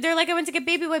posted. They're like, I went to get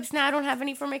baby wipes. Now I don't have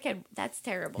any for my kid. That's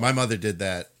terrible. My mother did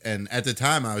that, and at the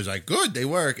time I was like, good, they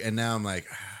work, and now I'm like,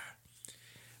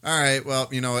 All right, well,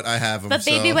 you know what? I have them. But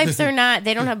baby wipes are not.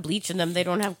 They don't have bleach in them. They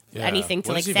don't have anything to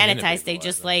What like is even in a sanitize. baby They wipe,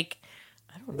 just though? like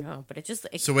I don't know. But it just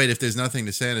So wait, if there's nothing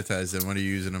to sanitize, then what are you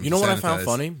using them? You know to what I sanitize? found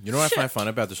funny? You know what I find funny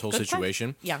about this whole Good point.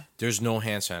 situation? Yeah. There's no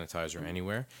hand sanitizer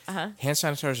anywhere. Hand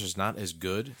sanitizer is not as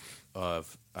good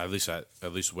of at least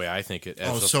the way I think it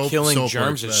as of soap killing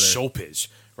germs works as better. soap is.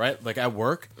 Right? Like at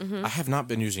work, I have not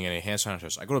been using any hand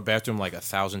sanitizer. I go to the bathroom like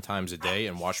 1,000 times a day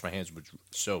and wash my hands with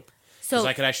soap. Because so.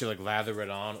 I could actually like lather it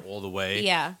on all the way.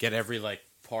 Yeah. Get every like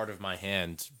part of my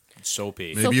hand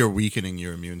soapy. Maybe you're weakening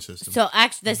your immune system. So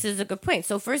actually, this is a good point.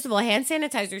 So first of all, hand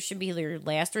sanitizer should be your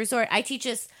last resort. I teach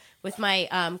this with my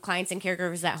clients and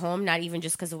caregivers at home, not even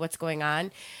just because of what's going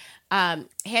on. Hand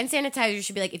sanitizer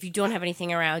should be like if you don't have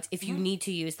anything around, if you need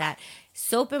to use that.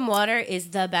 Soap and water is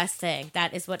the best thing.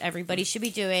 That is what everybody should be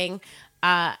doing.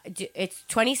 It's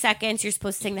 20 seconds. You're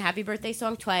supposed to sing the happy birthday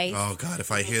song twice. Oh God! If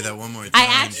I hear that one more time, I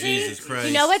actually, Jesus Christ!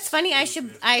 you know what's funny? I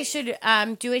should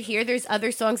do it here. There's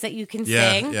other songs that you can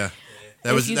Yeah, sing. yeah. That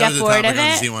If was you that get was the bored topic of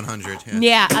on it. Z100.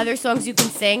 Yeah, other songs you can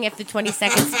sing if the 20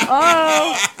 seconds.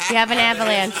 Oh, you have an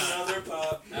avalanche. Another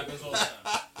pop. Happens all the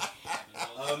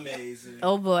time. Amazing.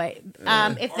 Oh boy.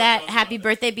 If that happy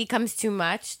birthday becomes too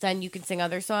much, then you can sing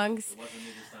other songs.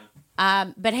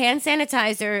 But hand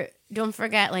sanitizer, don't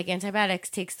forget, like antibiotics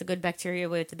takes the good bacteria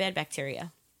away with the bad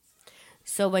bacteria.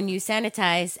 So when you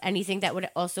sanitize, anything that would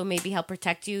also maybe help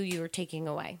protect you, you're taking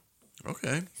away.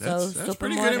 Okay, So, that's soap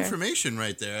pretty and good water. information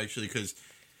right there, actually. Because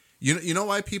you know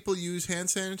why people use hand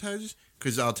sanitizers?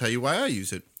 Because I'll tell you why I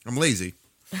use it. I'm lazy.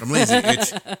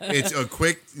 It's a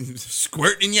quick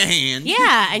squirt in your hand.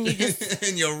 Yeah, and you just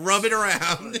and you rub it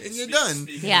around, and you're done.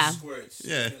 Speaking Yeah. of squirts,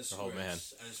 Yeah. speaking of squirts, man.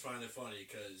 I just find it funny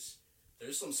because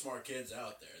there's some smart kids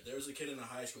out there. There was a kid in a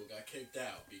high school got kicked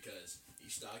out because he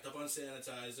stocked up on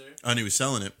sanitizer. And he was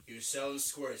selling it. He was selling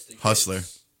squirts to kids. Hustler.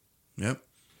 Yep.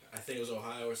 I think it was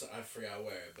Ohio or something. I forgot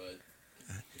where, but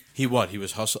He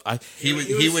was hustling.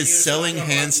 He was selling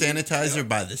hand sanitizer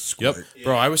by the Yep, squirt.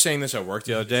 bro. I was saying this at work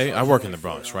the other day. I work in the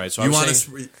Bronx, right? So You I want was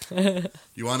to saying,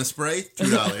 you want to spray?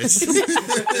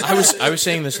 $2. I was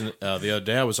saying this the other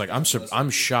day. I was like, I'm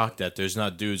shocked that there's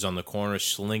not dudes on the corner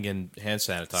slinging hand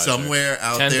sanitizer. Somewhere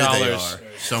out there they $10.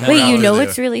 are. Somewhere wait. out You know there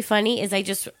what's really funny is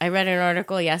I read an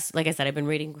article. Yes, like I said, I've been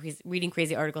reading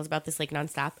crazy articles about this like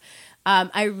nonstop.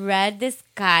 I read this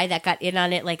guy that got in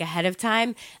on it like ahead of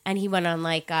time, and he went on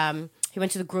like he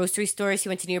went to the grocery stores. He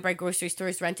went to nearby grocery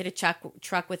stores, rented a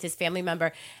truck with his family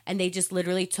member, and they just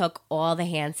literally took all the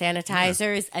hand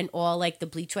sanitizers and all like the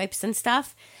bleach wipes and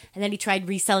stuff. And then he tried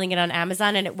reselling it on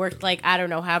Amazon, and it worked like I don't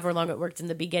know however long it worked in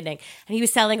the beginning. And he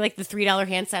was selling like the $3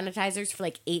 hand sanitizers for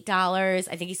like $8.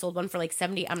 I think he sold one for like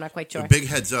 $70. I'm not quite sure. Big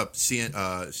heads up,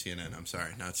 CNN. I'm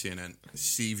sorry, not CNN.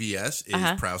 CVS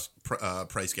is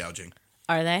price gouging.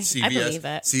 Are they? CVS, I believe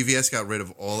it. CVS got rid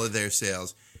of all of their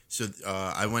sales. So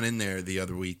I went in there the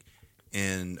other week,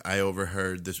 and I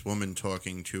overheard this woman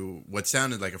talking to what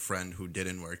sounded like a friend who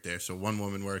didn't work there. So one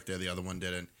woman worked there, the other one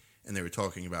didn't, and they were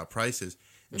talking about prices.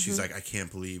 And she's like, I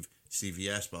can't believe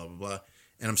CVS, blah, blah, blah.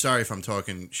 And I'm sorry if I'm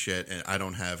talking shit, and I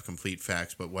don't have complete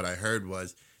facts, but what I heard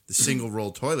was the single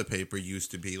roll toilet paper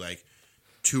used to be like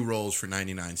 2 rolls for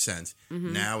 99 cents.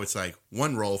 Now it's like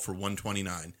 1 roll for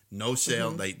 $1.29. No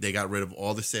sale. They got rid of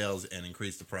all the sales and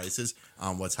increased the prices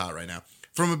on what's hot right now.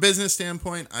 From a business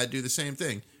standpoint, I do the same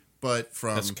thing. But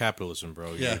from That's capitalism,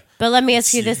 bro. yeah, But let me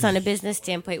ask you this on a business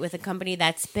standpoint with a company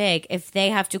that's big. If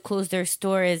they have to close their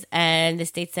stores and the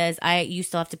state says, you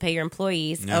still have to pay your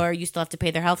employees or you still have to pay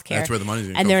their health care. That's where the money's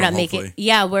gonna and come they're from, not making hopefully.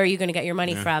 Yeah, where are you going to get your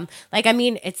money from? Like, I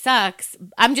mean, it sucks.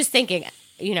 I'm just thinking,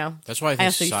 you know. That's why I think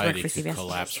also used to work society for could CVS.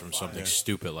 collapse from something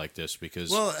stupid like this. Because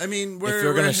well, I mean,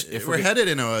 you're we're gonna- headed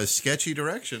in a sketchy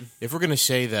direction. if we're gonna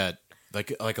say that,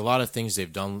 like a lot of things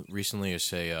they've done recently is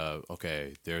say,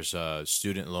 okay, there's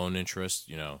student loan interest.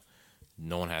 You know,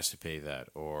 no one has to pay that,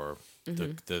 or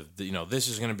the you know, this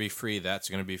is going to be free, that's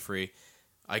going to be free.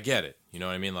 I get it. You know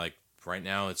what I mean? Like right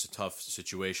now, it's a tough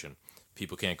situation.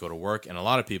 People can't go to work, and a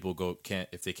lot of people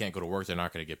if they can't go to work, they're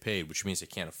not going to get paid, which means they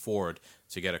can't afford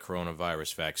to get a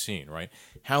coronavirus vaccine, right?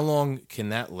 How long can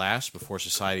that last before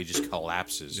society just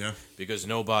collapses? Yeah. Because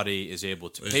nobody is able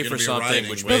to There's pay gonna for be something, rioting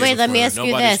which waves But wait, let me before ask you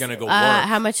nobody's this. gonna go work.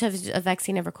 How much has a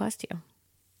vaccine ever cost you?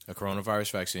 a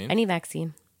coronavirus vaccine. Any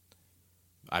vaccine?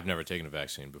 I've never taken a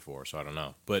vaccine before, so I don't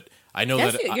know. But I know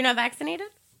Yes, that you're not vaccinated?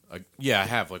 yeah, I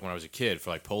have. Like when I was a kid for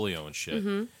like polio and shit.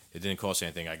 It didn't cost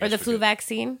anything. I guess Or the flu because-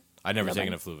 vaccine? I'd never Nobody.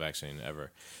 taken a flu vaccine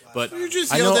ever. But You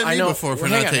just I yelled know, at I me know, before for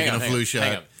well, not hang on, taking hang on, a flu hang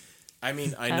shot. on. I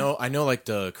mean, I know, like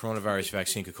the coronavirus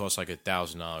vaccine could cost like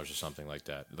 $1,000 or something like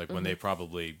that. Like when they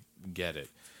probably get it.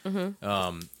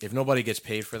 If nobody gets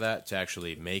paid for that to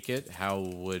actually make it, how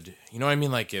would you know what I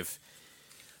mean? Like if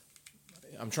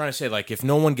I'm trying to say, like if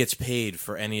no one gets paid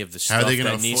for any of the stuff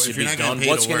that needs to be done,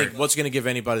 what's going to give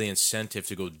anybody the incentive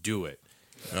to go do it?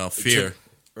 Well, fear.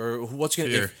 Or what's going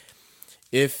to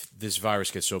if this virus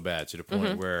gets so bad to the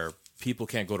point where people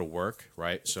can't go to work,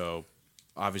 right? So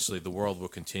obviously the world will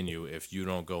continue if you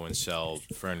don't go and sell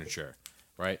furniture,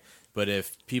 right? But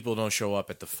if people don't show up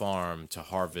at the farm to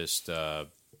harvest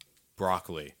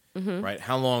broccoli, right?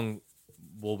 How long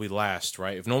will we last,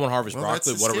 right? If no one harvests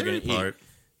broccoli, what are we going to eat?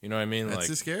 You know what I mean? That's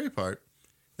the scary part.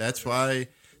 That's why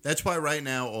right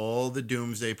now all the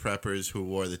doomsday preppers who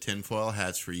wore the tinfoil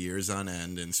hats for years on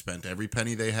end and spent every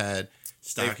penny they had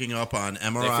stocking up on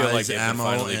MRIs,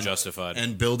 ammo,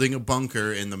 and building a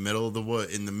bunker in the middle of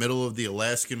the middle of the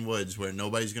Alaskan woods where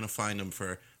nobody's going to find them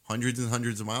for hundreds and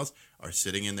hundreds of miles, are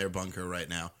sitting in their bunker right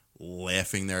now,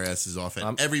 laughing their asses off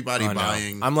at everybody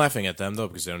buying. I'm laughing at them though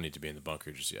because they don't need to be in the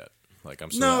bunker just yet. Like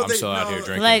I'm still out here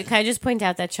drinking. Like, can I just point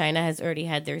out that China has already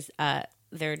had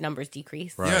their numbers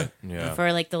decrease? Right. Yeah.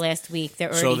 For like the last week,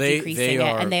 they're already decreasing it,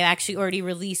 and they actually already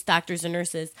released doctors and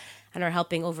nurses and are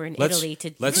helping over in Italy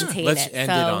to contain it. Let's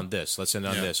end it on this. Let's end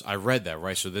on this. I read that,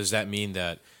 right? So does that mean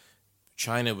that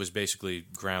China was basically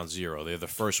ground zero? They're the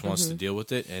first ones to deal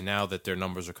with it, and now that their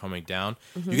numbers are coming down,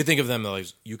 you could think of them like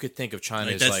you could think of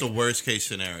China as that's the worst case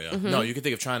scenario. No, you could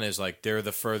think of China as like they're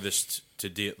the furthest to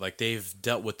deal. Like they've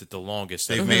dealt with it the longest.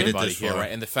 They've made it this far,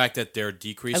 right? And the fact that they're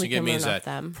decreasing it means that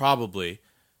probably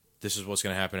this is what's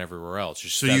going to happen everywhere else.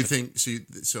 So you think?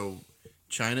 So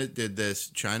China did this.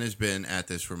 China's been at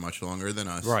this for much longer than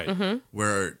us. Right.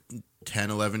 We're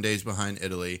 10, 11 days behind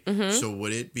Italy. So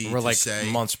would it be we're like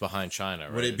months behind China?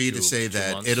 Right? Would it be to say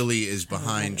that Italy is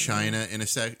behind China in a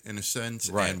sense,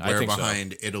 right? And we're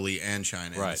behind Italy and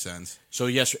China in a sense? So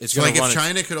yes, it's going to run. If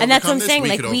China could overcome and that's what I'm this, saying.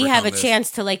 Like we have a this.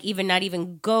 chance to like even not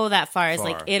even go that far as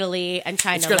like Italy and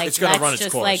China. It's going to run its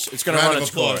course. Like, it's going to run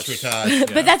its course.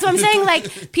 But that's what I'm saying.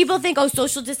 Like people think, oh,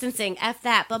 social distancing, f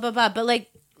that, blah blah blah. But like.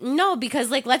 No,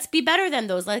 because like let's be better than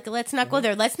those. Like let's not go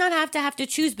there. Let's not have to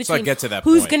choose between get to that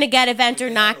who's point. going to get event or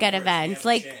not get event.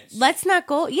 Like let's not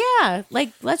go. Yeah,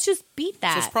 like let's just beat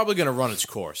that. So it's probably going to run its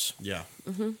course. Yeah.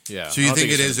 Yeah. So you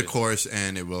think it is a course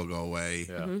and it will go away?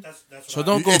 Yeah. That's so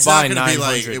don't go buy 900.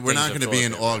 Like, we're not going to be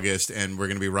in August and we're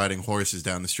going to be riding horses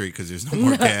down the street because there's no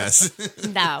more gas.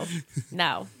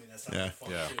 No. Yeah.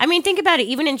 I mean, think about it.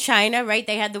 Even in China, right?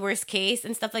 They had the worst case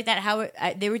and stuff like that. How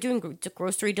they were doing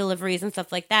grocery deliveries and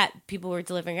stuff like that. People were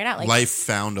delivering it out. Like life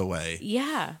found a way.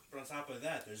 Yeah. But on top of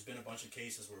that, there's been a bunch of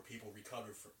cases where people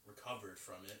recovered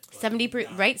from it.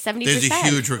 70%, right? 70%. There's a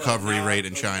huge recovery rate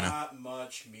in China. Not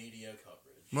much media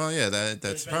coverage. Well, yeah,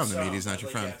 that's the problem. The media's not your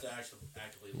friend.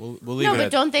 We'll leave it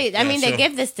but don't they? I mean, they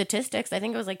give the statistics. I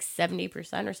think it was like 70%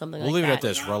 or something like that. We'll leave it at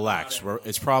this. Relax.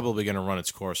 It's probably going to run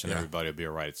its course, and everybody will be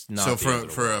all right. It's not. So,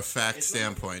 for a fact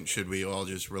standpoint, should we all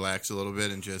just relax a little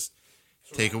bit and just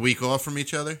take a week off from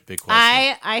each other? Big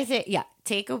question. I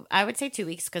think I would say 2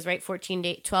 weeks because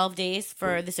 12 days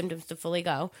for the symptoms to fully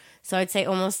go. So I'd say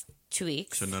almost 2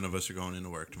 weeks. So none of us are going into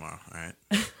work tomorrow. All right.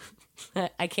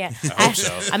 I can't. I hope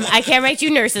so. I can't write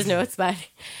you nurses' notes, but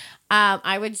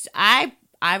I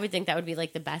would think that would be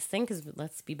like the best thing because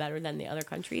let's be better than the other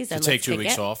countries. So take 2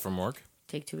 weeks off from work.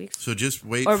 Take 2 weeks. So just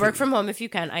wait. Or work from home if you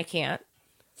can. I can't.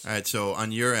 All right. So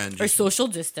on your end, or social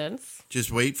distance.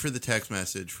 Just wait for the text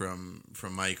message from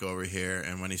Mike over here,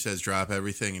 and when he says drop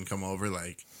everything and come over,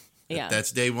 like,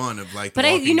 that's day one of like.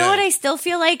 But you know what I still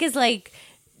feel like is like.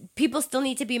 People still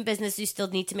need to be in business. You still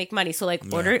need to make money. So like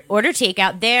order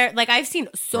takeout. There, like I've seen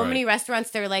so many restaurants.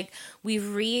 They're like we've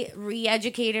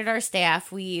re-educated our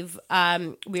staff. We're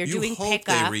doing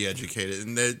pickup. They re-educated,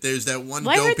 and there's that one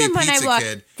well, dopey pizza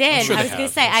kid. I was gonna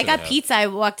say I got pizza. I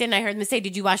walked in. I heard them say,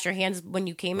 "Did you wash your hands when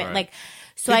you came in?" Like.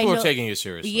 So people I know, are taking you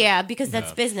seriously. Yeah, because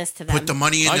that's business to them. Put the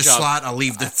money in the slot. I'll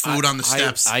leave the food on the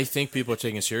steps. I think people are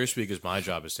taking it seriously because my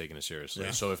job is taking it seriously.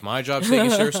 Yeah. So if my job's taking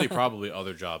it seriously, probably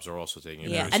other jobs are also taking it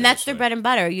very seriously. And that's their bread and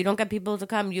butter. You don't get people to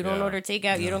come. You don't order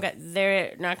takeout. You don't get.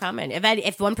 They're not coming.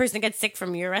 If one person gets sick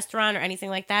from your restaurant or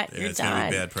anything like that, you're it's done. gonna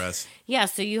be bad press. Yeah,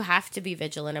 so you have to be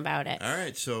vigilant about it. All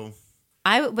right, so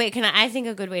I think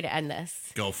a good way to end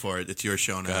this. Go for it. It's your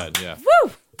show now. Go ahead, yeah.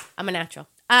 Woo! I'm a natural.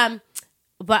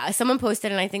 But someone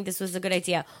posted, and I think this was a good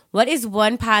idea. What is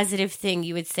one positive thing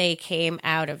you would say came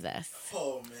out of this?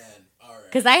 Oh, man. All right.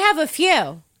 Because I have a few.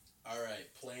 All right.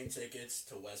 Plane tickets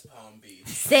to West Palm Beach.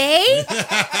 See?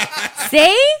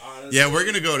 Honestly, yeah, we're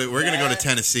gonna go to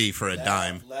Tennessee for a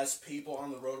dime. Less people on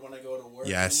the road when I go to work.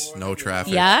 Yes, in the no morning.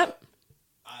 traffic. Yep.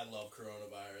 I love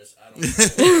coronavirus. I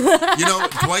You know,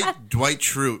 Dwight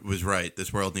Schrute was right.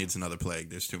 This world needs another plague.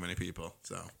 There's too many people.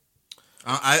 So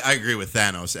I agree with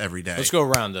Thanos every day. Let's go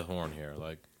around the horn here.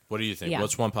 Like, what do you think? Yeah.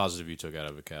 What's one positive you took out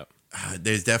of it, Cap?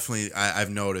 There's definitely I've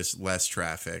noticed less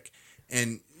traffic,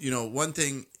 and you know one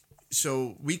thing.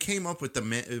 So we came up with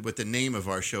the name of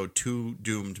our show, Two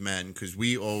Doomed Men, because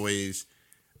we always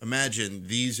imagine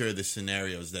these are the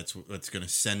scenarios that's going to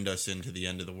send us into the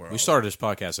end of the world. We started this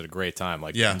podcast at a great time.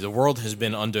 Like, Yeah. the world has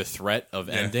been under threat of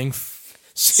ending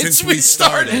since we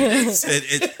started.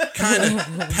 It kind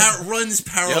of runs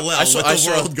parallel with the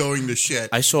world going to shit.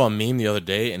 I saw a meme the other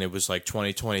day, and it was like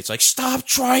 2020. It's like, stop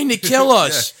trying to kill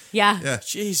us. Yeah.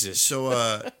 Jesus.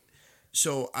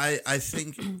 So I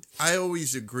think I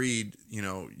always agreed, you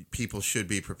know, people should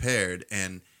be prepared.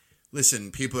 And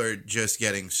listen, people are just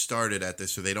getting started at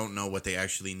this, so they don't know what they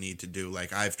actually need to do.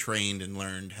 Like, I've trained and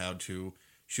learned how to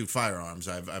shoot firearms.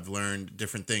 I've learned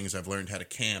different things. I've learned how to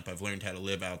camp. I've learned how to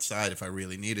live outside if I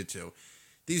really needed to.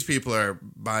 These people are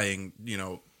buying, you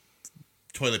know,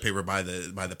 toilet paper by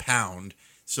the pound.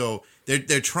 So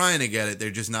they're trying to get it. They're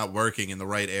just not working in the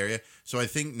right area. So I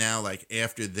think now, like,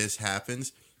 after this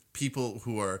happens, people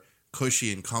who are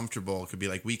cushy and comfortable could be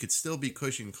like, we could still be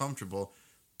cushy and comfortable,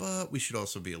 but we should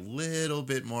also be a little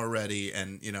bit more ready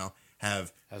and, you know,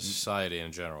 have... As society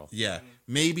in general. Yeah.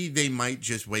 Maybe they might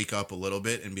just wake up a little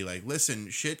bit and be like, listen,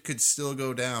 shit could still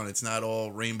go down. It's not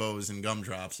all rainbows and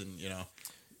gumdrops and, you know...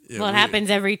 Well, it happens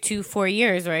every 2-4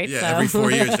 years, right? Yeah, so. every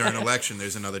 4 years during an election,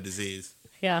 there's another disease.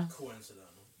 Yeah.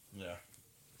 Coincidental. Yeah.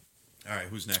 All right,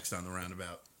 who's next on the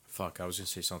roundabout? Fuck, I was going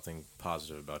to say something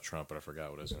positive about Trump, but I forgot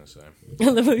what I was going to say.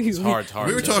 It's Hard.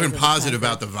 We were talking positive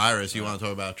about the virus. You want to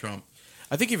talk about Trump?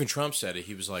 I think even Trump said it.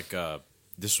 He was like,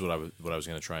 this is what I was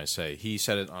going to try and say. He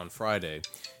said it on Friday.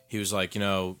 He was like, you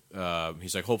know,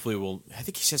 he's like, hopefully I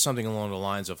think he said something along the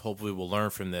lines of, hopefully we'll learn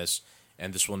from this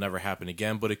and this will never happen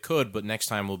again. But it could, but next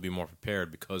time we'll be more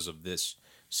prepared because of this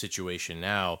situation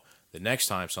now. The next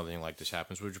time something like this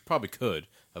happens, which it probably could,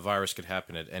 a virus could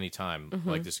happen at any time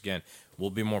like this again,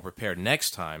 we'll be more prepared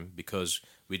next time because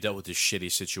we dealt with this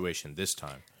shitty situation this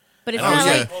time. But it's not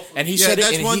like... And he said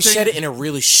it in a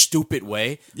really stupid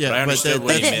way. Yeah, but I understood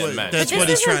what he meant. That's what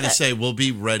he's trying to say. We'll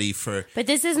be ready for... But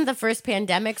this isn't the first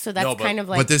pandemic, so that's kind of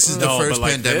like... But this is the first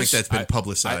like pandemic this, that's been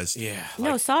publicized.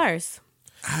 No, SARS.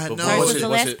 No, SARS was the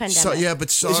last pandemic.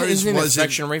 But SARS isn't the wasn't...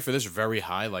 infection rate for this very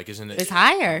high? Like, isn't it? It's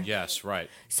higher. Yes,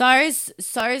 right. SARS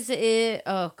is...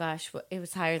 Oh, gosh. It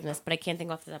was higher than this, but I can't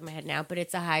think off the top of my head now. But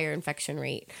it's a higher infection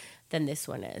rate than this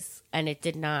one is. And it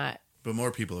did not... But more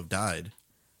people have died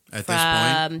at this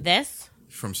point. From this?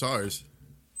 From SARS.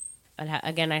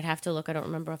 Again, I'd have to look. I don't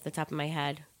remember off the top of my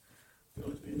head.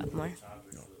 Up more?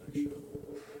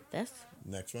 This?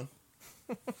 Next one.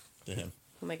 To him.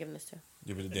 Who am I giving this to?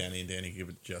 Give it to Danny, and Danny give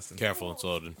it to Justin. Careful, it's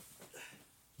loaded.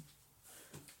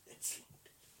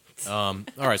 All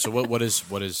right, so what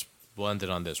is blended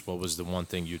on this? What was the one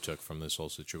thing you took from this whole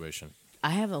situation?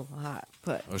 I have a lot,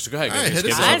 but Oh, so go ahead. All right, hit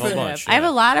give us us up. a whole bunch. I have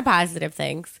a lot of positive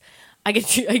things. I get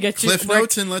to Cliff work-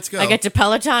 notes and let's go. I get to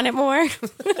Peloton it more.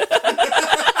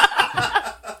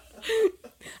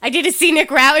 I did a scenic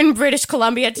route in British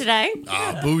Columbia today.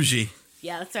 Bougie.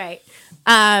 Yeah, that's right.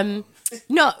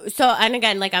 No, so, and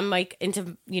again, like, I'm, like,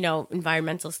 into, you know,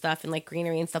 environmental stuff and, like,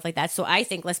 greenery and stuff like that. So I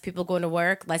think less people going to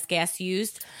work, less gas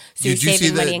used. So you're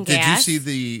saving money in gas. Did you see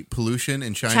the pollution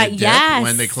in China dip yes.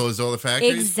 when they closed all the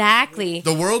factories? Exactly.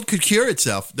 The world could cure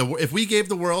itself. If we gave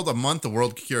the world a month, the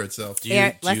world could cure itself. Do you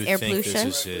air think pollution.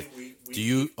 this is it? Do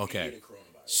you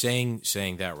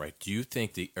saying that right? Do you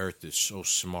think the Earth is so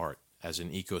smart as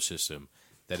an ecosystem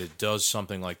that it does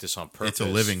something like this on purpose? It's a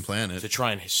living planet to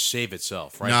try and save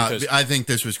itself, right? No, because I think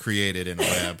this was created in a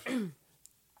lab.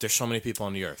 there's so many people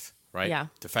on the Earth, right? Yeah.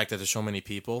 The fact that there's so many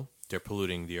people, they're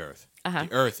polluting the Earth. Uh-huh.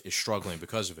 The Earth is struggling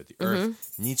because of it. The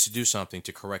Earth needs to do something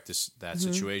to correct that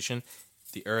situation.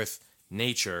 The Earth,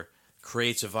 nature,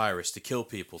 creates a virus to kill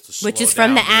people, to slow Which is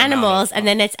from down the animals, amount of- and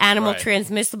then it's animal Right.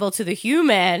 transmissible to the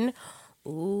human.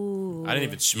 Ooh. I didn't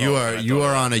even smoke. You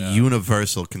are on a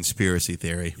universal conspiracy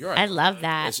theory. You're right. I love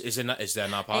that. Is that not I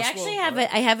possible? actually have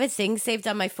I have a thing saved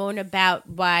on my phone about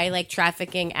why, like,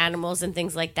 trafficking animals and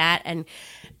things like that, and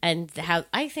how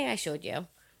I think I showed you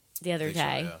the other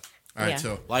day. All right, Yeah.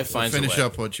 so Life finds a finish way.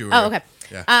 up what you were. Oh, okay.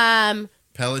 Yeah.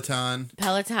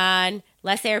 Peloton,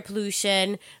 less air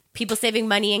pollution, people saving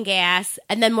money and gas,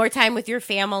 and then more time with your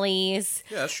families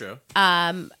Yeah, that's true.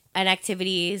 and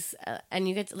activities, and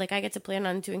you get to, like, I get to plan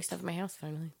on doing stuff in my house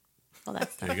finally. All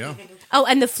that stuff. There you go. Oh,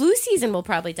 and the flu season will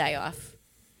probably die off.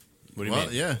 What do you Well,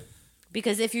 mean? yeah.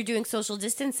 Because if you're doing social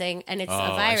distancing and it's a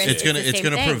virus, it's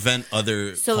gonna prevent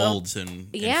other So colds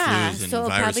and flus and so it'll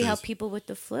viruses. probably help people with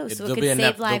the flu. So it could There'll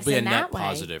save lives be a in net that way.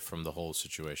 positive from the whole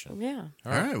situation. Yeah.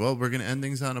 All right. Well, we're gonna end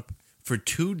things on for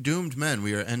two doomed men.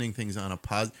 We are ending things on a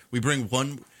positive. We bring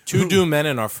one. 2 doomed men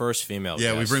and our first female.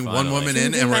 Yeah, we guest, bring one finally. woman Two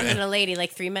in, and men we're and a lady,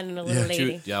 like 3 men and a little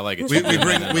lady. I like it.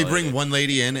 we bring one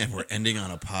lady in, and we're ending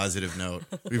on a positive note.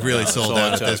 We've really sold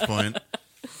out at this point.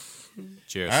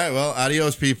 Cheers. All right. Well,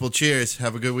 adios, people. Cheers.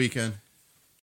 Have a good weekend.